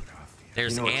ambushes you.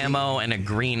 There's ammo and a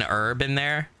green herb in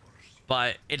there,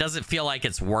 but it doesn't feel like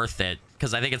it's worth it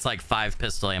because I think it's like 5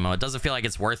 pistol ammo. It doesn't feel like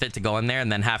it's worth it to go in there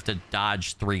and then have to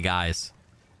dodge 3 guys.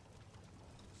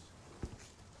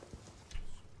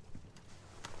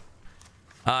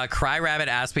 Cry Rabbit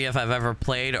asked me if I've ever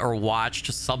played or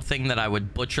watched something that I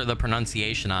would butcher the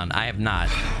pronunciation on. I have not.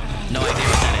 No idea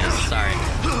what that is. Sorry.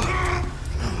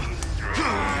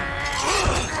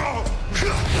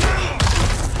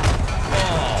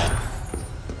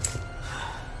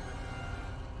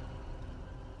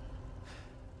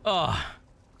 Oh.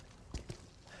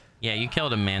 Yeah, you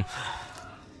killed him, man.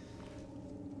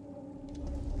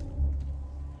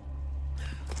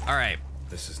 All right.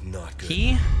 This is not good.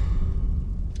 Key.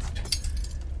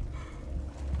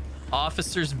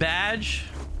 Officer's badge.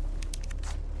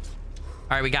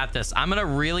 All right, we got this. I'm gonna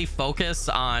really focus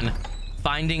on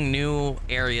finding new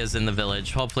areas in the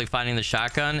village, hopefully finding the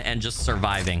shotgun and just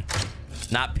surviving,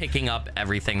 not picking up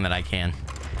everything that I can.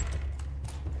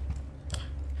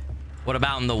 What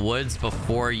about in the woods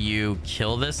before you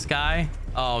kill this guy?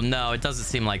 Oh no, it doesn't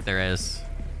seem like there is.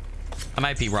 I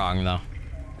might be wrong though.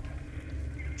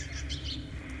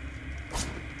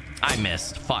 I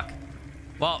missed. Fuck.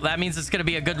 Well, that means it's gonna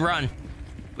be a good run.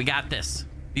 We got this.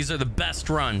 These are the best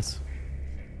runs.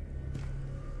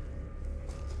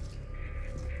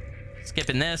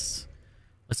 Skipping this.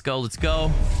 Let's go, let's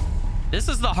go. This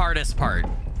is the hardest part.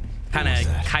 Kind of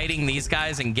kiting these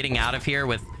guys and getting out of here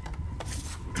with...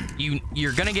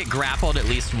 You're gonna get grappled at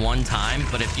least 1 time,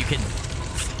 but if you could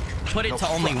put it to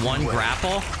only 1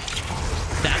 grapple,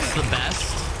 that's the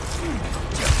best.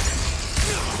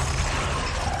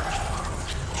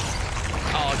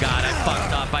 Oh god, I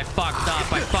fucked up. I fucked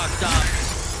up. I fucked up.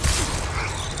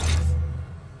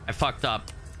 I fucked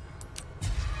up.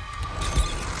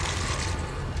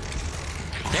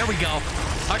 There we go.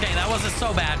 Okay, that wasn't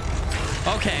so bad.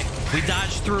 Okay, we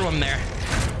dodged through him there.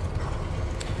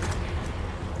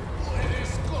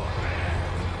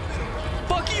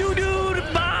 Fuck you,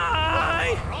 dude.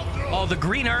 Bye. Oh, the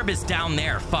green herb is down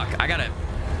there. Fuck. I gotta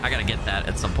get that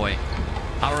at some point.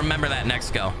 I'll remember that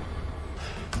next go.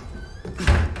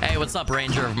 Hey, what's up,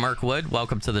 Ranger of Mirkwood?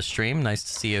 Welcome to the stream. Nice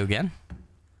to see you again.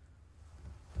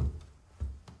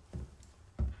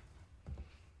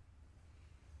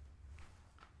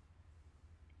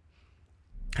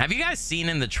 Have you guys seen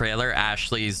in the trailer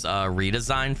Ashley's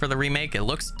redesign for the remake? It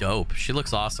looks dope. She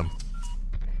looks awesome.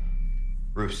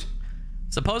 Bruce.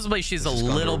 Supposedly she's a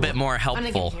little bit more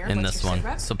helpful in this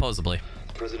one. Supposedly.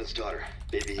 President's daughter,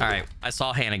 baby Eagle. All right, I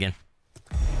saw Hannigan.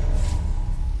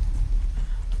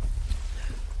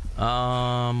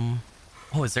 Oh,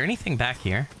 is there anything back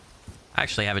here? I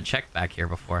actually haven't checked back here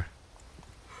before.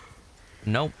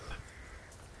 Nope.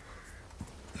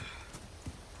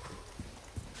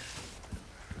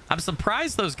 I'm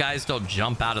surprised those guys don't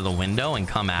jump out of the window and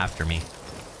come after me.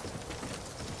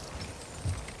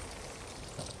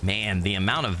 Man, the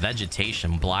amount of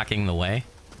vegetation blocking the way.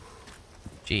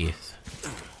 Jeez.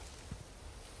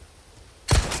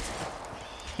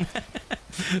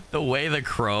 The way the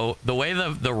crow, the way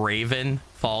the raven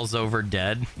falls over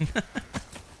dead.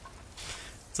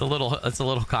 It's a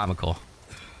little comical.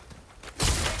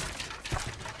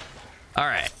 All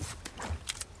right.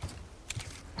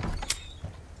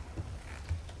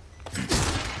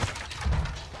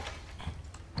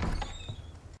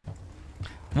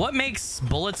 What makes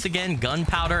bullets again?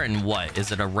 Gunpowder and what?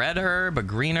 Is it a red herb, a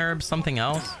green herb, something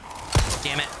else?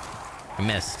 Damn it. I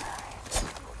missed.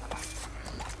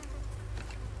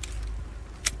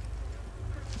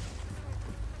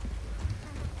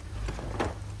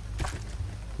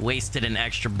 Wasted an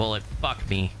extra bullet. Fuck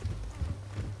me.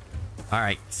 All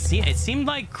right. See, it seemed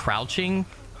like crouching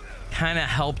kind of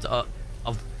helped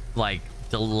like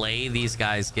delay these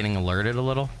guys getting alerted a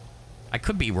little. I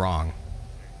could be wrong.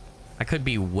 I could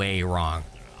be way wrong,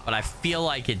 but I feel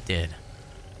like it did.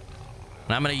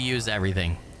 And I'm gonna use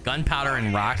everything. Gunpowder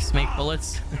and rocks make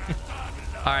bullets.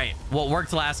 All right. What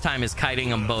worked last time is kiting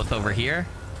them both over here.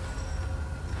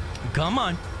 Come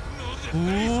on.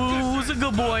 Ooh, who's a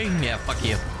good boy? Yeah, fuck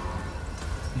you.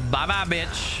 Bye-bye,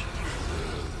 bitch.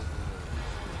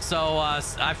 So,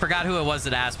 I forgot who it was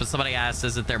that asked, but somebody asked,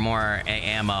 isn't there more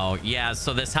ammo? Yeah,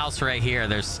 so this house right here,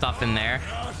 there's stuff in there,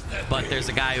 but there's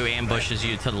a guy who ambushes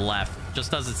you to the left.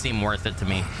 Just doesn't seem worth it to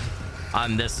me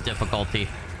on this difficulty.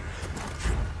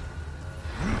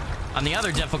 On the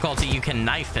other difficulty, you can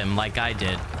knife him like I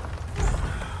did.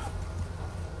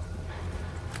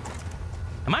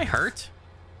 Am I hurt?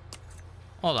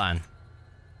 Hold on.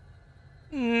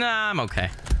 Nah, I'm okay.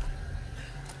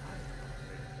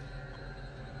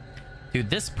 Dude,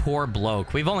 this poor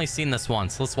bloke. We've only seen this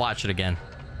once. Let's watch it again.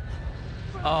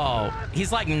 Oh,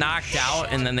 he's like knocked out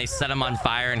and then they set him on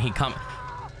fire and he come.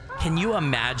 Can you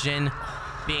imagine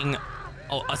being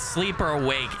asleep or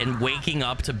awake and waking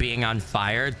up to being on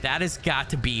fire? That has got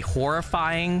to be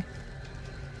horrifying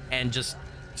and just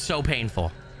so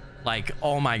painful. Like,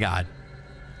 oh my God.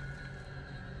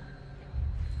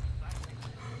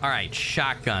 All right,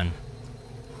 shotgun.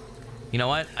 You know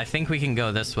what? I think we can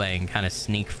go this way and kind of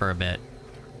sneak for a bit.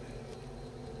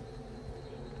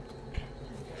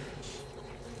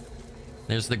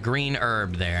 There's the green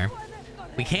herb there.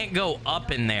 We can't go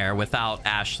up in there without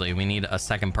Ashley. We need a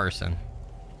second person.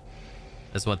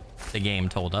 Is what the game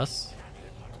told us.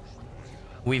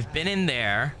 We've been in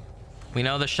there. We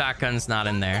know the shotgun's not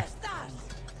in there.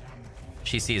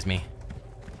 She sees me.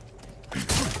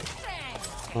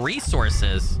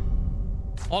 Resources.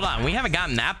 Hold on, we haven't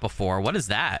gotten that before. What is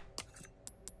that?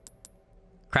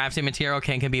 Crafting material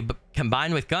can be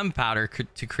combined with gunpowder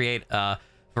to create a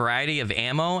variety of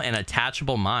ammo and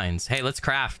attachable mines. Hey, let's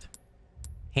craft.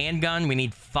 Handgun, we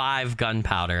need 5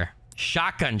 gunpowder.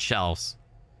 Shotgun shells.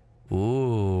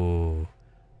 Ooh.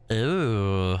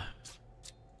 Ooh.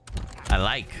 I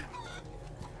like.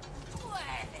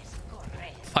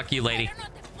 Fuck you, lady.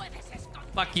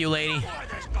 Fuck you, lady.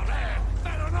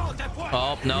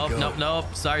 Oh, nope, nope,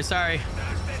 nope. Sorry, sorry.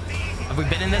 Have we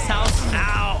been in this house?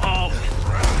 Ow, oh.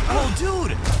 Oh,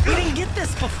 dude. We didn't get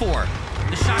this before.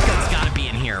 The shotgun's gotta be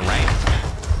in here,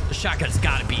 right? The shotgun's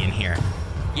gotta be in here.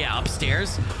 Yeah,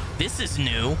 upstairs. This is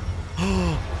new.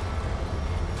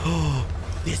 Oh,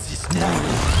 this is new.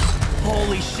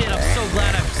 Holy shit, I'm so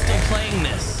glad I'm still playing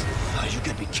this. Oh, you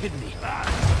gotta be kidding me.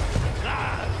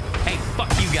 Hey,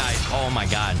 fuck you guys. Oh my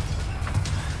God.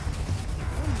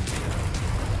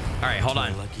 All right, hold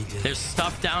on. There's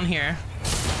stuff down here.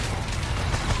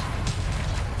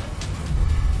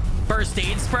 First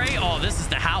aid spray? Oh, this is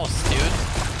the house, dude.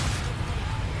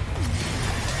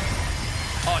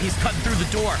 Oh, he's cutting through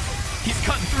the door. He's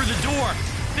cutting through the door.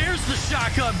 There's the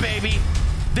shotgun, baby.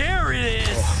 There it is.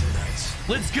 Oh, nice.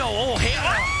 Let's go. Oh, hey.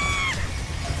 Ah!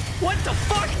 What the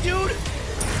fuck, dude?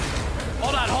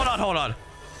 Hold on, hold on, hold on.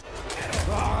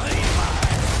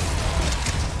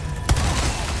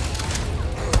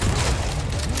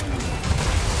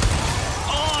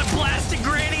 Oh, I blasted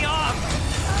Granny off.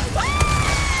 Ah!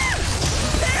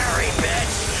 Harry,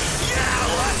 bitch. Yeah,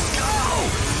 let's go.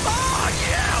 Oh,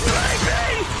 yeah,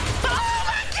 baby. Oh,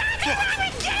 my God. Get out of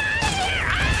here.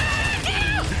 Ah, get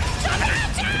out. Jump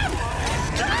out, jump.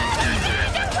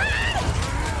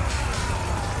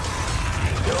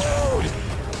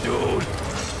 Dude.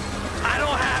 I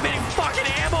don't have any fucking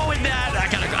ammo in that.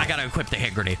 I gotta equip the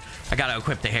hand grenade. I gotta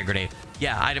equip the hand grenade.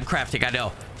 Yeah, item crafting, I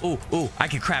know. Ooh, I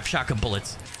can craft shotgun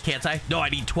bullets. Can't I? No, I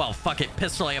need 12. Fuck it,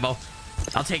 pistol ammo.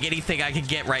 I'll take anything I can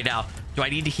get right now. Do I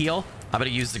need to heal? I'm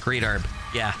gonna use the green herb.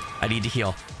 Yeah, I need to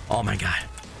heal. Oh my God.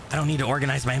 I don't need to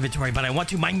organize my inventory, but I want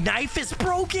to. My knife is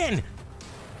broken.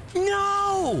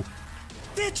 No!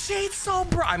 The chainsaw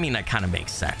broke. I mean, that kind of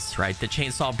makes sense, right? The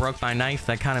chainsaw broke my knife.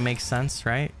 That kind of makes sense,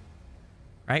 right?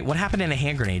 Right? What happened in a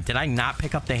hand grenade? Did I not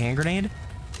pick up the hand grenade?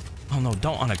 Oh no,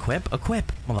 don't unequip.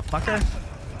 Equip, motherfucker.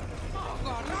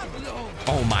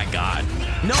 Oh my God.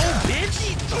 No,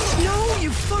 bitch. No,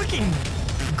 you fucking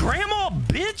grandma,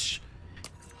 bitch.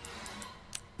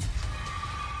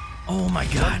 Oh my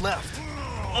God. One left.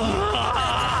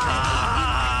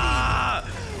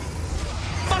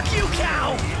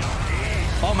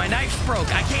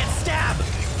 broke. I can't stab.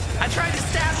 I tried to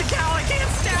stab the cow. I can't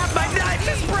stab. My knife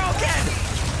is broken.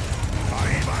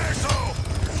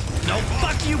 No,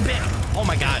 fuck you, bitch. Oh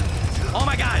my god. Oh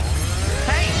my god.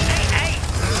 Hey, hey, hey.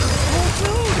 Oh,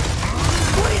 dude.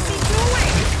 What is he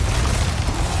doing?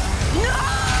 No.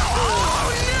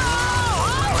 Oh, no.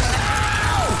 Oh, no.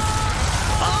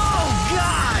 Oh,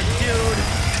 god, dude.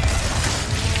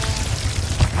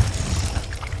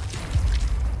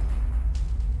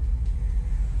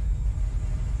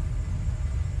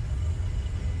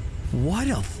 What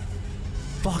a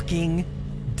fucking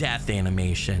death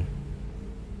animation.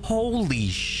 Holy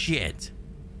shit.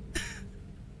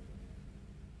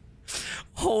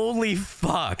 Holy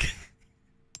fuck.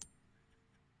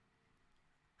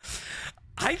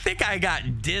 I think I got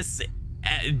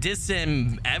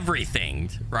everything,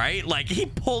 right? Like, he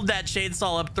pulled that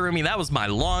chainsaw up through me. That was my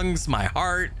lungs, my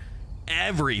heart,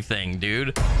 everything,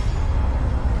 dude.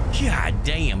 God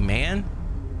damn, man.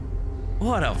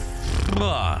 What a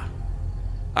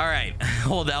all right,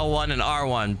 hold L1 and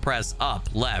R1, press up,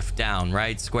 left, down,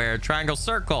 right, square, triangle,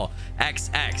 circle,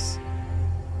 XX.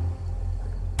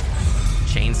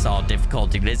 Chainsaw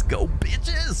difficulty, let's go,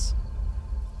 bitches.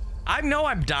 I know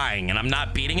I'm dying and I'm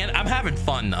not beating it. I'm having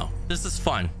fun though. This is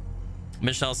fun.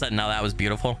 Michelle said, no, that was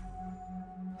beautiful.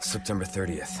 September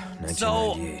 30th, 1998.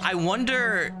 So I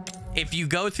wonder if you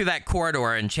go through that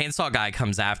corridor and Chainsaw Guy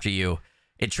comes after you,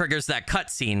 it triggers that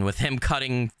cutscene with him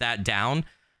cutting that down.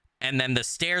 And then the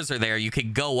stairs are there. You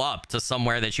could go up to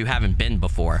somewhere that you haven't been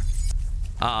before.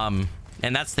 And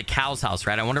that's the cow's house,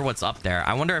 right? I wonder what's up there.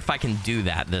 I wonder if I can do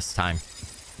that this time.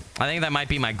 I think that might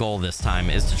be my goal this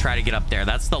time, is to try to get up there.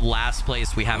 That's the last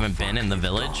place we haven't been in the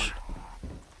village.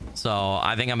 So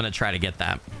I think I'm going to try to get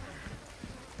that.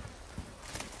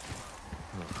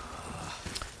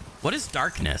 What is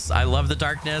darkness? I love the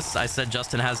darkness. I said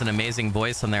Justin has an amazing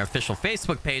voice on their official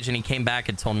Facebook page, and he came back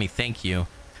and told me thank you.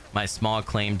 My small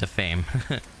claim to fame.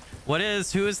 Who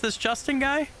is this Justin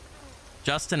guy?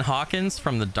 Justin Hawkins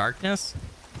from The Darkness?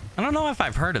 I don't know if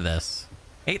I've heard of this.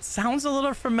 It sounds a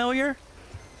little familiar.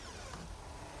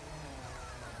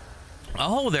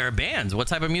 Oh, they're bands. What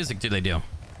type of music do they do?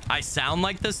 I sound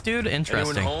like this dude?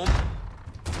 Interesting. Anyone home?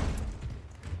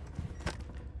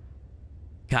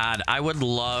 God, I would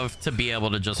love to be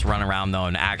able to just run around though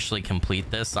and actually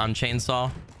complete this on chainsaw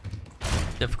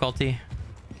difficulty.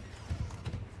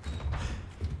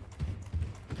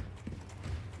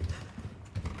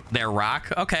 They're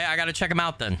rock. Okay, I gotta check them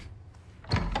out then.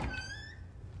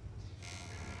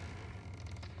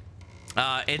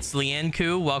 It's Lian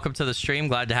Ku. Welcome to the stream.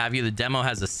 Glad to have you. The demo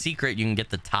has a secret. You can get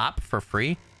the top for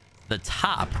free. The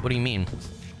top? What do you mean?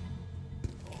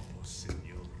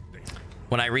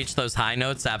 When I reach those high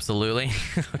notes, absolutely.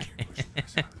 Okay.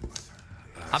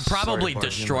 I'm probably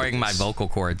destroying my vocal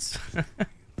cords.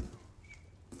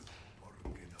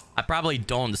 I probably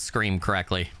don't scream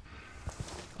correctly.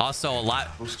 Also,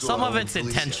 some of it's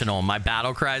intentional, my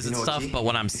battle cries and stuff, but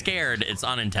when I'm scared, it's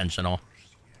unintentional.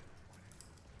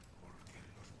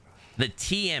 The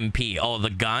TMP. Oh, the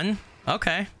gun?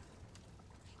 Okay.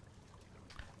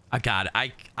 God,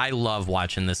 I love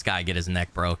watching this guy get his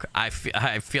neck broke. I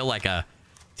feel like a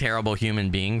terrible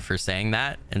human being for saying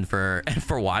that and for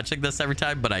watching this every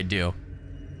time, but I do.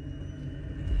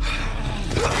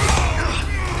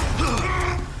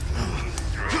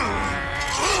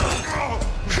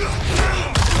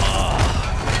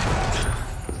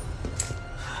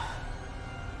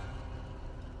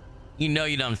 You know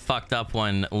you done fucked up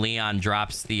when Leon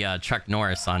drops the Chuck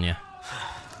Norris on you.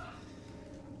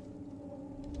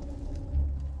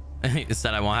 He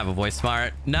said I won't have a voice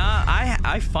smart. Nah,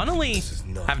 I funnily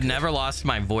have never lost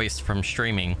my voice from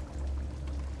streaming.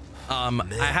 I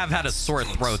have had a sore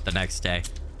throat the next day.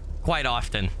 Quite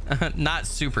often. Not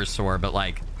super sore, but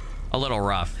like a little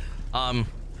rough. And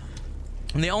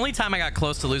the only time I got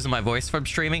close to losing my voice from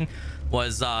streaming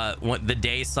was the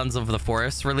day Sons of the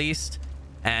Forest released.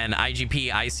 And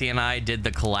IGP, Icy, and I did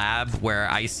the collab where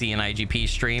Icy and IGP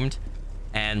streamed.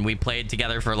 And we played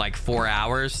together for like 4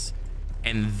 hours.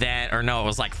 And then, or no, it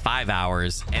was like 5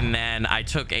 hours. And then I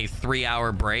took a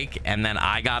 3-hour break. And then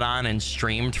I got on and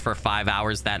streamed for 5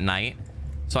 hours that night.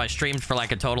 So I streamed for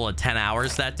like a total of 10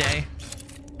 hours that day.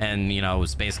 And, you know,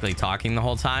 was basically talking the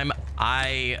whole time.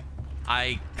 I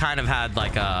kind of had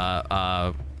like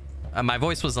my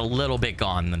voice was a little bit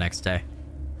gone the next day.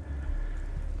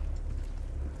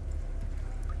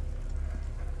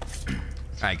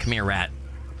 All right, come here, rat.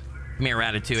 Come here,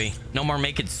 Ratatouille. No more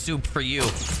making soup for you.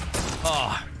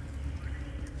 Oh.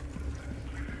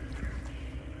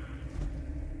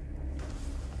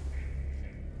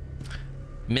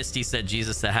 Misty said,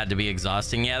 Jesus, that had to be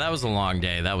exhausting. Yeah, that was a long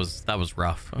day. That was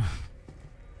rough.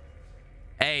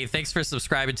 Hey, thanks for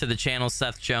subscribing to the channel,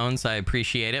 Seth Jones. I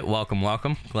appreciate it. Welcome,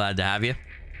 welcome. Glad to have you.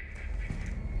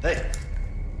 Hey.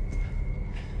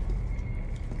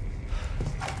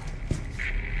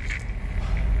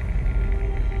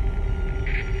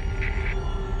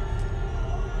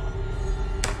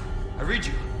 I read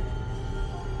you.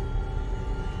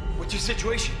 What's your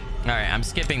situation? All right, I'm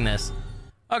skipping this.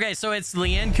 Okay, so it's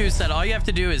Lianku said all you have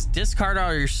to do is discard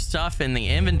all your stuff in the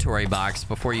inventory box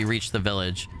before you reach the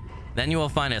village. Then you will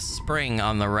find a spring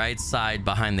on the right side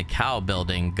behind the cow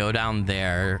building. Go down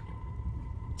there.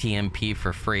 TMP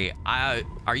for free.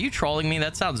 Are you trolling me?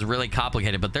 That sounds really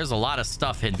complicated, but there's a lot of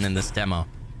stuff hidden in this demo.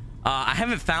 I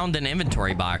haven't found an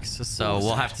inventory box, so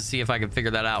we'll have to see if I can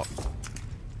figure that out.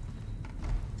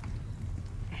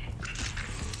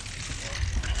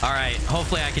 All right,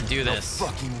 hopefully I can do this. No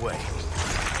fucking way.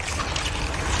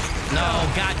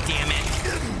 No, god damn it.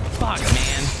 Fuck,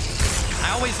 man.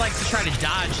 I always like to try to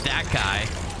dodge that guy.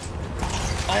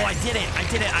 Oh, I did it. I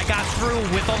did it. I got through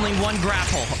with only one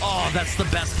grapple. Oh, that's the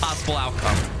best possible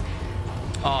outcome.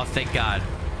 Oh, thank God.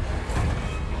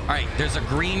 All right, there's a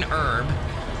green herb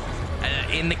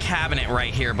in the cabinet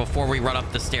right here before we run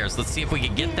up the stairs. Let's see if we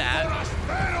can get that.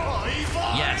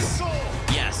 Yes.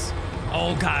 Yes.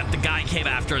 Oh, God, the guy came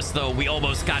after us, though. We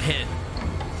almost got hit.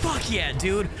 Fuck yeah,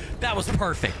 dude. That was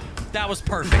perfect. That was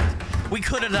perfect. We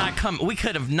could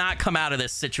have not come out of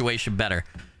this situation better.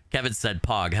 Kevin said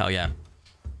Pog. Hell yeah.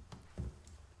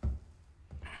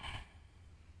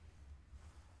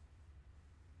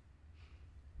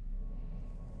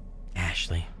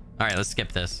 Ashley. All right, let's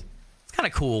skip this. It's kind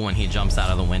of cool when he jumps out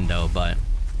of the window, but...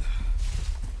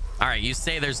 All right, you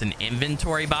say there's an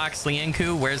inventory box,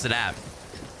 Lianku. Where's it at?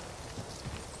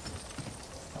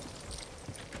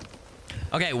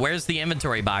 Okay, where's the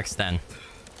inventory box then?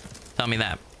 Tell me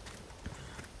that.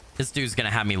 This dude's gonna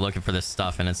have me looking for this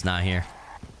stuff and it's not here.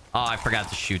 Oh, I forgot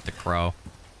to shoot the crow.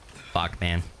 Fuck,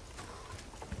 man.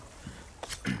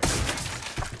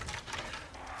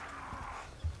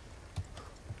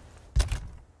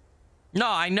 No,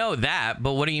 I know that,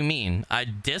 but what do you mean? I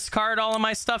discard all of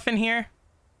my stuff in here?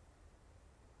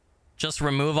 Just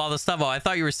remove all the stuff? Oh, I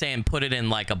thought you were saying put it in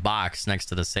like a box next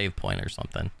to the save point or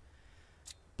something.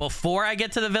 Before I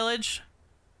get to the village?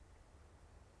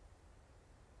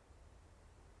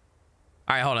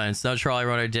 All right, hold on. Snow Troll, I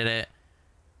wrote I did it.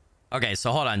 Okay,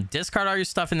 so hold on. Discard all your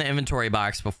stuff in the inventory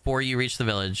box before you reach the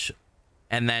village.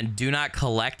 And then do not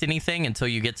collect anything until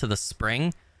you get to the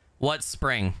spring. What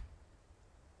spring?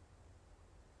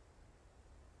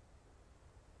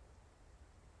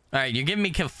 All right, you're giving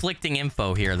me conflicting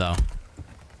info here, though.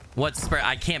 What spring?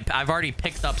 I can't. I've already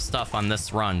picked up stuff on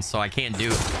this run, so I can't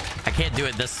do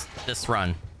it this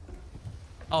run.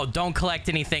 Oh, don't collect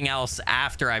anything else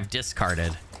after I've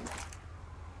discarded.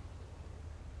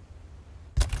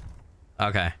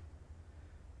 Okay.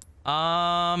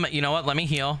 You know what? Let me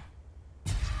heal.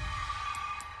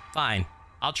 Fine.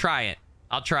 I'll try it.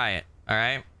 I'll try it. All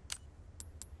right.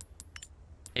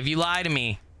 If you lie to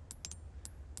me,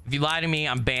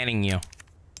 I'm banning you.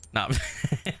 No.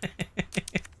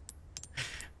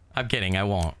 I'm kidding. I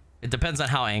won't. It depends on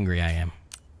how angry I am.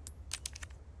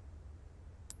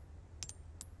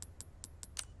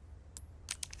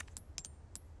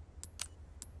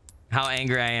 How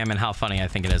angry I am and how funny I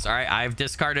think it is. All right, I've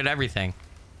discarded everything.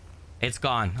 It's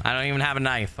gone. I don't even have a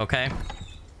knife, okay?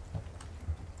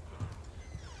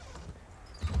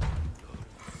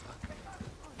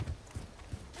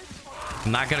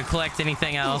 I'm not gonna collect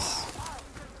anything else.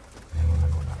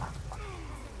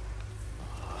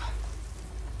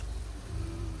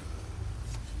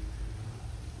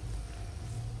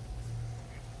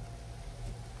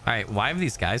 All right, why have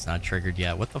these guys not triggered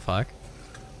yet? What the fuck?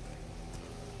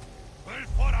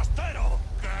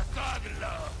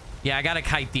 Yeah, I gotta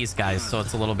kite these guys so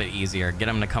it's a little bit easier. Get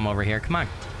them to come over here. Come on.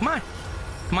 Come on.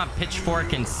 Come on,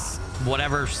 pitchfork and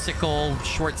whatever sickle,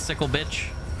 short sickle bitch.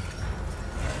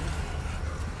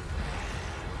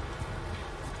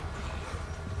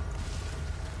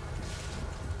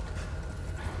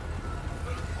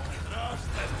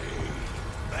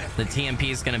 The TMP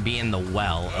is gonna be in the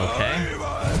well, okay?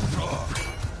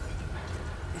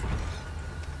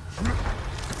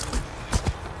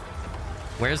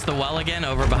 Where's the well again?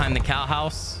 Over behind the cow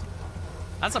house?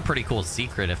 That's a pretty cool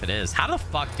secret if it is. How the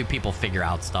fuck do people figure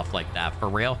out stuff like that? For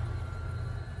real?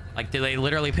 Like, do they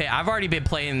literally pay? I've already been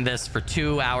playing this for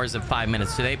 2 hours and 5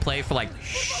 minutes. Do they play for like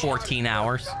 14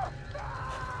 hours?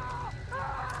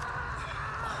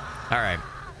 All right.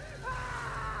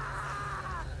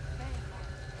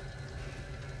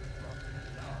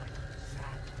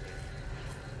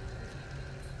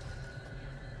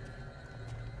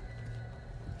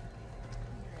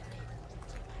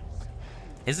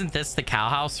 Isn't this the cow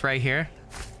house right here?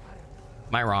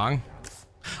 Am I wrong?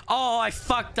 Oh, I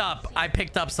fucked up. I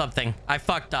picked up something. I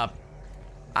fucked up.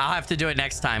 I'll have to do it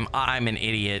next time. I'm an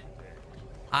idiot.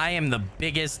 I am the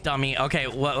biggest dummy. Okay,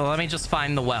 well, let me just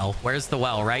find the well. Where's the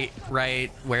well? Right.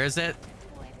 Where is it?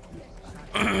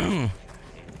 You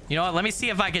know what? Let me see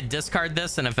if I could discard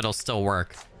this and if it'll still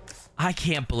work. I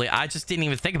can't believe... I just didn't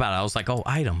even think about it. I was like, oh,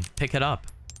 item. Pick it up.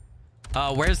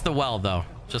 Where's the well, though?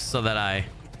 Just so that I...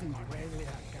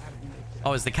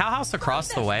 Oh, is the cow house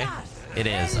across the way? It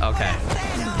is. Okay.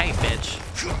 Hey, bitch.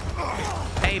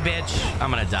 Hey, bitch. I'm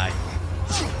gonna die.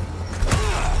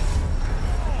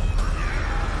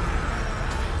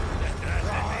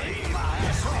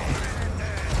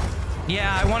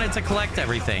 Yeah, I wanted to collect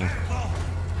everything.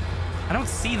 I don't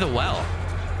see the well.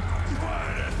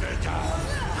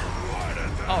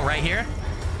 Oh, right here?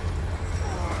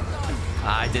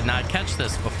 I did not catch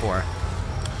this before.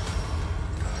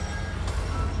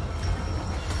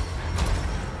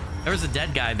 There was a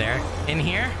dead guy there. In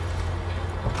here?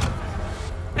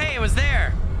 Hey, it was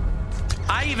there.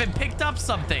 I even picked up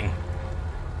something.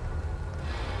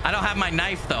 I don't have my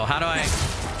knife, though. How do I...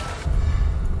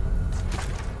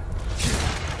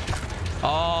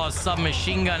 Oh,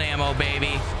 submachine gun ammo,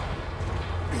 baby.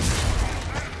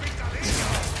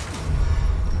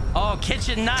 Oh,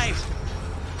 kitchen knife.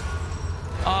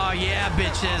 Oh, yeah,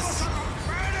 bitches.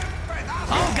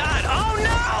 Oh, God. Oh,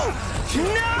 no.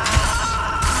 No!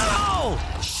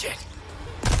 Shit.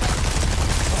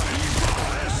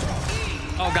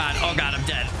 Oh, God. Oh, God. I'm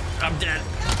dead. I'm dead.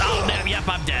 Oh, no. Yep,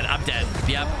 I'm dead. I'm dead.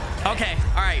 Yep. Okay.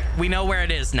 All right. We know where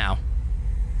it is now.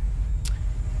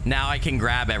 Now I can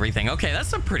grab everything. Okay,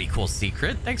 that's a pretty cool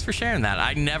secret. Thanks for sharing that.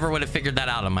 I never would have figured that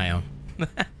out on my own.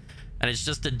 And it's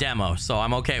just a demo, so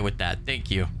I'm okay with that.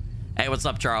 Thank you. Hey, what's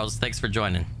up, Charles? Thanks for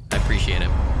joining. I appreciate it.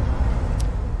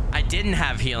 I didn't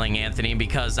have healing, Anthony,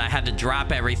 because I had to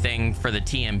drop everything for the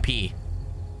TMP.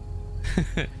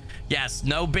 Yes,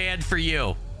 no ban for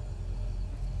you.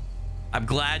 I'm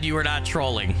glad you were not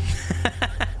trolling.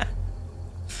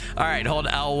 All right, hold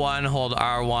L1, hold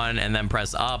R1, and then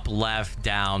press up, left,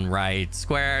 down, right,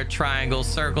 square, triangle,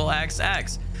 circle, X,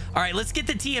 X. All right, let's get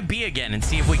the TMP again and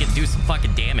see if we can do some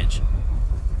fucking damage.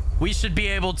 We should be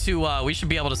able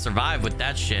to survive with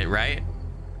that shit, right?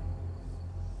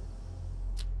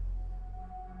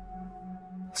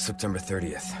 September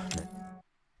 30th.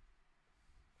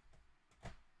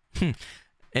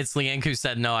 It's Lianku who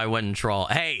said, no, I wouldn't troll.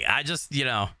 Hey, I just, you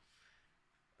know...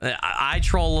 I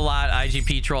troll a lot.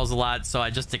 IGP trolls a lot, so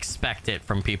I just expect it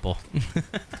from people.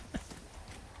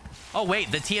 Oh,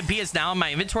 wait. The TMP is now in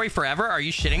my inventory forever? Are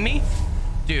you shitting me?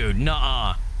 Dude,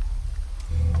 nuh-uh.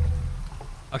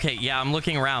 Okay, yeah, I'm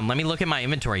looking around. Let me look at my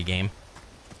inventory, game.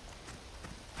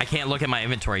 I can't look at my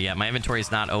inventory yet. My inventory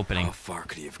is not opening. How far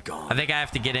could he have gone? I think I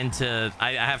have to get into...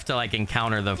 I have to, like,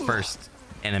 encounter the first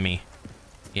enemy.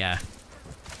 Yeah.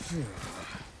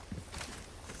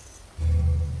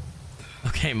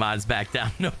 Okay, mods back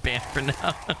down. No ban for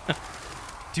now.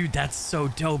 Dude, that's so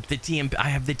dope. The TMP. I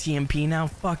have the TMP now.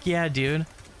 Fuck yeah, dude.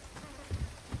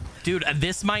 Dude,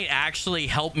 this might actually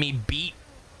help me beat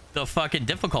the fucking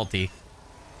difficulty.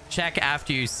 Check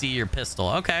after you see your pistol.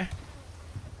 Okay.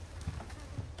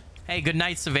 Hey, good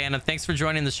night, Savannah. Thanks for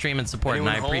joining the stream and supporting.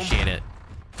 I appreciate it.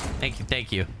 Thank you.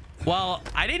 Thank you. Well,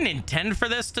 I didn't intend for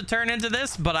this to turn into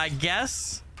this, but I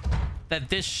guess that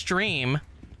this stream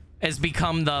has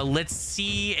become the let's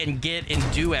see and get and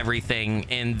do everything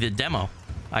in the demo.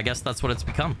 I guess that's what it's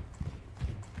become.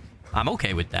 I'm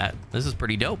okay with that. This is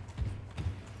pretty dope.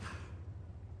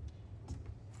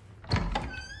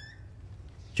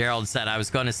 Gerald said, I was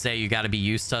going to say you got to be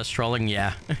used to us trolling.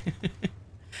 Yeah.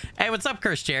 Hey, what's up,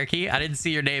 Curse Cherokee? I didn't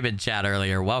see your name in chat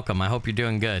earlier. Welcome. I hope you're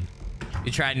doing good.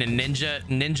 You tried to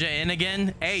ninja in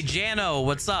again? Hey, Jano,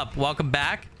 what's up? Welcome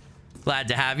back. Glad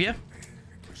to have you.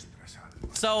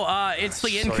 So, it's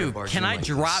Lianku. Can I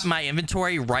drop my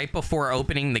inventory right before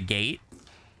opening the gate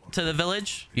to the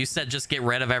village? You said just get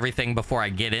rid of everything before I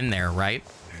get in there, right?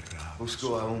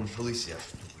 Busco a un policía.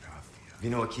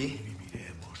 Vino aquí?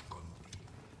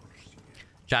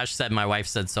 Josh said my wife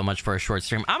said so much for a short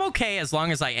stream. I'm okay as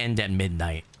long as I end at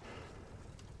midnight.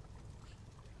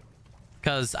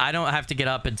 Because I don't have to get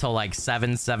up until like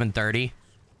 7:30.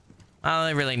 I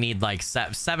only really need like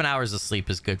 7 hours of sleep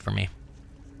is good for me.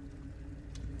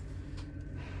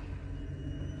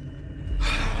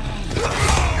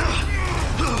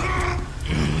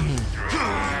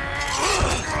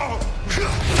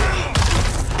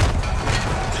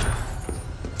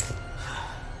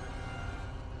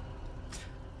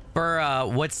 For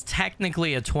what's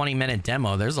technically a 20-minute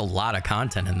demo, there's a lot of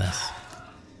content in this.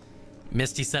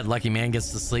 Misty said lucky man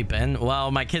gets to sleep in.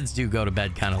 Well, my kids do go to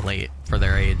bed kind of late for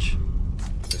their age.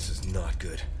 This is not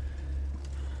good.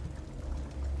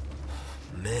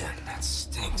 Man, that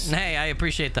stinks. Hey, I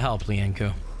appreciate the help,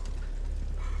 Lianku.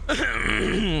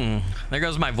 There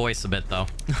goes my voice a bit, though.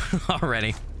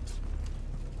 Already.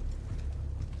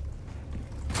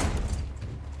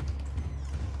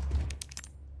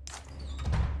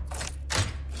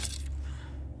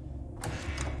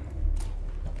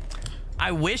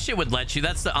 I wish it would let you.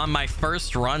 That's on my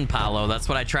first run, Paolo. That's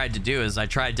what I tried to do. Is I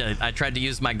tried to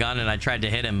use my gun and I tried to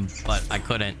hit him, but I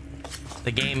couldn't.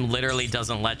 The game literally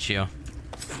doesn't let you.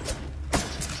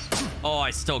 Oh,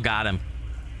 I still got him.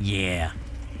 Yeah.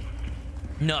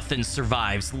 Nothing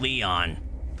survives Leon.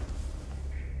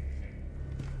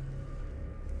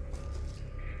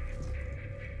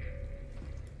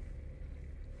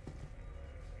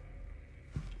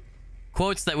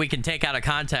 Quotes that we can take out of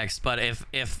context, but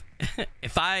if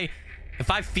I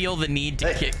feel the need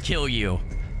to kill you,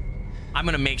 I'm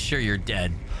gonna make sure you're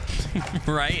dead.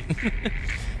 Right?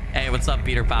 Hey, what's up,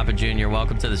 Peter Papa Jr.?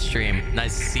 Welcome to the stream.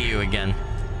 Nice to see you again.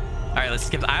 All right, let's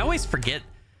skip. I always forget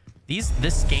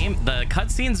this game. The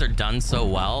cutscenes are done so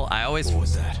well. I always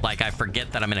I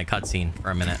forget that I'm in a cutscene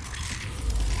for a minute.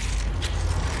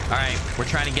 All right, we're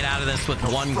trying to get out of this with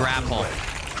one grapple.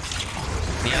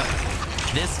 Yep,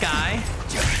 this guy.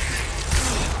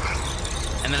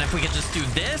 And then if we could just do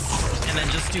this, and then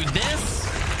just do this.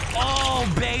 Oh,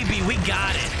 baby, we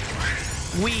got it.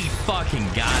 We fucking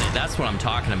got it. That's what I'm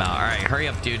talking about. All right, hurry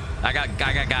up, dude. I got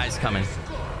guys coming.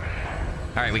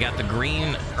 All right, we got the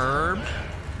green herb.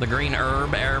 The green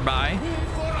herb airby.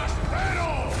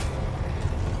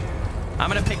 I'm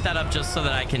gonna pick that up just so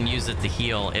that I can use it to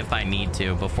heal if I need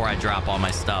to before I drop all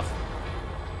my stuff.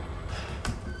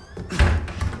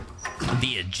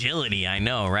 The agility, I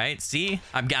know, right? See,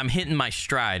 I'm hitting my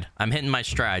stride. I'm hitting my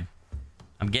stride.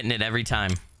 I'm getting it every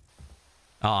time.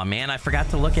 Oh man, I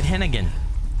forgot to look at Hennigan.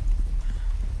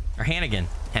 Or Hannigan.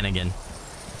 Hennigan.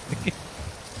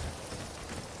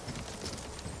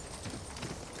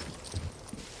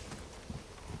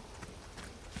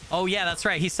 Oh yeah, that's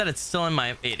right. He said it's still in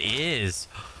my... It is.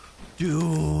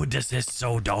 Dude, this is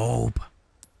so dope.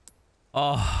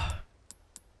 Oh.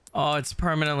 Oh, it's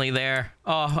permanently there.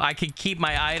 Oh, I can keep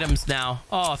my items now.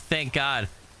 Oh, thank God.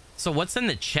 So what's in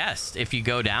the chest if you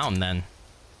go down then?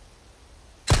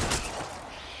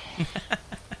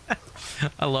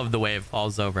 I love the way it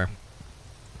falls over.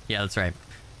 Yeah, that's right.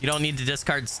 You don't need to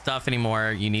discard stuff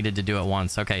anymore. You needed to do it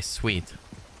once. Okay, sweet.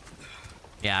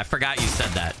 Yeah, I forgot you said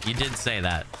that. You did say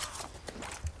that.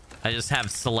 I just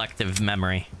have selective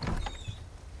memory.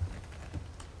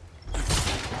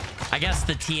 I guess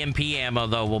the TMP ammo,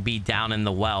 though, will be down in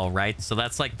the well, right? So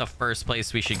that's like the first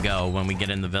place we should go when we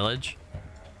get in the village.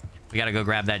 We gotta go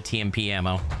grab that TMP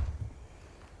ammo.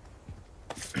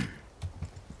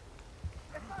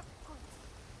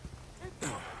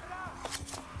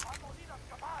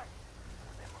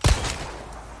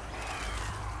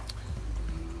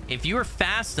 If you are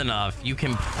fast enough, you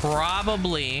can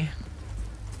probably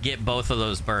get both of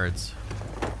those birds.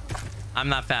 I'm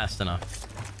not fast enough.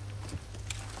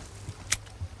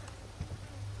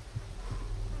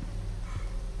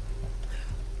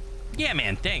 Yeah,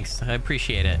 man, thanks. I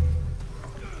appreciate it.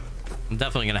 I'm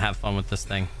definitely gonna have fun with this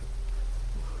thing.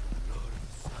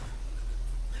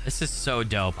 This is so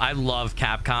dope. I love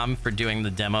Capcom for doing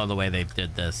the demo the way they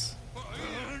did this.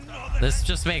 This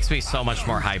just makes me so much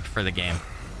more hyped for the game.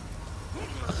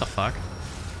 What the fuck?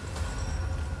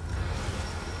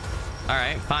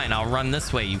 Alright, fine. I'll run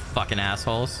this way, you fucking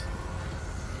assholes.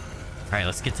 Alright,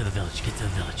 let's get to the village. Get to the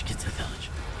village. Get to the village.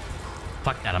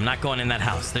 Fuck that. I'm not going in that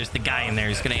house. There's the guy in there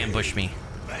who's gonna ambush me.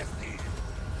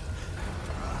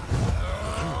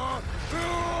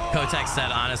 Kotek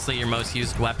said, honestly, your most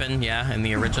used weapon. Yeah, in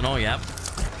the original. Yep.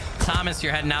 Thomas,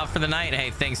 you're heading out for the night.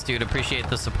 Hey, thanks, dude. Appreciate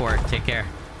the support. Take care.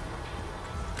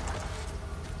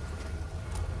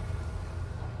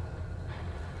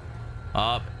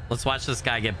 Oh, let's watch this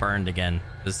guy get burned again.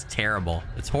 This is terrible.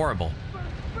 It's horrible.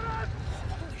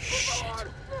 Holy shit.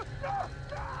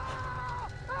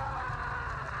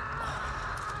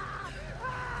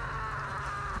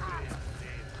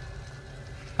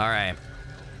 All right.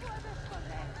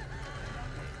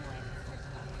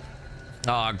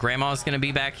 Oh, Grandma's gonna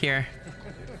be back here.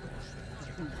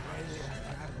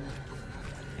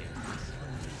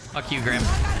 Fuck you,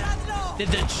 Grandma. Did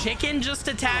the chicken just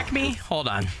attack me? Hold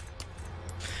on.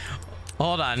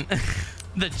 Hold on.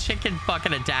 The chicken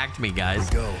fucking attacked me, guys.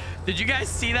 Did you guys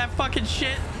see that fucking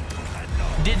shit?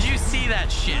 Did you see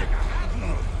that shit?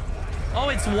 Oh,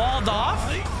 it's walled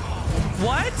off?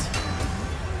 What?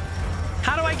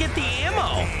 How do I get the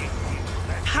ammo?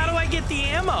 How do I get the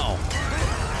ammo?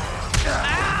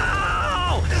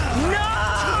 Ow! No!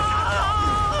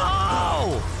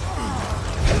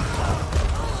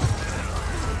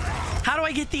 How do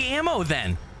I get the ammo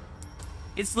then?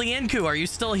 It's Lianku. Are you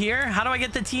still here? How do I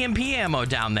get the TMP ammo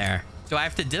down there? Do I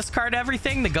have to discard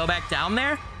everything to go back down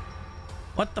there?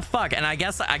 What the fuck? And I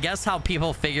guess how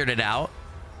people figured it out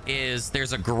is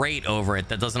there's a grate over it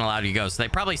that doesn't allow you to go. So they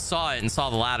probably saw it and saw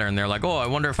the ladder and they're like, oh, I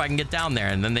wonder if I can get down there.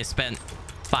 And then they spent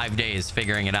 5 days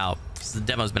figuring it out. So the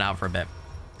demo's been out for a bit.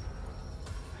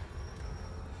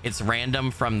 It's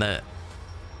random from the...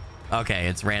 Okay,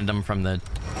 it's random from the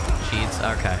cheats.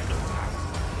 Okay.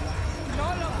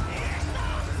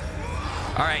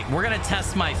 All right, we're going to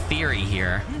test my theory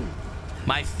here.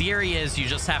 My theory is you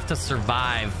just have to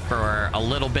survive for a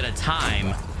little bit of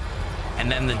time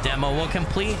and then the demo will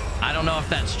complete. I don't know if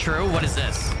that's true. What is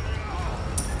this?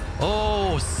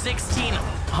 Oh,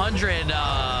 1,600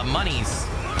 monies.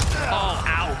 Oh,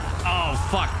 ow. Oh,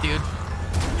 fuck, dude.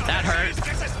 That hurt.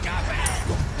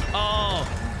 Oh,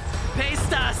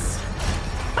 paste us.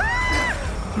 Ah!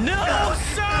 No,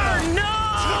 sir, no.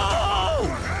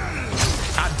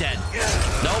 I'm dead.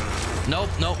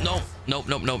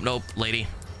 Nope, lady.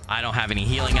 I don't have any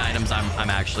healing items. I'm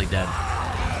actually dead.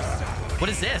 What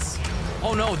is this?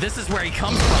 Oh no, this is where he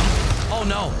comes from. Oh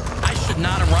no, I should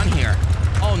not have run here.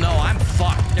 Oh no, I'm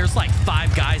fucked. There's like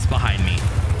 5 guys behind me.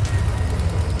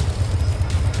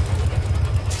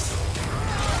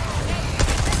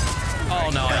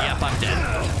 Oh no, yep, I'm dead.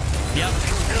 Yep.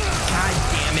 God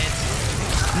damn it.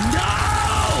 No!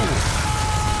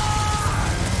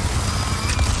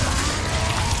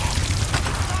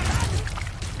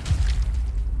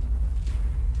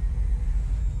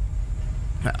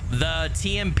 The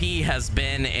TMP has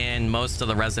been in most of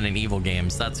the Resident Evil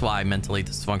games. That's why mentally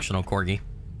dysfunctional corgi.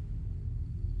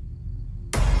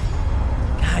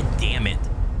 God damn it.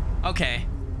 Okay.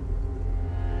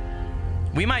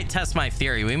 We might test my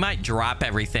theory. We might drop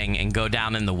everything and go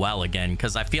down in the well again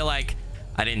because I feel like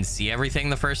I didn't see everything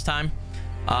the first time.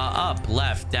 Up,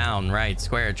 left, down, right,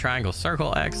 square, triangle,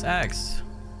 circle, X, X.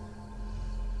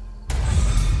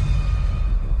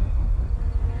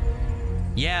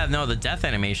 Yeah, no, the death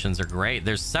animations are great.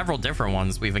 There's several different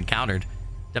ones we've encountered.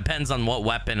 Depends on what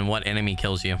weapon and what enemy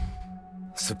kills you.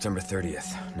 September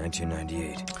 30th,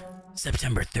 1998.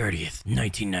 September 30th,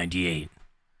 1998.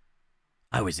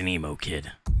 I was an emo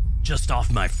kid. Just off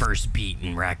my first beat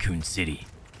in Raccoon City.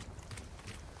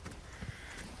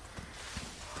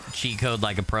 Cheat code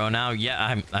like a pro now?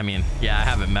 Yeah, I mean, yeah, I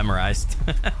have it memorized.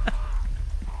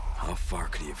 How far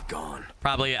could he have gone?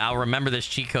 Probably, I'll remember this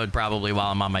cheat code probably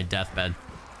while I'm on my deathbed.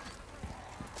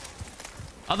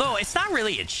 Although, it's not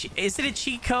really a cheat. Is it a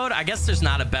cheat code? I guess there's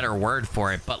not a better word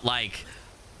for it, but like,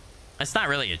 it's not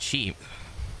really a cheat.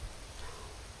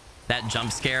 That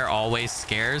jump scare always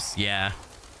scares? Yeah.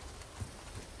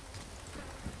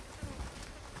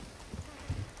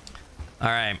 All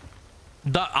right.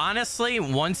 Honestly,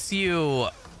 once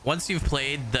you've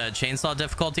played the chainsaw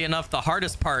difficulty enough, the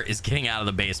hardest part is getting out of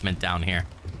the basement down here.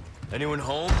 Anyone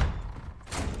home?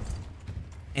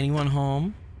 Anyone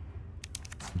home?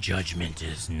 Judgment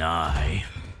is nigh.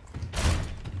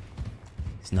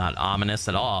 It's not ominous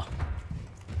at all.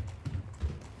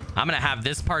 I'm gonna have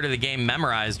this part of the game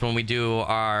memorized when we do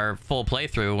our full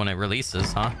playthrough when it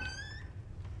releases, huh?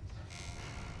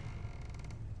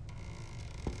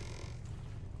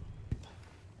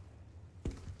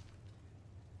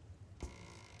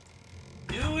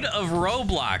 Dude of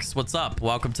Roblox, what's up?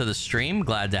 Welcome to the stream.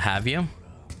 Glad to have you.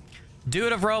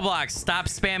 Dude of Roblox, stop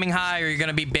spamming hi or you're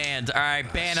gonna be banned. All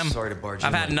right, ban him. Sorry to barge in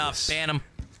I've had like enough. this. Ban him.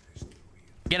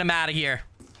 Get him out of here.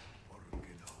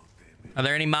 Are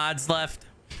there any mods left?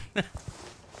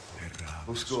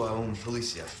 Busco a un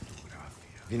policía.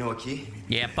 Vino aquí?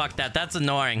 Yeah, fuck that. That's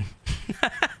annoying.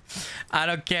 I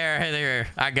don't care. Here,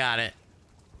 I got it.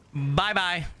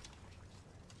 Bye-bye.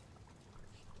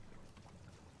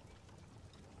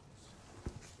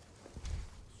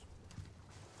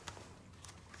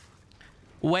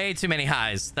 Way too many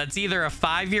highs. That's either a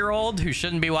 5-year-old who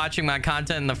shouldn't be watching my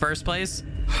content in the first place,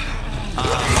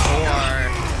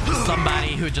 or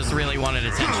somebody who just really wanted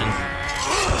attention.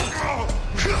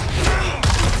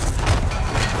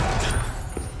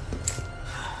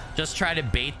 Just try to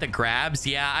bait the grabs.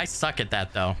 Yeah, I suck at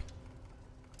that though.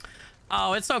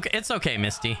 Oh, it's okay. It's okay,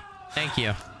 Misty. Thank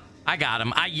you. I got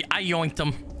him. I yoinked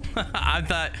him. I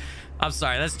thought... I'm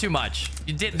sorry, that's too much.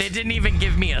 They didn't even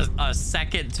give me a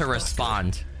second to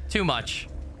respond. Too much.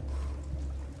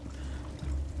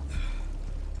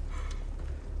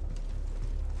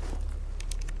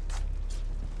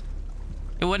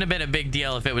 It wouldn't have been a big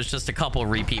deal if it was just a couple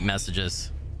repeat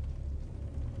messages.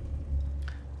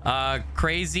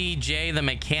 Crazy Jay the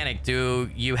mechanic, do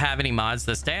you have any mods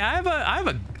this day? I have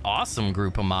a awesome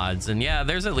group of mods, and yeah,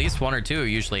 there's at least one or two who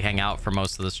usually hang out for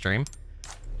most of the stream.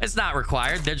 It's not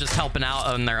required. They're just helping out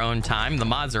on their own time. The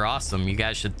mods are awesome. You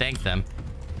guys should thank them.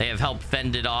 They have helped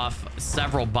fended off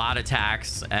several bot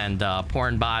attacks and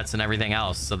porn bots and everything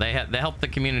else. So they help the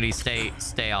community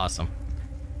stay awesome.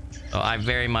 So I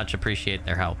very much appreciate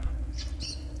their help.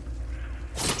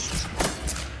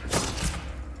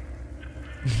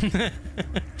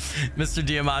 Mr.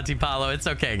 Diamante Paulo, it's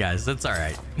okay, guys. It's all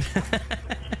right.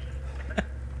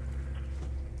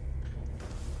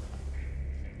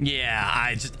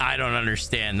 Yeah, I don't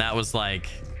understand. That was like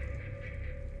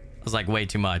way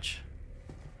too much.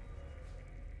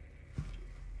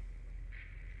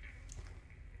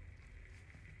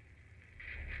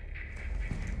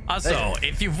 Also,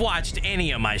 if you've watched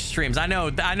any of my streams, I know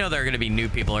there are going to be new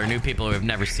people or new people who have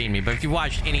never seen me, but if you've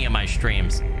watched any of my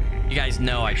streams, you guys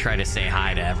know I try to say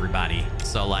hi to everybody.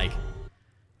 So like,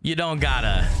 you don't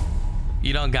gotta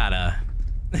you don't gotta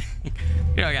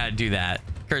do that.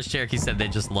 Curse Cherokee said they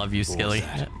just love you, Skilly.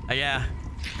 Yeah.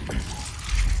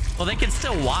 Well, they can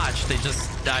still watch. I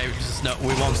just know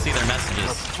we won't see their messages.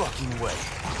 No fucking way.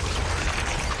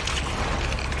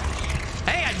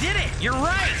 Hey, I did it! You're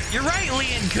right! You're right,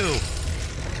 Lian Ku!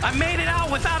 I made it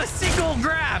out without a single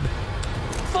grab!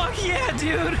 Fuck yeah,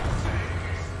 dude!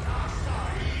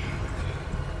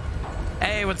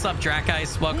 Hey, what's up,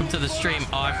 Drakice? Welcome to the stream.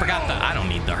 Oh, I forgot I don't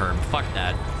need the herb. Fuck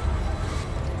that.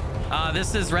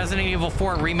 This is Resident Evil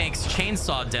 4 Remake's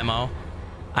Chainsaw demo.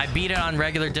 I beat it on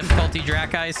regular difficulty,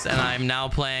 Drakice, and I'm now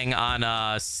playing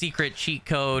on secret cheat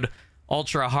code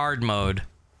ultra hard mode,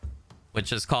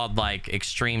 which is called like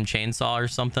Extreme Chainsaw or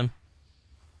something.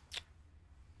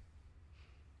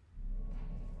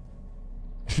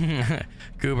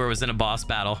 Goober was in a boss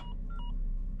battle.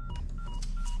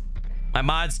 My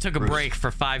mods took a break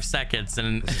for 5 seconds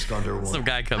and some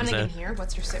guy comes in. Here.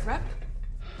 What's your sit rep?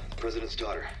 The president's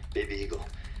daughter, Baby Eagle.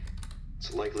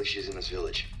 It's likely she's in this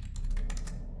village.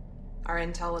 Our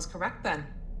intel was correct then.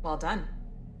 Well done.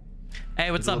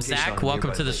 Hey, what's up, Zach?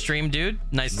 Welcome to the stream, dude.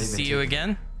 Nice to see you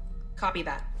again. Copy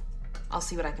that. I'll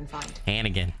see what I can find.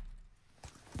 Hannigan.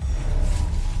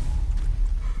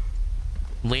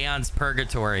 Leon's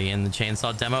purgatory in the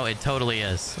chainsaw demo. It totally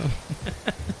is.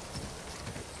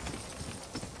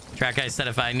 Track guy said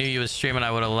if I knew you was streaming,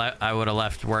 I would have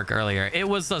left work earlier. It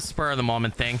was a spur of the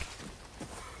moment thing.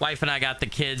 Wife and I got the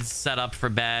kids set up for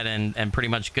bed and pretty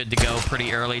much good to go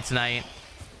pretty early tonight.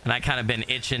 And I kind of been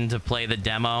itching to play the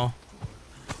demo.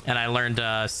 And I learned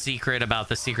a secret about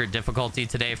the secret difficulty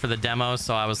today for the demo,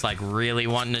 so I was like really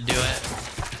wanting to do it.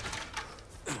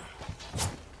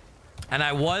 And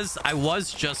I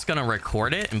was just gonna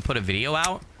record it and put a video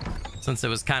out since it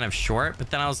was kind of short, but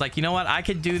then I was like, you know what? I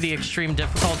could do the extreme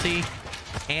difficulty,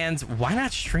 and why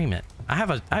not stream it? I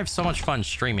have so much fun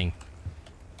streaming,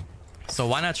 so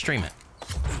why not stream it?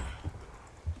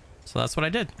 So that's what I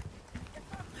did.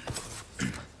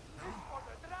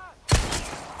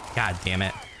 God damn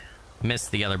it.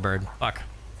 Missed the other bird. Fuck.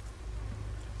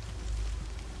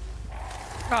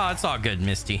 Oh, it's all good,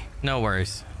 Misty. No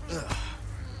worries.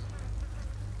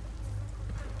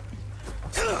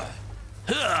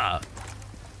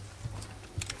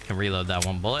 Can reload that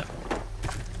one bullet. All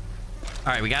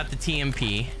right, we got the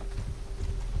TMP.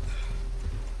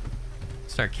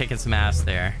 Start kicking some ass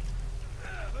there.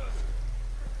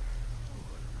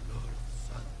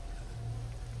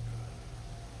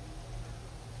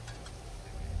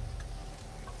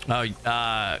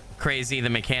 Oh, Crazy the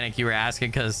mechanic, you were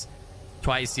asking because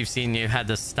twice you've seen you had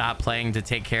to stop playing to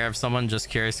take care of someone. Just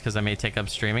curious because I may take up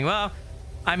streaming. Well,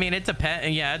 I mean, it depends.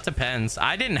 Yeah, it depends.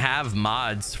 I didn't have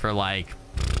mods for like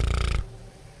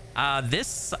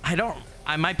this.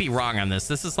 I might be wrong on this.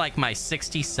 This is like my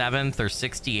 67th or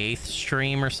 68th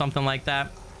stream or something like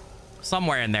that.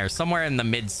 Somewhere in there, somewhere in the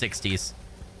mid 60s.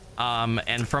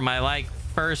 And for my like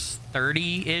first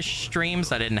 30-ish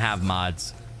streams, I didn't have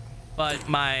mods. But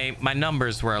my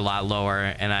numbers were a lot lower,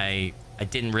 and I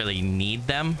didn't really need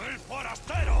them.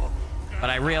 But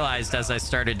I realized as I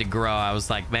started to grow, I was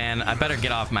like, man, I better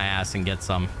get off my ass and get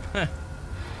some.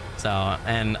 So,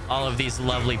 and all of these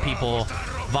lovely people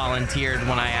volunteered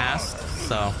when I asked,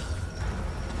 so.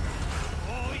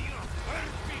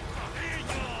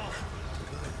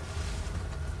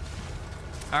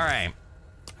 All right.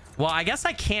 Well, I guess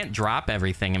I can't drop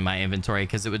everything in my inventory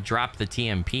because it would drop the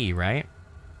TMP, right?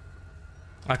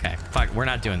 Okay, fuck, we're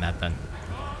not doing that then.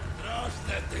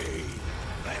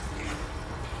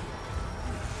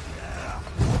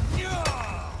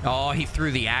 Oh, he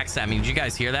threw the axe at me. Did you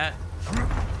guys hear that?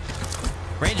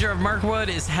 Ranger of Mirkwood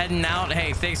is heading out.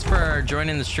 Hey, thanks for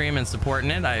joining the stream and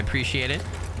supporting it. I appreciate it.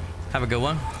 Have a good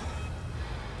one.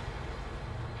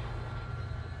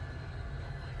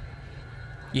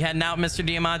 You heading out, Mr.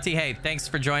 Diamante? Hey, thanks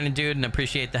for joining, dude, and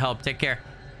appreciate the help. Take care.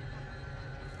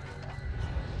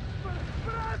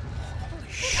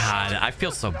 God, I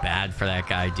feel so bad for that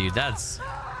guy, dude. That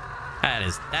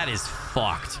is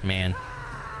fucked, man.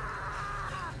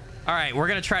 All right, we're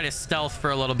gonna try to stealth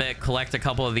for a little bit, collect a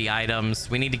couple of the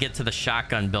items. We need to get to the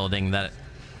shotgun building that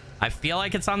I feel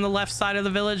like it's on the left side of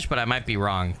the village, but I might be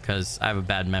wrong because I have a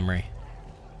bad memory.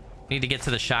 We need to get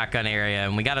to the shotgun area,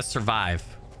 and we gotta survive.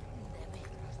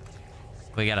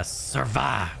 We gotta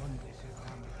survive.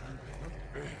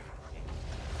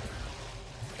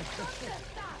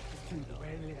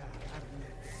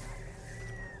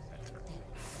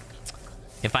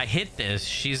 If I hit this,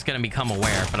 she's gonna become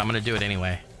aware, but I'm gonna do it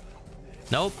anyway.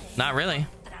 Nope, not really.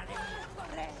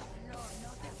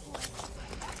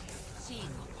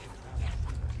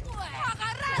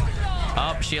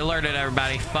 Oh, she alerted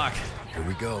everybody. Fuck. Here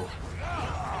we go.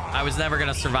 I was never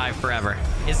gonna survive forever.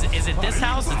 Is it this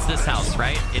house? It's this house,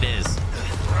 right? It is.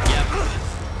 Yep.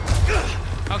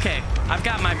 Okay, I've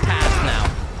got my path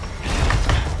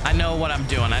now. I know what I'm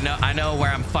doing. I know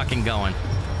where I'm fucking going.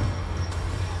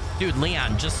 Dude,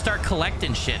 Leon, just start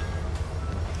collecting shit.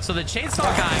 So the chainsaw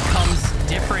guy comes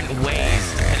different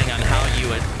ways depending on how you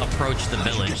would approach the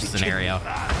village scenario.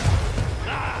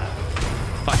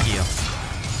 Fuck you.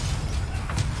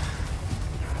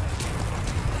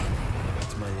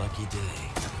 It's my lucky day.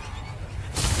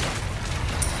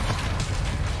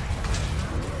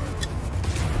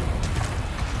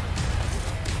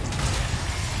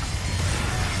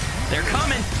 They're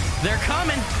coming. They're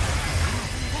coming.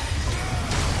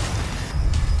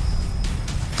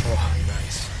 Oh,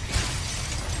 nice.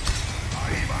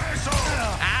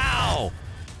 Ow!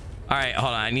 All right,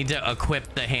 hold on. I need to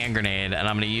equip the hand grenade, and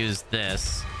I'm gonna use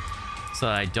this so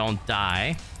that I don't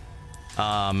die.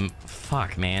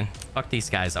 Fuck, man. Fuck these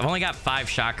guys. I've only got 5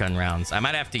 shotgun rounds. I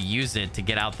might have to use it to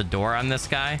get out the door on this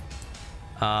guy.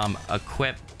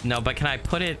 Equip. No, but can I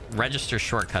put it register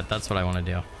shortcut? That's what I want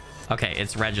to do. Okay,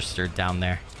 it's registered down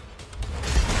there.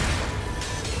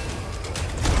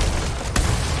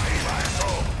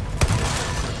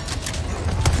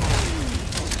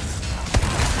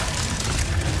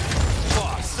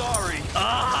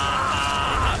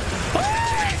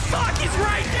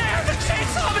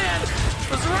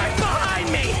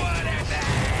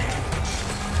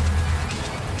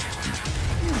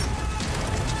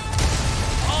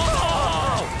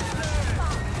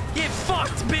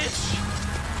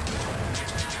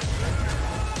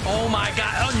 Oh my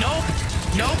god. Oh, nope.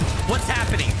 Nope. What's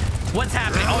happening? What's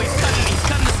happening? Oh, he's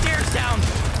cutting the stairs down.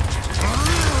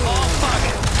 Oh, fuck.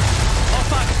 Oh,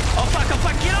 fuck. Oh, fuck. Oh,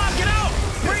 fuck. Get off. Get out.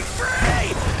 Break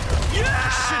free.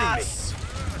 Yes.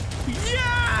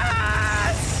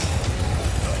 Yes.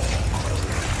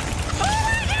 Oh,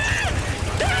 my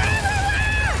god.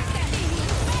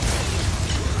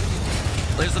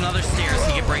 There's another stairs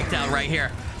he can break down right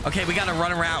here. Okay, we got to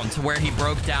run around to where he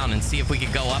broke down and see if we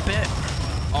could go up it.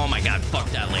 Oh my god, fuck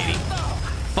that lady.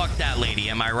 Fuck that lady,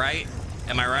 am I right?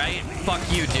 Am I right? Fuck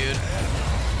you, dude.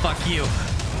 Fuck you.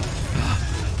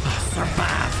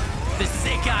 Survive. This is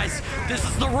it, guys. This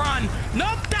is the run.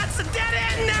 Nope, that's a dead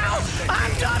end now.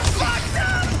 I'm done fucked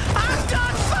up. I'm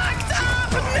done fucked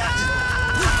up. No!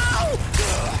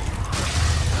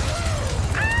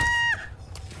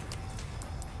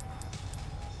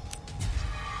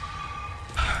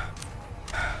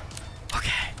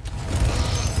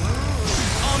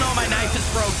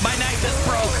 My knife is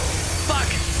broke. Fuck.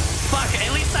 Fuck.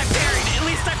 At least I parried. At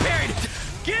least I parried.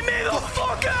 Get me the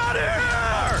fuck out of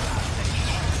here.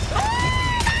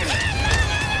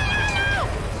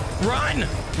 Run.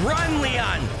 Run,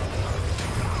 Leon.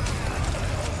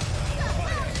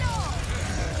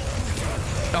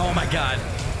 Oh my god.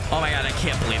 Oh my god, I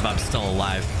can't believe I'm still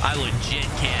alive. I legit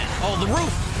can't. Oh, the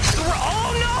roof.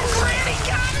 Oh no, Granny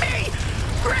got me.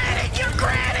 Granny, your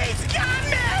Granny's got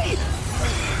me.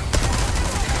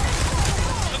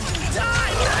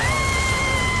 Die!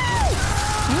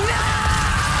 No!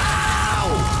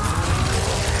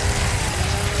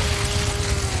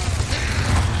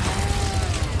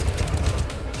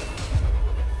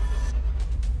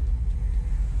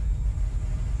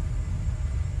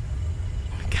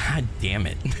 God damn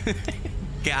it.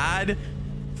 God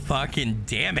fucking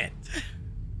damn it.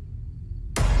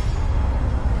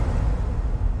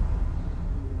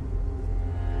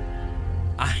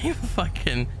 I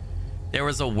fucking... There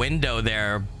was a window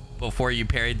there before you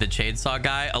parried the chainsaw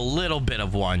guy. A little bit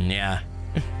of one, yeah.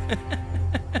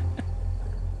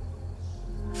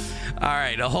 All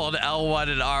right, hold L1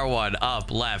 and R1.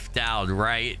 Up, left, down,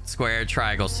 right, square,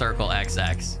 triangle, circle,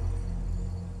 XX.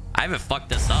 I haven't fucked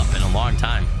this up in a long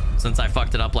time. Since I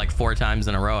fucked it up like 4 times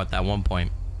in a row at that one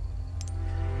point.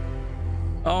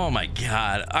 Oh my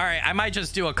god. All right, I might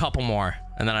just do a couple more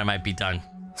and then I might be done.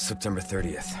 September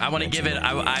 30th. I want to give it...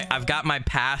 I've got my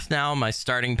path now, my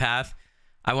starting path.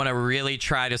 I want to really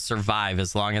try to survive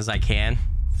as long as I can.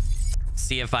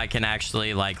 See if I can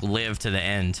actually like live to the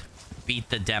end. Beat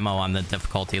the demo on the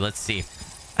difficulty. Let's see.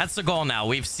 That's the goal now.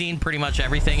 We've seen pretty much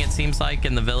everything, it seems like,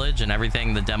 in the village and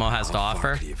everything the demo has to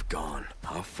offer. How far could he have gone?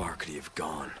 How far could he have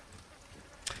gone?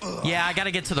 Yeah, I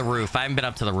gotta get to the roof. I haven't been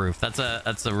up to the roof. That's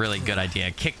a really good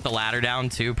idea. Kick the ladder down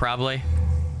too, probably.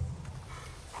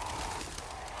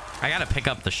 I gotta pick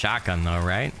up the shotgun though,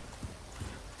 right?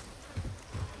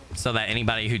 So that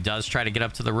anybody who does try to get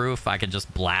up to the roof, I could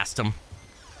just blast them.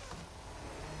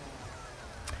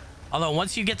 Although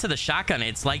once you get to the shotgun,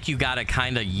 it's like you gotta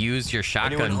kind of use your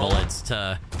shotgun bullets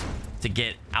to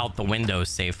get out the window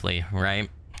safely, right?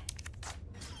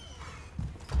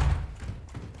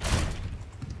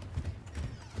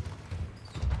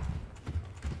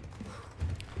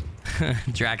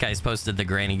 Drackeyes posted the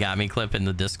Granny Got Me clip in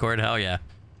the Discord. Hell yeah.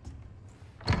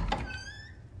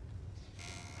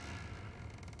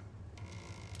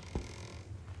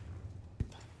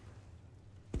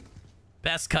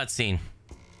 Best cutscene.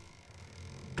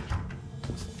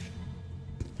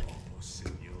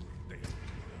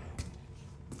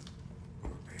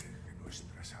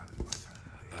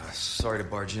 Sorry to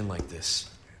barge in like this.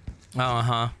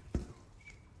 Uh-huh.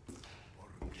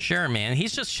 Sure, man.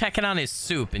 He's just checking on his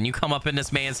soup, and you come up in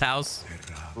this man's house.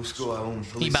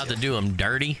 He about to do him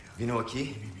dirty. You know a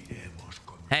key?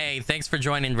 Hey, thanks for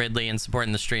joining, Ridley, and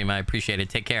supporting the stream. I appreciate it.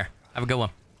 Take care. Have a good one.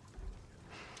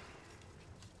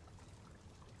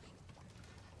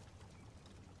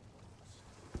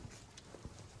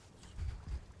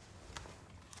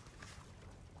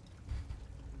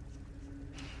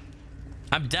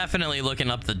 I'm definitely looking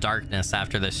up the darkness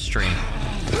after this stream.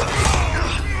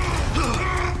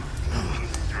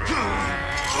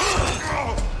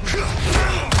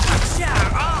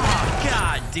 Oh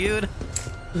god, dude.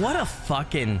 What a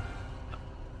fucking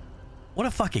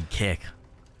kick,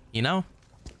 you know?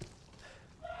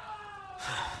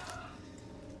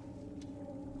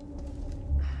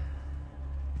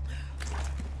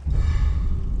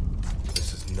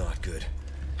 This is not good.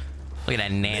 Look at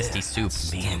that nasty soup.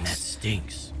 Man, that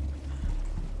stinks.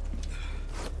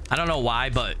 I don't know why,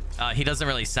 but he doesn't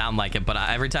really sound like it. But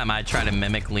every time I try to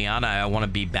mimic Leon, I want to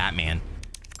be Batman.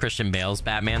 Christian Bale's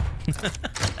Batman.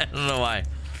 I don't know why.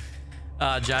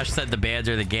 Josh said the band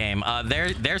or the game.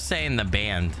 They're saying the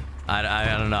band.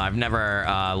 I don't know. I've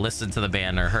never listened to the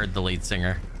band or heard the lead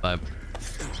singer, but...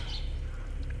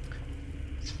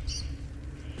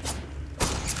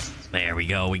 There we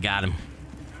go. We got him.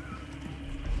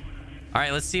 All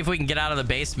right, let's see if we can get out of the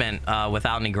basement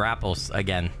without any grapples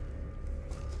again.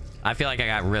 I feel like I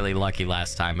got really lucky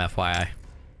last time, FYI.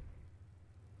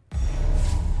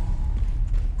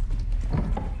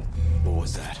 What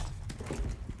was that?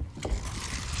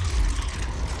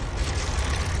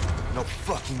 No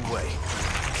fucking way.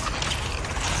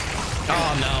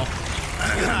 Oh, no.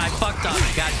 I fucked up.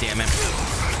 God damn it.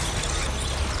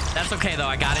 That's okay, though.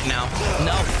 I got it now.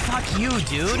 No, fuck you,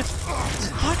 dude.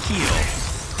 Fuck you.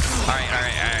 All right.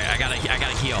 I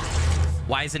gotta heal.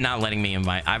 Why is it not letting me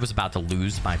invite? I was about to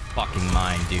lose my fucking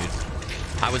mind, dude.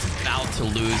 I was about to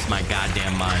lose my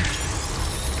goddamn mind.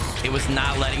 It was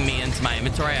not letting me into my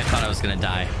inventory. I thought I was gonna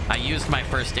die. I used my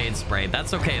first aid spray.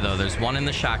 That's okay, though. There's one in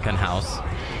the shotgun house.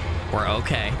 We're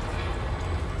okay.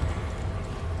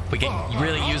 We can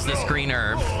really use this green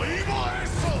herb.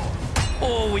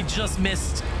 Oh, we just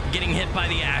missed getting hit by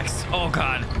the axe. Oh,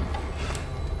 God.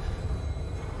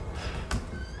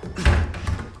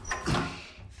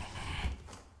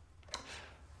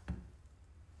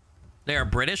 They're a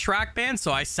British rock band,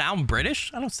 so I sound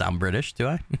British? I don't sound British, do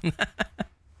I?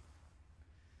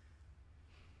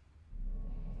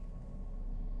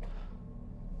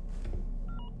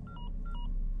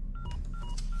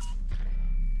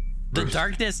 The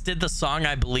Darkness did the song,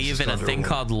 I believe, in a thing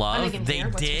called Love. They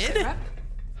did?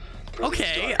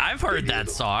 Okay, I've heard that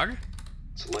song.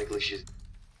 It's likely she's...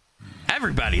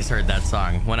 Everybody's heard that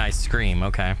song when I scream.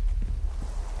 Okay.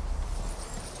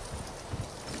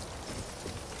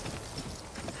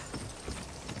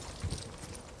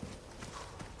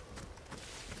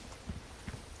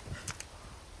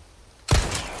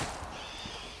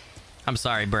 I'm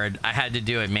sorry, Bird. I had to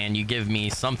do it, man. You give me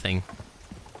something.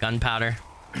 Gunpowder.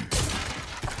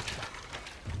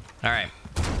 All right.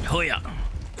 Hoo-ya.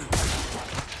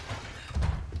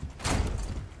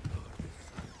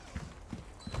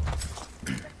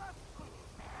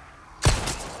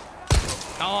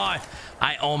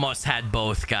 I almost had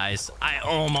both, guys. I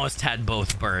almost had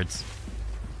both birds.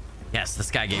 Yes,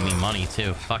 this guy gave me money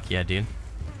too. Fuck yeah, dude.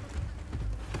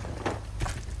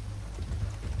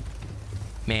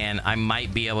 Man, I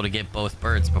might be able to get both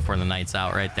birds before the night's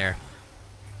out right there.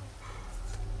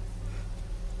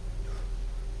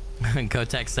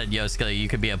 Kotek said, yo, Skilly, you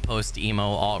could be a post-emo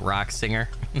alt-rock singer.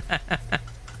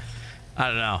 I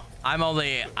don't know. I'm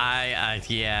only...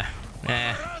 yeah.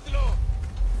 Eh.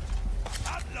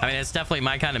 I mean, it's definitely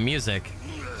my kind of music.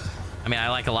 I mean, I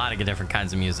like a lot of different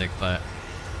kinds of music, but...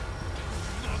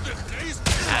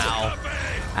 Ow.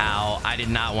 Ow. I did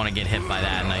not want to get hit by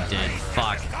that, and I did.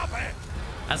 Fuck.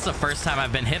 That's the first time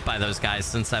I've been hit by those guys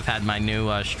since I've had my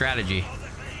new strategy.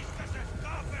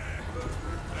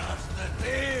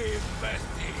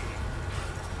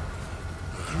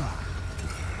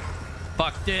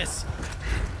 Fuck this.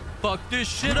 Fuck this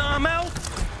shit, I'm out.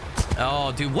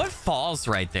 Oh, dude, what falls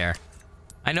right there?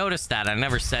 I noticed that. I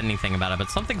never said anything about it, but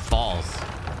something falls.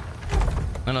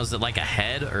 I don't know, is it like a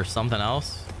head or something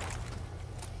else?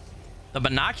 The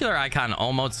binocular icon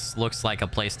almost looks like a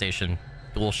PlayStation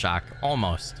DualShock.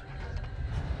 Almost.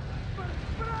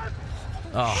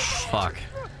 Oh, fuck.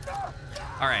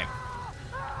 All right.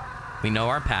 We know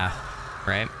our path,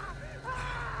 right?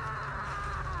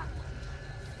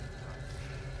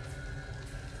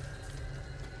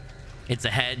 It's a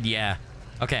head, yeah.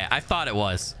 Okay, I thought it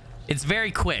was. It's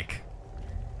very quick.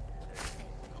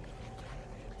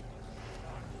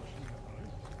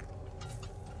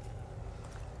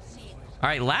 All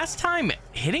right, last time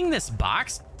hitting this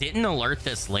box didn't alert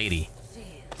this lady,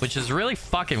 which is really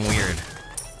fucking weird.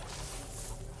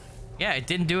 Yeah, it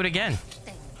didn't do it again.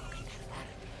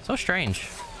 So strange.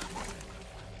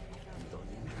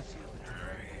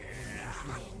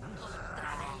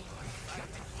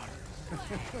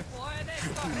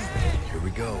 Here we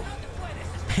go.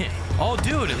 Oh,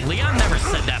 dude, Leon never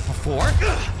said that before.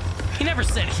 He never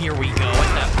said, here we go,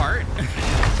 at that part.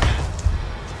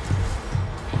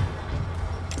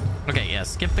 Okay, yeah,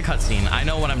 skip the cutscene. I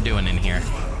know what I'm doing in here.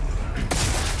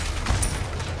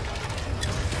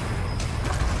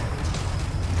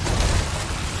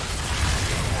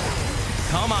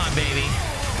 Come on, baby.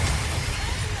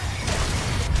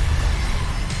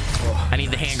 I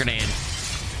need the hand grenade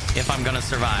if I'm gonna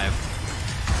survive.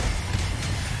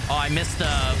 Oh, I missed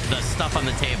the stuff on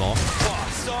the table. Oh,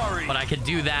 sorry. But I could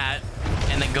do that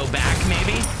and then go back,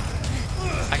 maybe.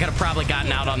 I could have probably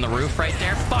gotten out on the roof right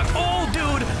there. Fuck. Oh,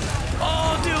 dude.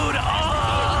 Oh, dude.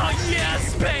 Oh,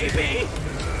 yes, baby.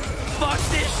 Fuck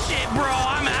this shit, bro.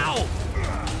 I'm out.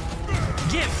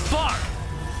 Get fucked.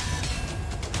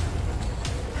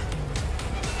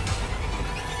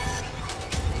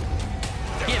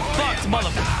 Get fucked,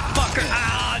 motherfucker.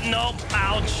 Ah, nope.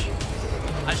 Ouch.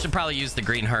 I should probably use the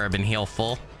green herb and heal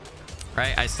full.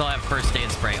 Right? I still have first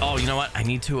aid spray. Oh, you know what? I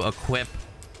need to equip.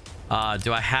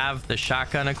 Do I have the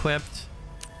shotgun equipped?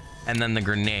 And then the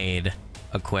grenade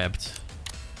equipped.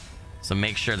 So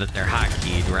make sure that they're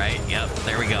hotkeyed, right? Yep,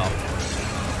 there we go.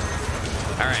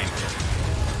 All right.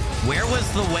 Where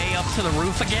was the way up to the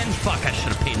roof again? Fuck, I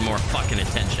should have paid more fucking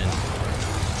attention.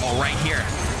 Oh, right here.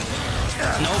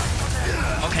 Nope.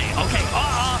 Okay, okay.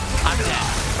 I'm dead.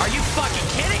 Are you fucking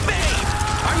kidding me?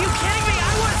 Are you kidding me?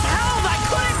 I was held. I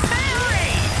couldn't parry.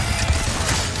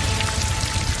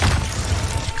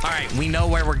 All right, we know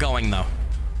where we're going, though.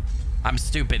 I'm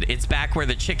stupid. It's back where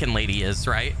the chicken lady is,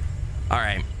 right? All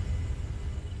right.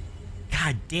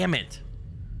 God damn it.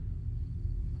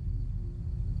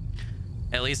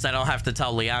 At least I don't have to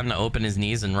tell Leon to open his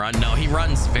knees and run. No, he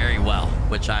runs very well,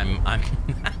 which I'm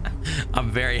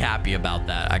I'm very happy about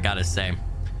that, I gotta say.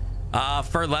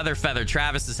 For Leather Feather,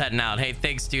 Travis is heading out. Hey,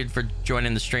 thanks, dude, for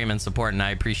joining the stream and supporting.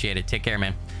 I appreciate it. Take care,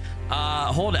 man.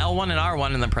 Hold L1 and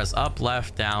R1 and then press up,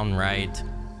 left, down, right,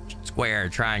 square,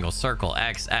 triangle, circle,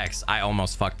 X, X. I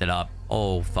almost fucked it up.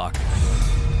 Oh, fuck.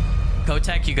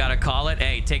 Kotek, you gotta call it.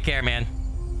 Hey, take care, man.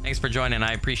 Thanks for joining.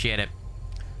 I appreciate it.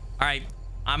 All right.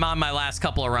 I'm on my last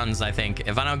couple of runs, I think.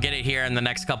 If I don't get it here in the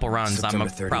next couple runs, September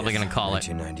I'm 30th, probably going to call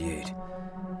 1998. it.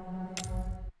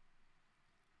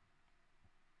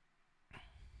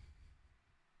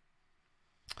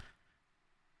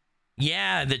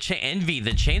 Yeah, the Envy, the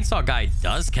chainsaw guy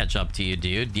does catch up to you,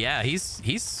 dude. Yeah,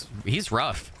 he's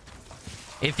rough.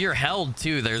 If you're held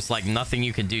too, there's like nothing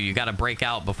you can do. You got to break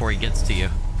out before he gets to you.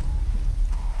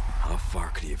 How far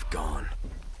could he have gone?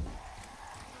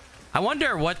 I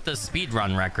wonder what the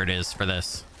speedrun record is for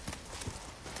this.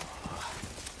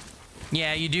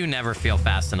 Yeah, you do never feel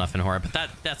fast enough in horror, but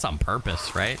that's on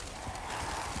purpose, right?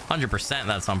 100%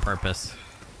 that's on purpose.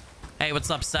 Hey,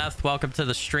 what's up, Seth? Welcome to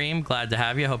the stream. Glad to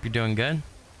have you. Hope you're doing good.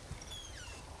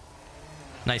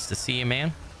 Nice to see you,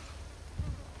 man.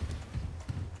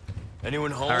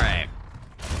 Anyone home? All right.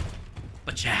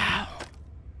 Ba-chow.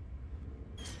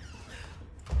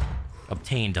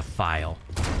 Obtained a file.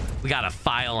 We got a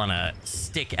file on a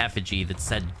stick effigy that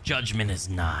said judgment is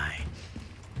nigh.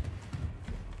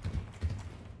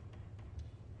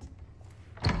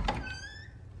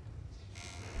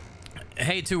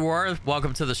 Hey, Tuwar,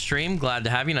 welcome to the stream. Glad to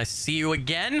have you. Nice to see you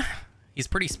again. He's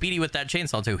pretty speedy with that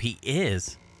chainsaw, too. He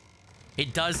is.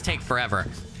 It does take forever.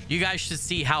 You guys should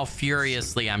see how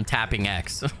furiously I'm tapping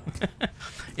X.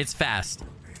 It's fast.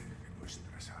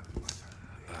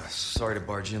 Sorry to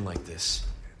barge in like this.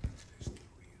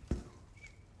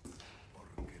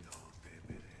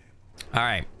 All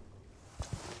right.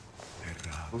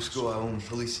 Busco a un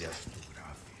policía.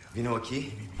 Vino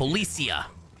aquí? Policia.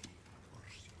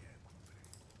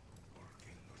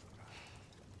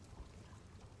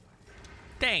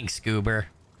 Thanks, Goober.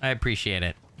 I appreciate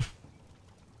it.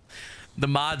 The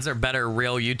mods are better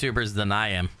real YouTubers than I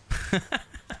am.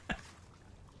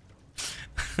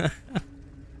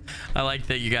 I like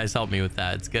that you guys helped me with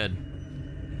that. It's good.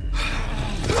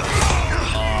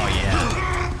 Oh,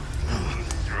 yeah.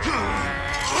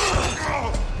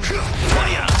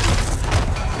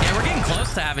 Yeah, we're getting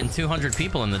close to having 200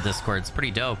 people in the Discord. It's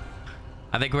pretty dope.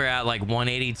 I think we're at like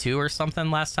 182 or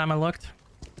something last time I looked.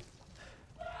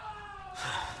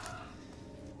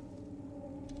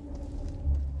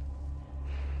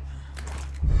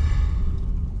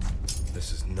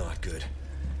 This is not good.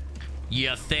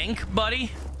 You think,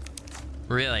 buddy?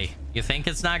 Really? You think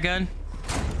it's not good?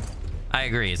 I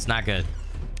agree, it's not good.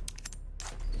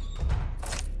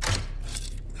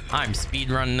 I'm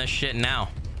speedrunning this shit now.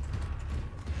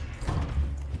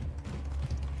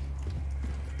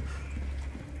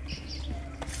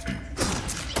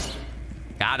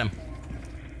 Got him.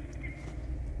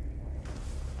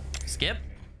 Skip.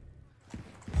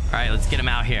 All right, let's get him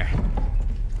out here.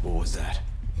 What was that?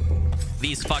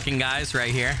 These fucking guys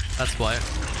right here. That's what.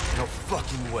 No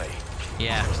fucking way.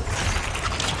 Yeah.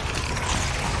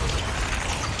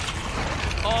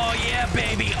 Oh, yeah,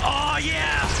 baby. Oh,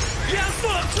 yeah. Yeah, that's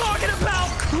what I'm talking about.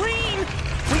 Clean.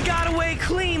 We got away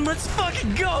clean. Let's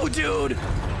fucking go, dude.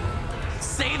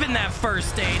 Saving that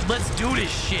first aid. Let's do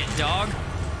this shit, dog.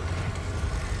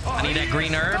 I need that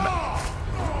green herb.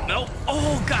 Nope.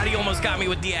 Oh, God, he almost got me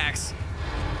with the axe.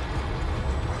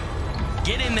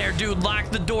 Get in there, dude.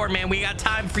 Lock the door, man. We got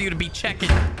time for you to be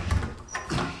checking.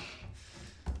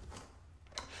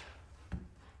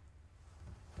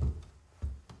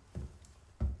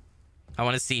 I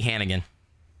want to see Hannigan.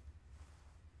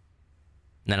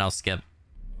 Then I'll skip.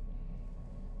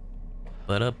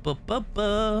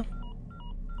 Ba-da-ba-ba-ba.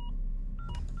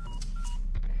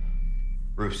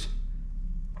 Bruce,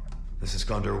 this is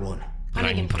Condor 1.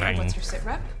 Hannigan, what's your sit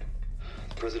rep?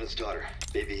 President's daughter,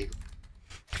 baby Eagle.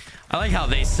 I like how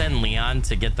they send Leon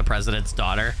to get the president's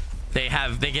daughter. They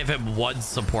give him one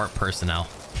support personnel.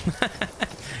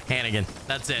 Hannigan,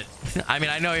 that's it. I mean,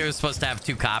 I know he was supposed to have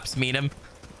 2 cops meet him,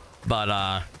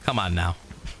 but come on now.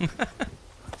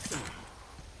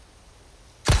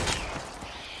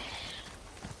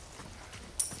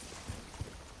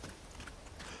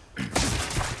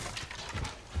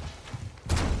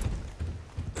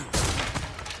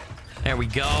 There we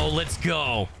go. Let's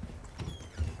go.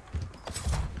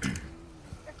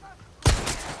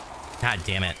 God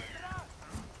damn it.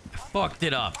 I fucked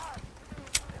it up.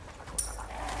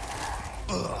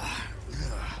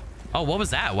 Oh, what was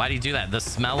that? Why did he do that? The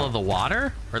smell of the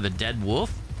water? Or the dead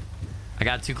wolf? I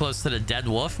got too close to the dead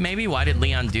wolf, maybe? Why did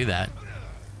Leon do that?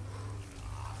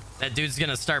 That dude's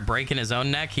gonna start breaking his own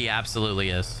neck? He absolutely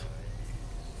is.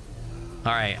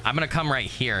 Alright, I'm gonna come right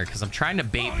here because I'm trying to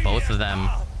bait both of them.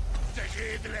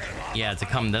 Yeah, to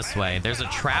come this way. There's a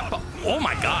trap. Oh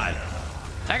my god.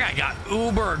 That guy got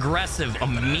uber aggressive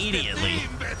immediately.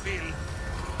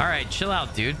 Alright, chill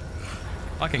out, dude.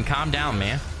 Fucking calm down,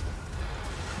 man.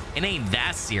 It ain't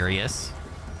that serious.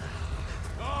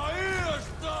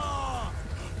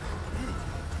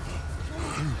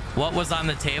 What was on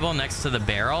the table next to the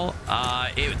barrel?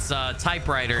 It's a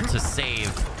typewriter to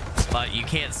save, but you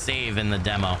can't save in the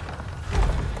demo.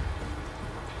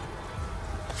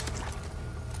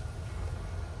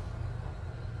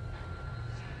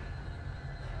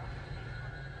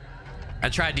 I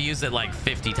tried to use it like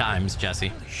 50 times,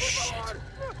 Jesse. Shit.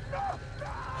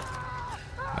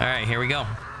 All right, here we go.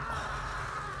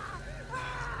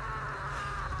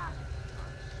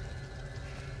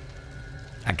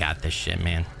 I got this shit,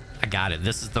 man. I got it.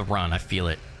 This is the run. I feel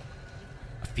it.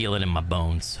 I feel it in my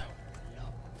bones.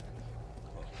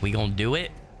 We gonna do it.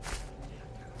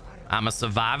 I'm a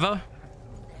survivor.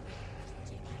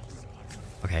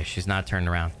 Okay, Okay, she's not turned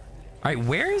around. All right,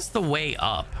 where is the way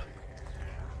up?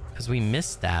 Because we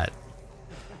missed that.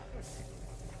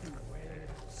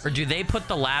 Or do they put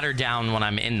the ladder down when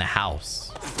I'm in the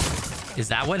house? Is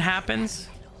that what happens?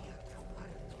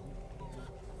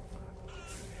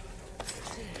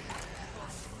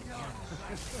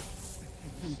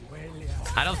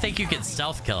 I don't think you can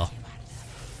stealth kill.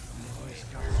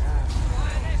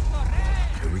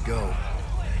 Here we go.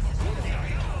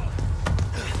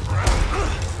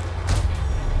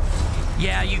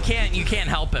 Yeah, you can't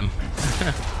help him.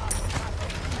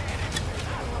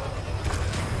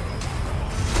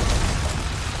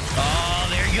 Oh,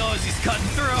 there he goes. He's cutting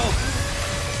through.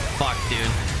 Fuck,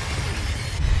 dude.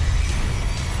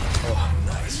 Oh,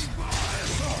 nice.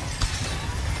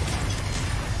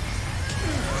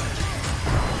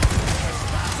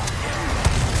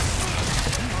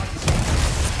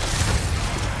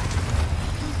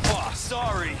 Oh,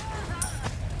 sorry.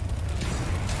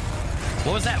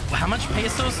 What was that? How much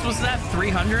pesos was that?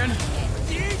 300?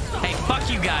 Hey, fuck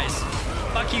you guys.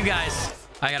 Fuck you guys.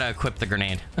 I gotta equip the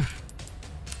grenade.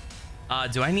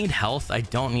 Do I need health? I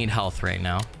don't need health right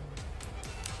now.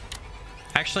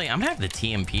 Actually, I'm gonna have the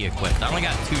TMP equipped. I only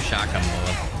got 2 shotgun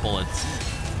bullets.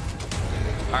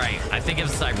 All right, I think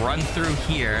as I run through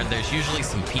here, there's usually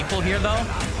some people here though.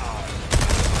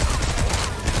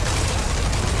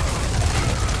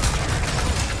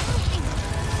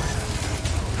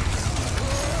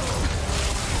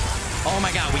 Oh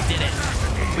my god, we did it.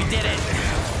 We did it.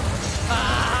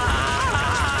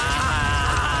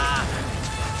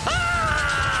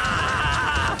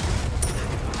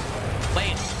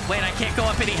 Wait, I can't go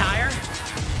up any higher?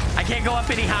 I can't go up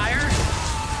any higher?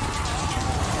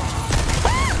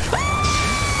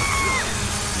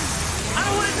 I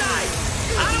don't want to die.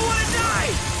 I don't want to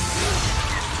die.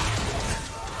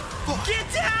 Get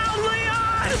down,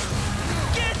 Leon.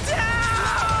 Get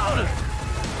down.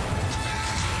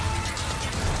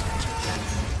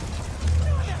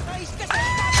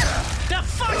 The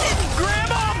fucking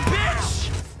grandma,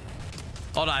 bitch!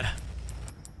 Hold on.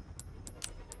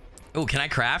 Oh, can I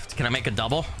craft? Can I make a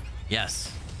double?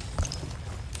 Yes.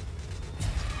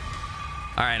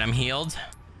 All right, I'm healed.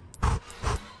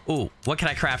 Ooh, what can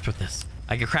I craft with this?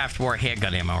 I can craft more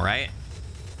handgun ammo, right?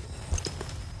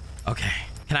 Okay.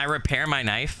 Can I repair my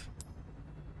knife?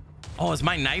 Oh, is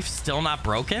my knife still not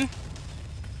broken?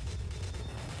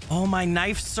 Oh, my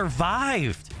knife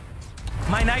survived.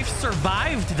 My knife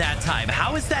survived that time.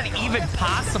 How is that even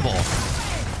possible?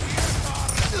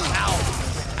 Ow.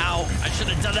 Ow. I should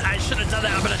have done it. I should have done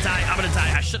that. I'm gonna die. I'm gonna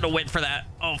die. I shouldn't have went for that.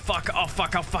 Oh, fuck. Oh,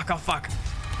 fuck. Oh, fuck. Oh, fuck.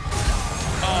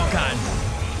 Oh, God.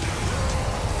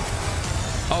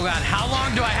 Oh, God. How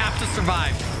long do I have to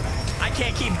survive? I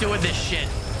can't keep doing this shit.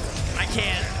 I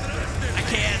can't. I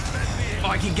can't. Oh,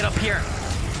 I can get up here.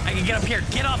 I can get up here.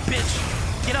 Get up, bitch.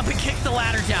 Get up and kick the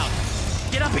ladder down.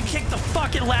 Get up and kick the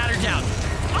fucking ladder down.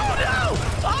 Oh, no.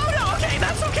 Oh, no. Okay,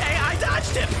 that's okay. I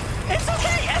dodged him. It's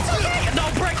okay. It's okay. No,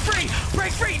 break free.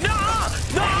 Break free. No.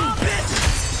 No, bitch.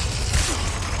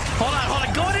 Hold on. Hold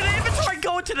on. Go into the inventory.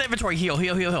 Go into the inventory. Heal,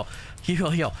 heal, heal, heal. Heal,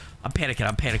 heal. I'm panicking.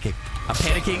 I'm panicking. I'm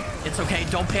panicking. It's okay.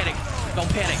 Don't panic. Don't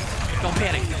panic. Don't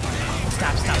panic.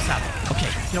 Stop, stop, stop.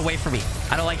 Okay, get away from me.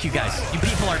 I don't like you guys. You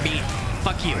people are mean.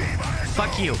 Fuck you.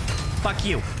 Fuck you. Fuck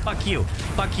you. Fuck you.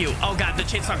 Fuck you. Oh, God. The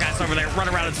chainsaw guy's over there. Run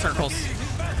around in circles.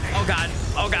 Oh, God.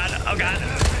 Oh, God. Oh, God.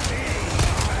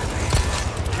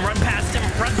 Run past him.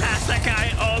 Run past that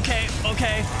guy. Okay.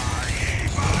 Okay.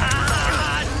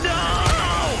 Ah, no.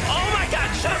 Oh, my God.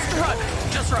 Just run.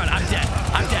 Just run. I'm dead.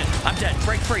 I'm dead. I'm dead.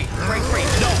 Break free. Break free.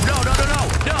 No, no, no, no, no.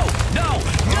 No, no,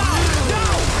 no, no.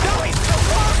 No, he's so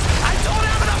close. I don't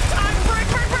have enough time. Break,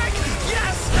 break, break.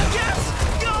 Yes. Yes.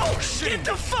 Go. Get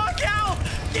the fuck out.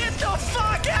 Get the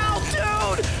fuck out,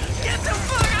 dude. Get the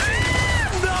fuck out.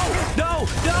 No, no,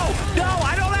 no, no.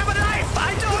 I don't have a knife.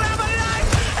 I don't have a knife.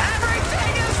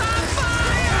 Everything is on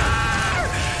fire.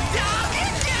 Don't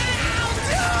get out,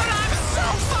 dude. I'm so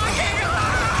fucking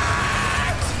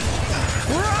hurt.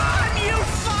 Run, you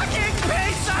fucking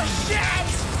piece of shit.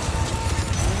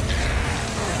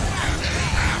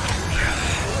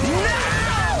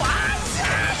 No, I'm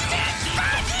tested.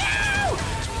 Fuck you.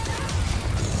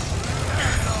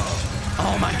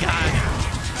 Oh my God.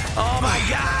 Oh my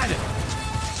God.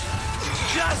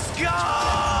 Just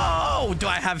go. Do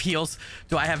I have heals?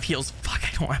 Do I have heals? Fuck,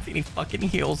 I don't have any fucking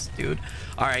heals, dude.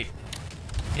 All right.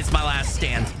 It's my last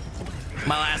stand.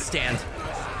 My last stand.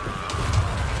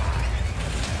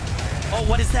 Oh,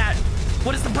 what is that?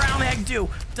 What does the brown egg do?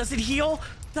 Does it heal?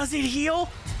 Does it heal?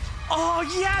 Oh,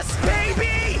 yes,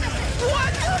 baby.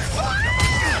 What the fuck?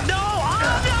 No. Oh,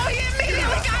 no. He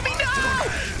immediately got me. No.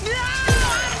 No.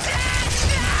 I'm dead.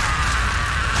 No.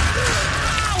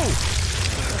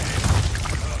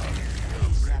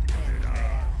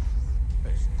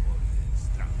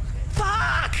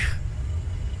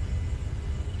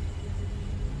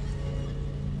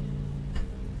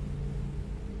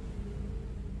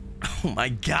 Oh my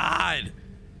god.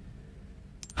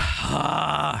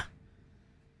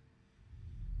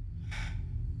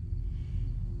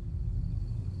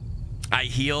 I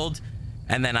healed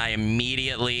and then I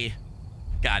immediately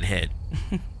got hit.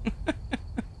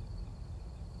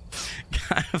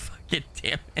 God fucking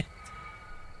damn it.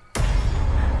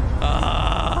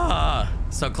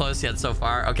 So close yet so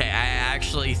far. Okay, I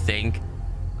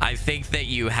think that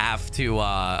you have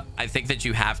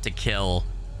to kill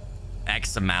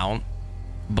X amount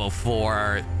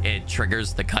before it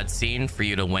triggers the cutscene for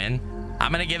you to win.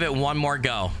 I'm gonna give it one more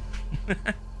go.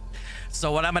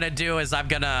 So what I'm gonna do is I'm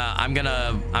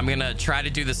gonna try to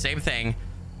do the same thing,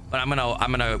 but I'm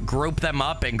gonna group them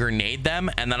up and grenade them,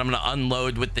 and then I'm gonna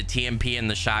unload with the TMP and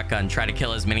the shotgun, try to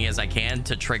kill as many as I can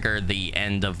to trigger the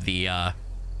end of the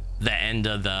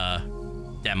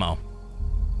demo.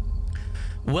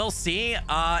 We'll see.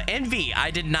 Envy,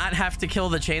 I did not have to kill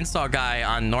the chainsaw guy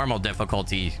on normal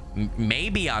difficulty.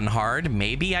 Maybe on hard,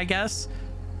 maybe, I guess.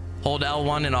 Hold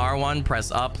L1 and R1,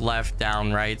 press up, left,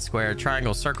 down, right, square,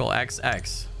 triangle, circle, X,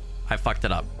 X. I fucked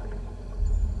it up.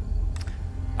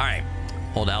 All right.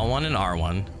 Hold L1 and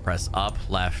R1, press up,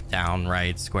 left, down,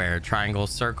 right, square, triangle,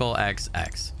 circle, X,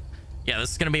 X. Yeah, this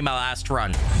is gonna be my last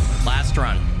run. Last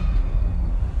run.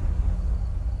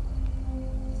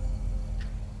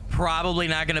 Probably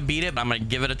not gonna beat it, but I'm gonna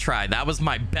give it a try. That was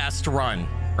my best run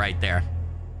right there.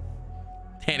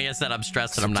 Tania said I'm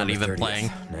stressed and I'm not even playing.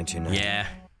 1990. Yeah.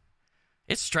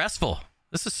 It's stressful.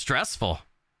 This is stressful.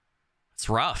 It's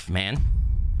rough, man.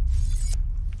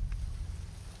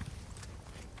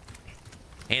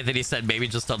 Anthony said maybe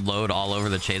just unload all over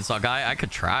the chainsaw guy. I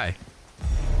could try.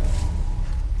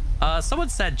 Someone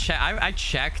said I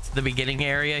checked the beginning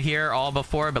area here all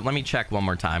before, but let me check one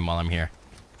more time while I'm here.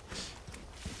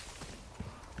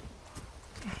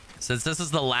 Since this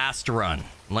is the last run,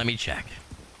 let me check.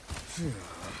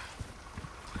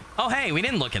 Oh, hey, we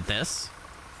didn't look at this.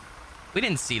 We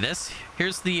didn't see this.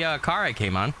 Here's the car I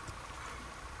came on.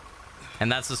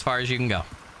 And that's as far as you can go.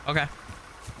 Okay.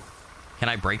 Can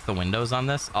I break the windows on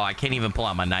this? Oh, I can't even pull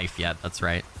out my knife yet. That's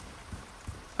right.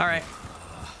 All right.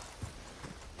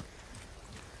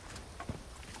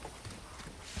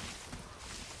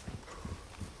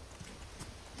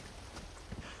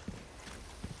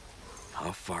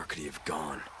 How far could he have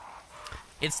gone?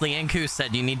 It's Lianku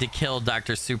said you need to kill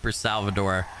Dr. Super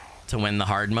Salvador to win the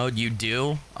hard mode. You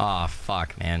do? Oh,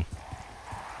 fuck, man.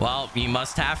 Well, you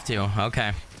must have to.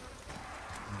 Okay.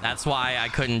 That's why I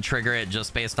couldn't trigger it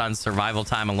just based on survival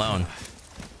time alone.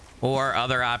 Or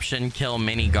other option, kill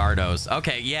mini Gardos.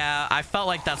 Okay, yeah, I felt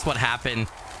like that's what happened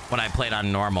when I played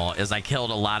on normal, is I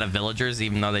killed a lot of villagers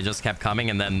even though they just kept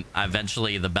coming, and then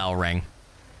eventually the bell rang.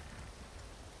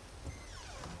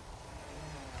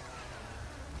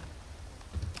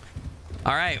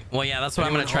 All right, well, yeah, that's what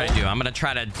I'm gonna try to do. I'm gonna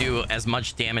try to do as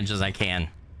much damage as I can.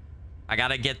 I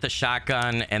gotta get the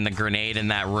shotgun and the grenade in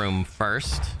that room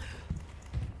first,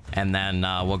 and then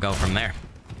we'll go from there.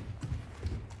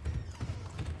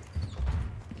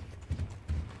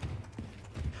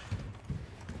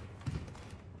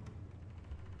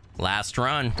 Last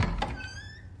run.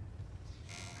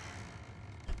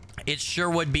 It sure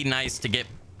would be nice to get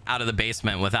out of the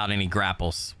basement without any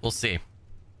grapples. We'll see.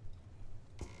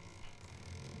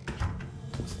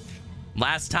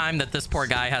 Last time that this poor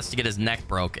guy has to get his neck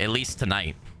broke, at least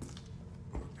tonight.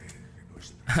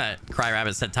 Cry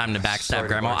Rabbit said time to backstab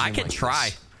Grandma. I could try.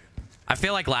 I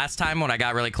feel like last time when I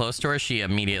got really close to her, she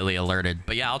immediately alerted.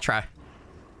 But yeah, I'll try.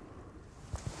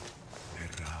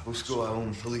 Busco a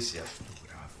un policía.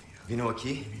 Vino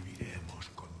aquí?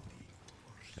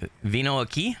 Vino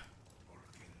aquí?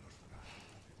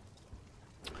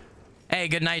 Hey,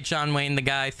 good night, John Wayne, the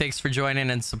guy. Thanks for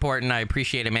joining and supporting. I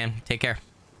appreciate it, man. Take care.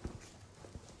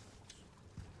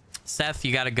 Seth,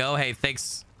 you gotta go. Hey,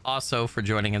 thanks also for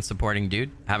joining and supporting, dude.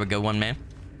 Have a good one, man.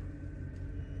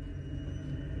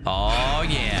 Oh,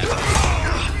 yeah.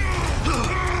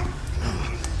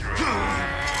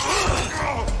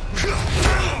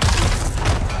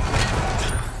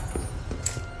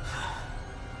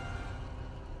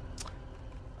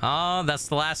 Oh, that's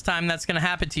the last time that's gonna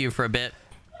happen to you for a bit.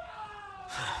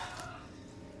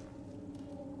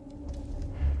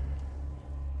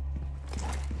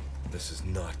 This is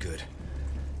not good.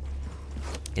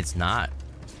 It's not.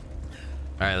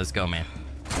 All right, let's go, man.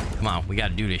 Come on, we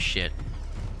gotta do this shit.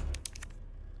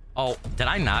 Oh, did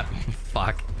I not?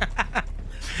 Fuck.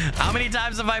 How many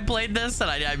times have I played this and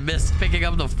I missed picking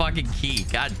up the fucking key?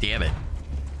 God damn it.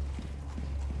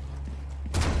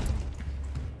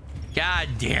 God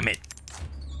damn it.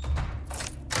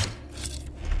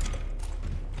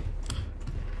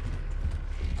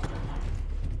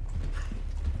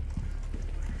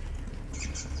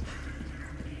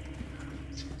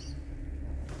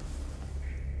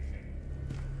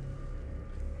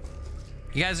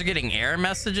 You guys are getting error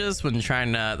messages when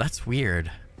trying to... That's weird.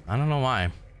 I don't know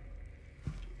why.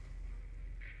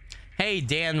 Hey,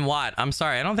 Dan Watt. I'm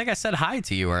sorry. I don't think I said hi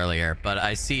to you earlier, but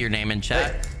I see your name in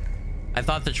chat. I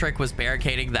thought the trick was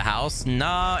barricading the house.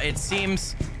 No, it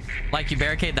seems like you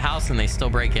barricade the house and they still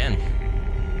break in.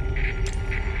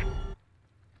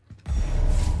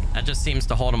 That just seems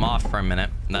to hold them off for a minute.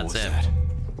 That's it.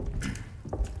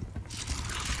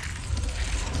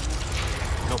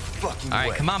 No fucking way. All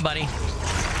right, come on, buddy.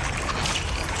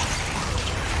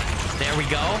 There we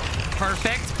go.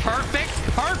 Perfect, perfect,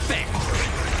 perfect.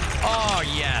 Oh,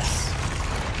 yes.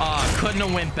 Oh, couldn't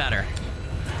have went better.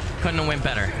 Couldn't have went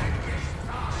better.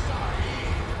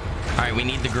 All right, we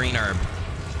need the green herb.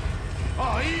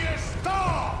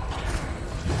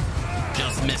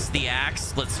 Just missed the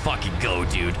axe. Let's fucking go,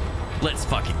 dude. Let's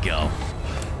fucking go.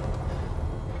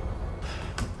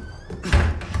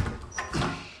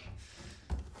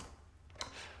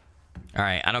 All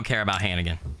right, I don't care about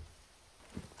Hannigan.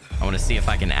 I want to see if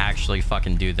I can actually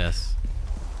fucking do this.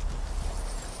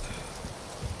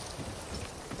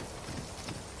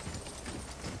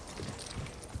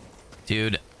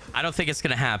 Dude, I don't think it's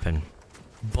gonna happen.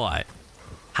 But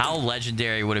how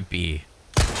legendary would it be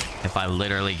if I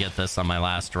literally get this on my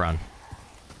last run?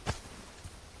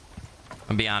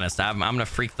 I'll be honest, I'm gonna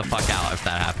freak the fuck out if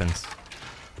that happens.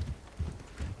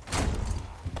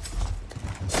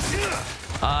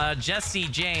 Jesse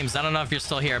James, I don't know if you're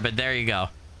still here, but there you go.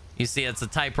 You see, it's a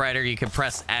typewriter. You can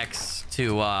press X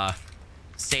to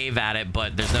save at it,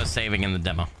 but there's no saving in the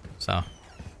demo. So.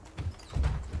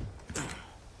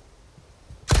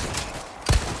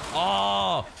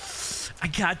 Oh, I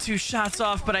got 2 shots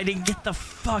off, but I didn't get the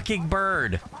fucking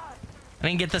bird. I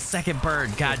didn't get the second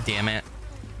bird. God damn it.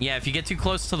 Yeah, if you get too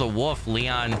close to the wolf,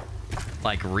 Leon,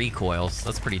 like, recoils.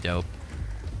 That's pretty dope.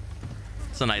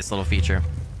 It's a nice little feature.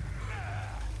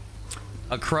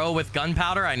 A crow with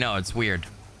gunpowder? I know, it's weird.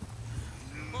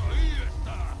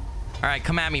 All right,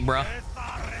 come at me, bro.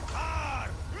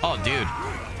 Oh, dude.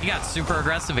 He got super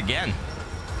aggressive again.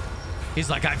 He's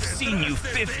like, I've seen you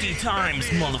 50 times,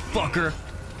 motherfucker.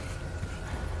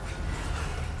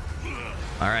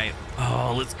 All right.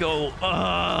 Oh, let's go.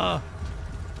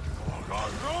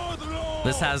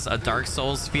 This has a Dark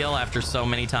Souls feel after so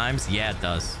many times. Yeah, it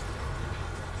does.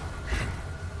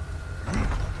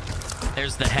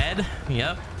 There's the head.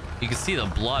 Yep. You can see the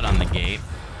blood on the gate.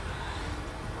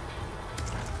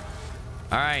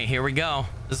 All right, here we go.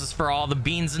 This is for all the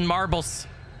beans and marbles.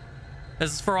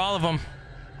 This is for all of them.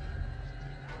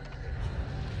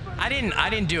 I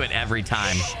didn't do it every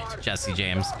time, Jesse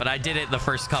James, but I did it the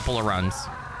first couple of runs.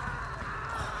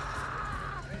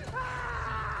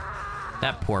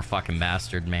 That poor fucking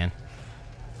bastard, man.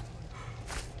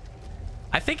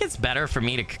 I think it's better for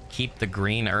me to keep the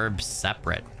green herbs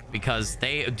separate because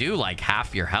they do like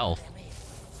half your health,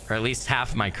 or at least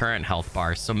half my current health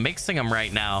bar. So mixing them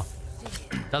right now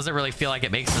doesn't really feel like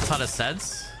it makes a ton of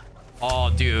sense.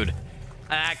 Oh, dude,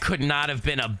 that could not have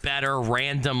been a better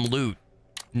random loot.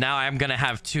 Now I'm gonna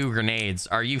have 2 grenades.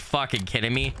 Are you fucking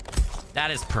kidding me?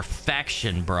 That is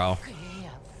perfection, bro.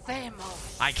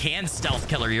 I can stealth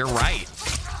killer, you're right.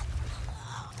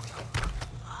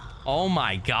 Oh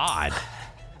my god.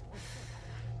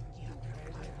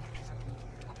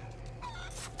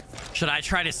 Should I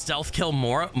try to stealth kill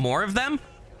more of them?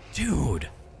 Dude.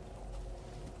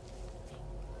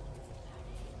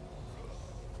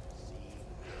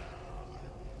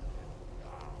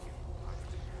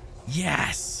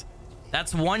 Yes.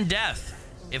 That's 1 death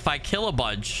if I kill a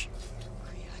bunch.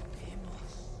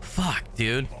 Fuck,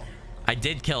 dude. I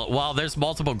did kill it. Well, there's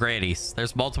multiple Grady's.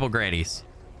 There's multiple Grady's.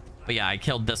 But yeah, I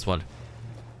killed this one.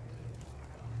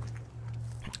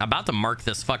 I'm about to mark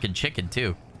this fucking chicken,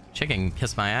 too. Chicken can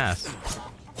kiss my ass.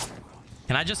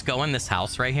 Can I just go in this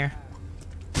house right here?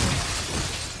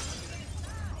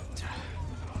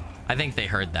 I think they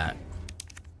heard that.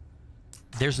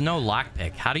 There's no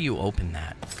lockpick. How do you open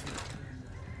that?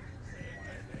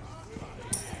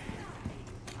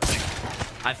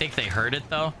 I think they heard it,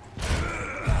 though.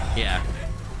 Yeah.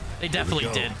 They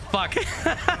definitely did. Fuck.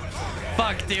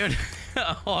 Fuck, dude.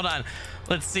 Hold on.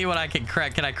 Let's see what I can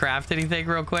craft. Can I craft anything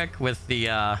real quick with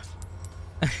the,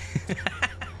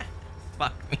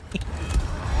 Fuck me.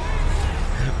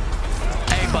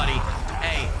 Hey, buddy.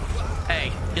 Hey.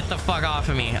 Hey, get the fuck off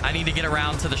of me. I need to get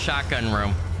around to the shotgun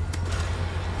room.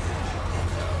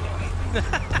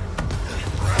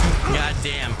 God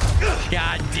damn.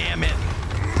 God damn it.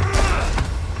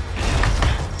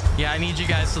 Yeah, I need you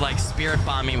guys to like spirit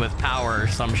bomb me with power or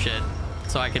some shit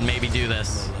so I can maybe do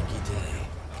this.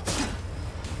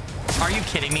 Are you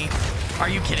kidding me? Are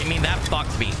you kidding me? That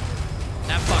fucked me.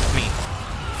 That fucked me.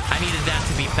 I needed that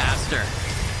to be faster.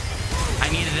 I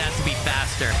needed that to be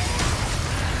faster.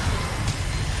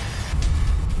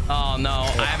 Oh no,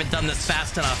 I haven't done this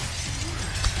fast enough.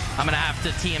 I'm gonna have to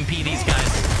TMP these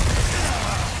guys.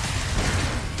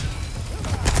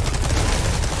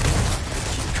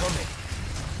 Keep coming.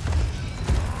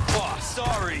 Oh,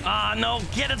 sorry. Ah, no,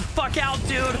 get it the fuck out,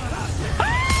 dude.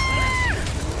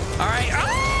 Ah! All right.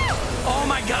 Ah! Oh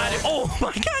my god. Oh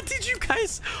my god, did you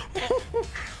guys...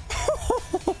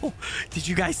 Did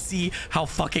you guys see how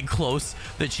fucking close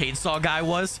the chainsaw guy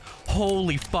was?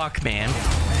 Holy fuck, man.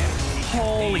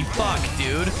 Holy fuck,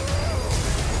 dude.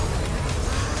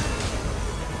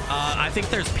 I think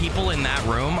there's people in that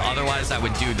room. Otherwise, I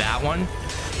would do that one.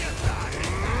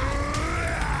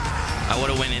 I would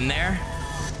have went in there.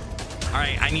 All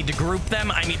right, I need to group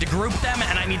them. I need to group them,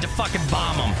 and I need to fucking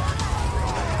bomb them.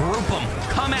 Group them.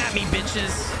 Come at me,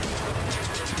 bitches.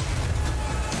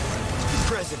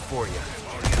 Present for you.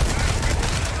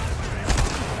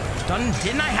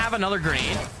 Didn't I have another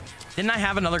grenade? Didn't I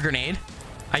have another grenade?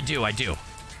 I do.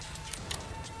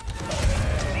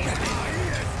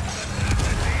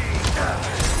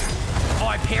 Oh,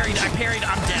 I parried. I'm dead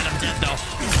though.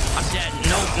 I'm dead.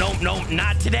 Nope,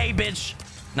 not today, bitch.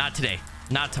 Not today.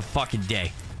 Not to fucking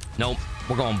day. Nope,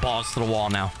 we're going balls to the wall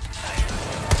now.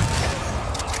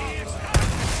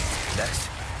 Next.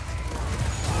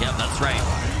 Yep, that's right.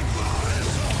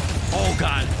 Oh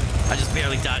god, I just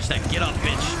barely dodged that. Get up,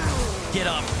 bitch. Get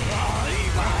up.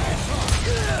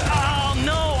 Oh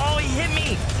no, oh, he hit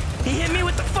me. He hit me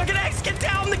with the fucking axe. Get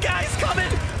down, the guy's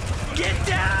coming. Get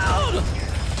down.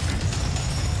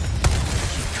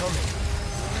 Keep coming.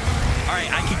 All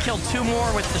right, I can kill 2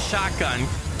 more with the shotgun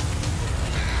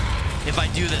if I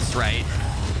do this right.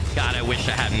 God, I wish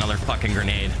I had another fucking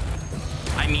grenade.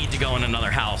 I need to go in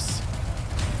another house.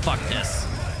 Fuck this.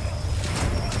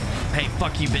 Hey,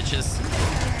 fuck you, bitches.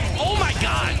 Oh my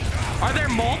god. Are there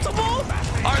multiple?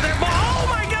 Are there oh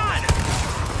my god.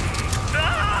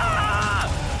 Ah!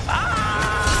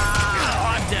 Ah!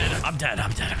 Oh, I'm dead.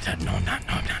 No, I'm not.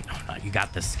 You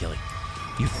got this, Skilly.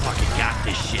 You fucking got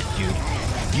this shit, dude.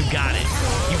 You got it.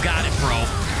 You got it, bro.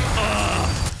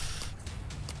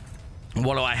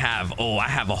 What do I have? Oh, I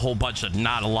have a whole bunch of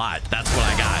not a lot. That's what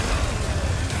I got.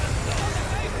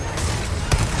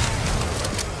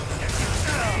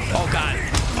 Oh god.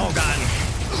 Oh god.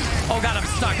 Oh god, I'm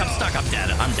stuck. I'm dead.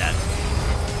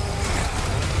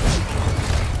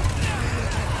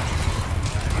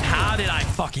 How did I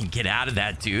fucking get out of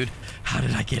that, dude? How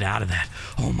did I get out of that?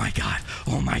 Oh my god.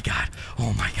 Oh my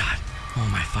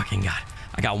fucking god.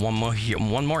 I got one more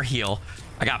heal.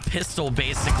 I got pistol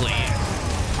basically.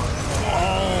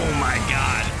 Oh my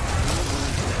god.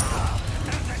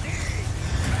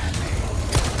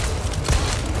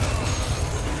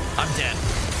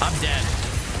 I'm dead.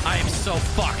 I am so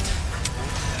fucked.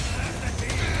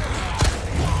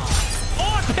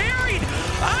 Oh, I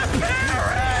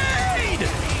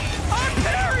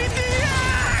parried the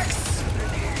axe.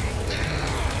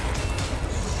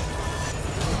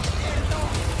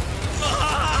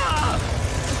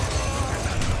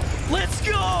 Let's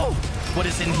go. What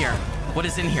is in here?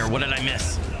 What did I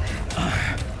miss?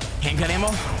 Handgun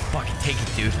ammo? Fucking take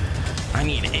it, dude. I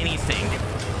need anything.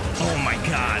 Oh my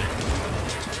god.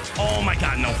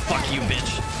 No, fuck you,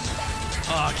 bitch.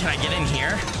 Oh, can I get in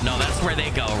here? No, that's where they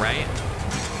go, right?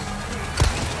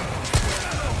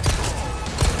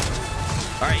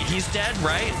 All right, he's dead,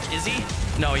 right? Is he?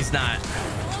 No, he's not.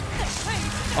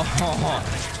 Oh,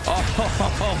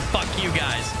 fuck you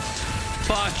guys.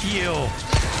 Fuck you.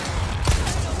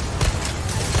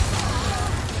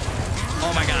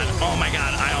 Oh my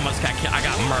god. I almost got killed. I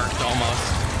got murked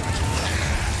almost.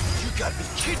 You gotta be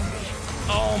kidding me.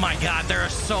 Oh my god, there are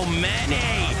so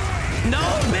many. No,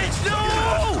 bitch,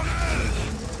 no!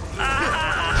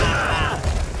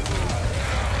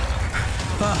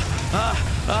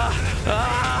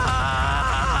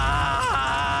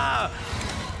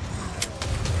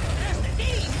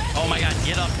 Oh my god,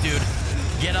 get up, dude.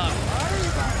 Get up.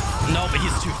 No, but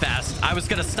he's too fast. I was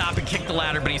gonna stop and kick the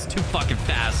ladder, but he's too fucking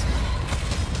fast.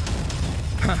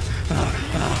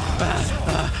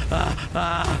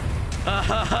 I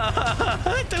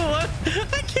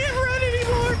can't run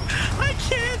anymore. I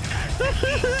can't.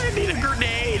 I need a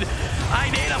grenade. I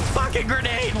need a fucking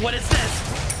grenade. What is this?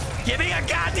 Give me a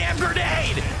goddamn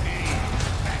grenade.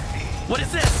 What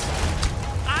is this?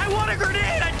 I want a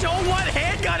grenade. I don't want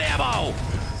handgun ammo.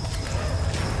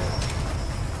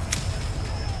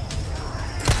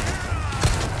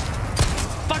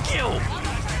 Fuck you.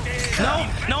 No.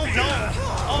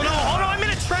 Oh no, I'm in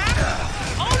a trap.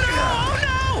 Oh no.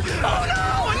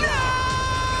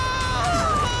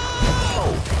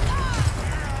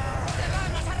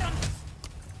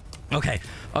 Okay,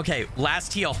 okay,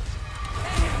 last heal.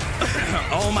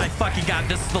 Oh my fucking god,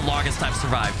 this is the longest I've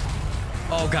survived.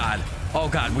 Oh god,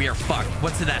 we are fucked.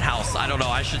 What's in that house? I don't know,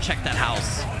 I should check that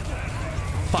house.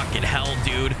 Fucking hell,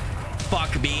 dude.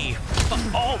 Fuck me.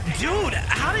 Oh, dude,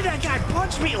 how did that guy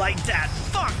punch me like that?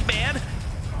 Fuck, man.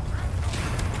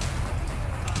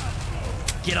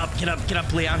 Get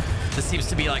up, Leon. This seems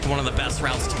to be like one of the best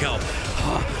routes to go.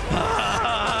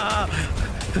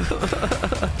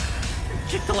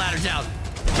 Kick the ladder down.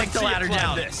 Kick the ladder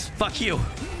down. Fuck you.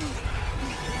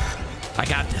 I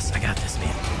got this, man.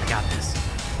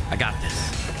 I got this.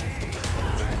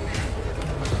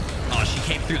 Oh, she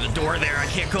came through the door there. I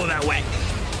can't go that way.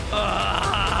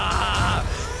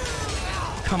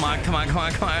 Come on.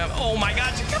 Oh my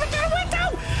god, she's coming through the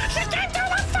window! She came through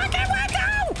the fucking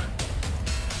window!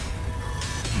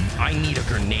 I need a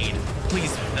grenade.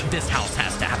 Please, this house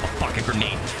has to have a fucking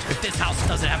grenade. If this house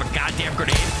doesn't have a goddamn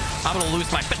grenade, I'm gonna lose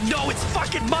my... No, it's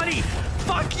fucking money!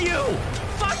 Fuck you!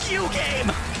 Fuck you, game!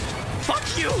 Fuck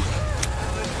you!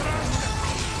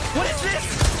 What is this?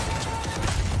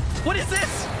 What is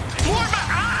this? More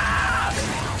money!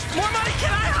 More money!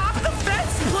 Can I hop the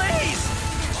fence, please?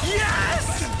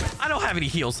 Yes! I don't have any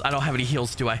heals.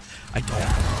 Do I? I don't.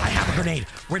 I have a grenade.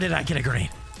 Where did I get a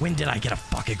grenade? When did I get a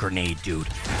fucking grenade, dude?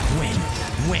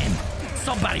 When?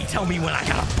 Somebody tell me when I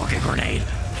got a fucking grenade.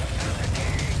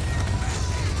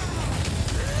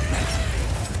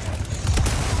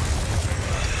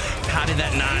 How did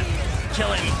that not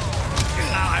kill him?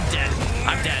 Oh, I'm dead.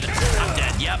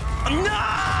 Yep.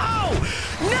 No,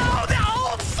 the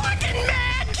old fucking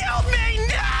man killed me.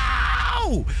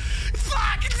 No!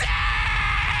 Fuck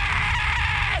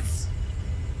this!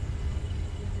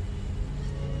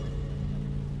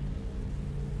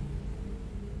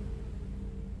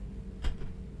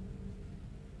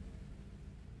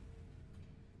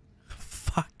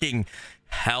 Fucking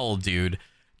hell, dude.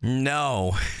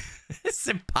 No. It's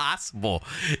impossible.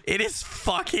 It is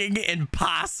fucking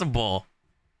impossible.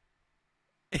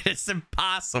 It is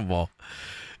impossible.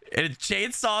 And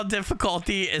chainsaw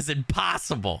difficulty is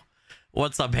impossible.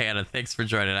 What's up, Hannah? Thanks for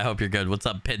joining. I hope you're good. What's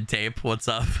up, Pin Tape? What's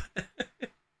up?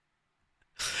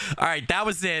 All right, that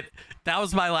was it. That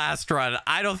was my last run.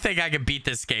 I don't think I can beat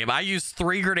this game. I used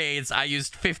 3 grenades. I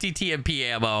used 50 TMP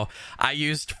ammo. I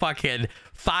used fucking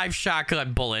 5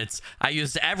 shotgun bullets. I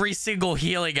used every single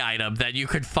healing item that you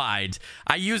could find.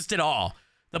 I used it all.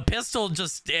 The pistol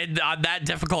just, on that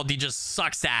difficulty, just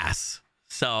sucks ass.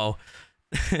 So,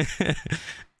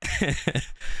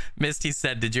 Misty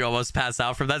said, did you almost pass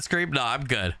out from that scream? No, I'm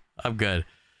good.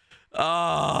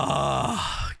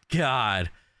 Oh, God.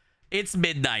 It's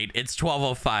midnight. It's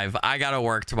 12:05. I gotta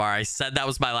work tomorrow. I said that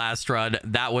was my last run.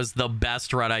 That was the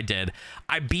best run I did.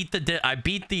 I beat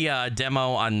the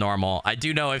demo on normal. I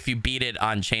do know if you beat it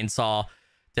on chainsaw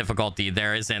difficulty,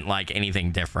 there isn't like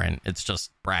anything different. It's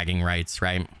just bragging rights,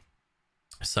 right?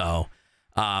 So,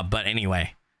 but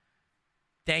anyway,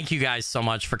 thank you guys so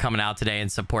much for coming out today and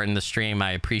supporting the stream.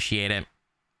 I appreciate it.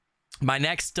 My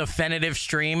next definitive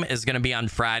stream is going to be on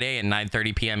Friday at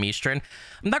 9:30 p.m. Eastern.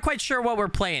 I'm not quite sure what we're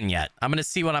playing yet. I'm going to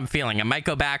see what I'm feeling. I might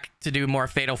go back to do more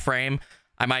Fatal Frame.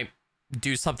 I might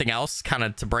do something else kind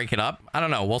of to break it up. I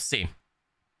don't know. We'll see.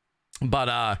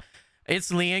 But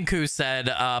it's Lian who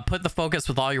said, put the focus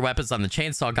with all your weapons on the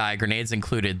chainsaw guy, grenades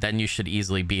included. Then you should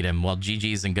easily beat him. Well,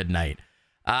 GG's and good night.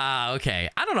 Okay.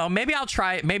 I don't know. Maybe I'll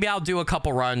try. Maybe I'll do a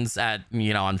couple runs at,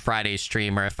 on Friday's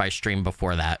stream, or if I stream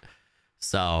before that.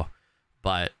 So...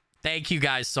 But thank you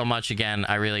guys so much again.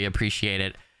 I really appreciate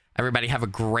it. Everybody have a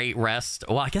great rest.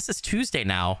 Well, I guess it's Tuesday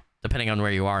now, depending on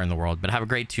where you are in the world. But have a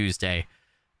great Tuesday.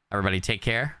 Everybody take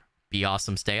care. Be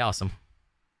awesome. Stay awesome.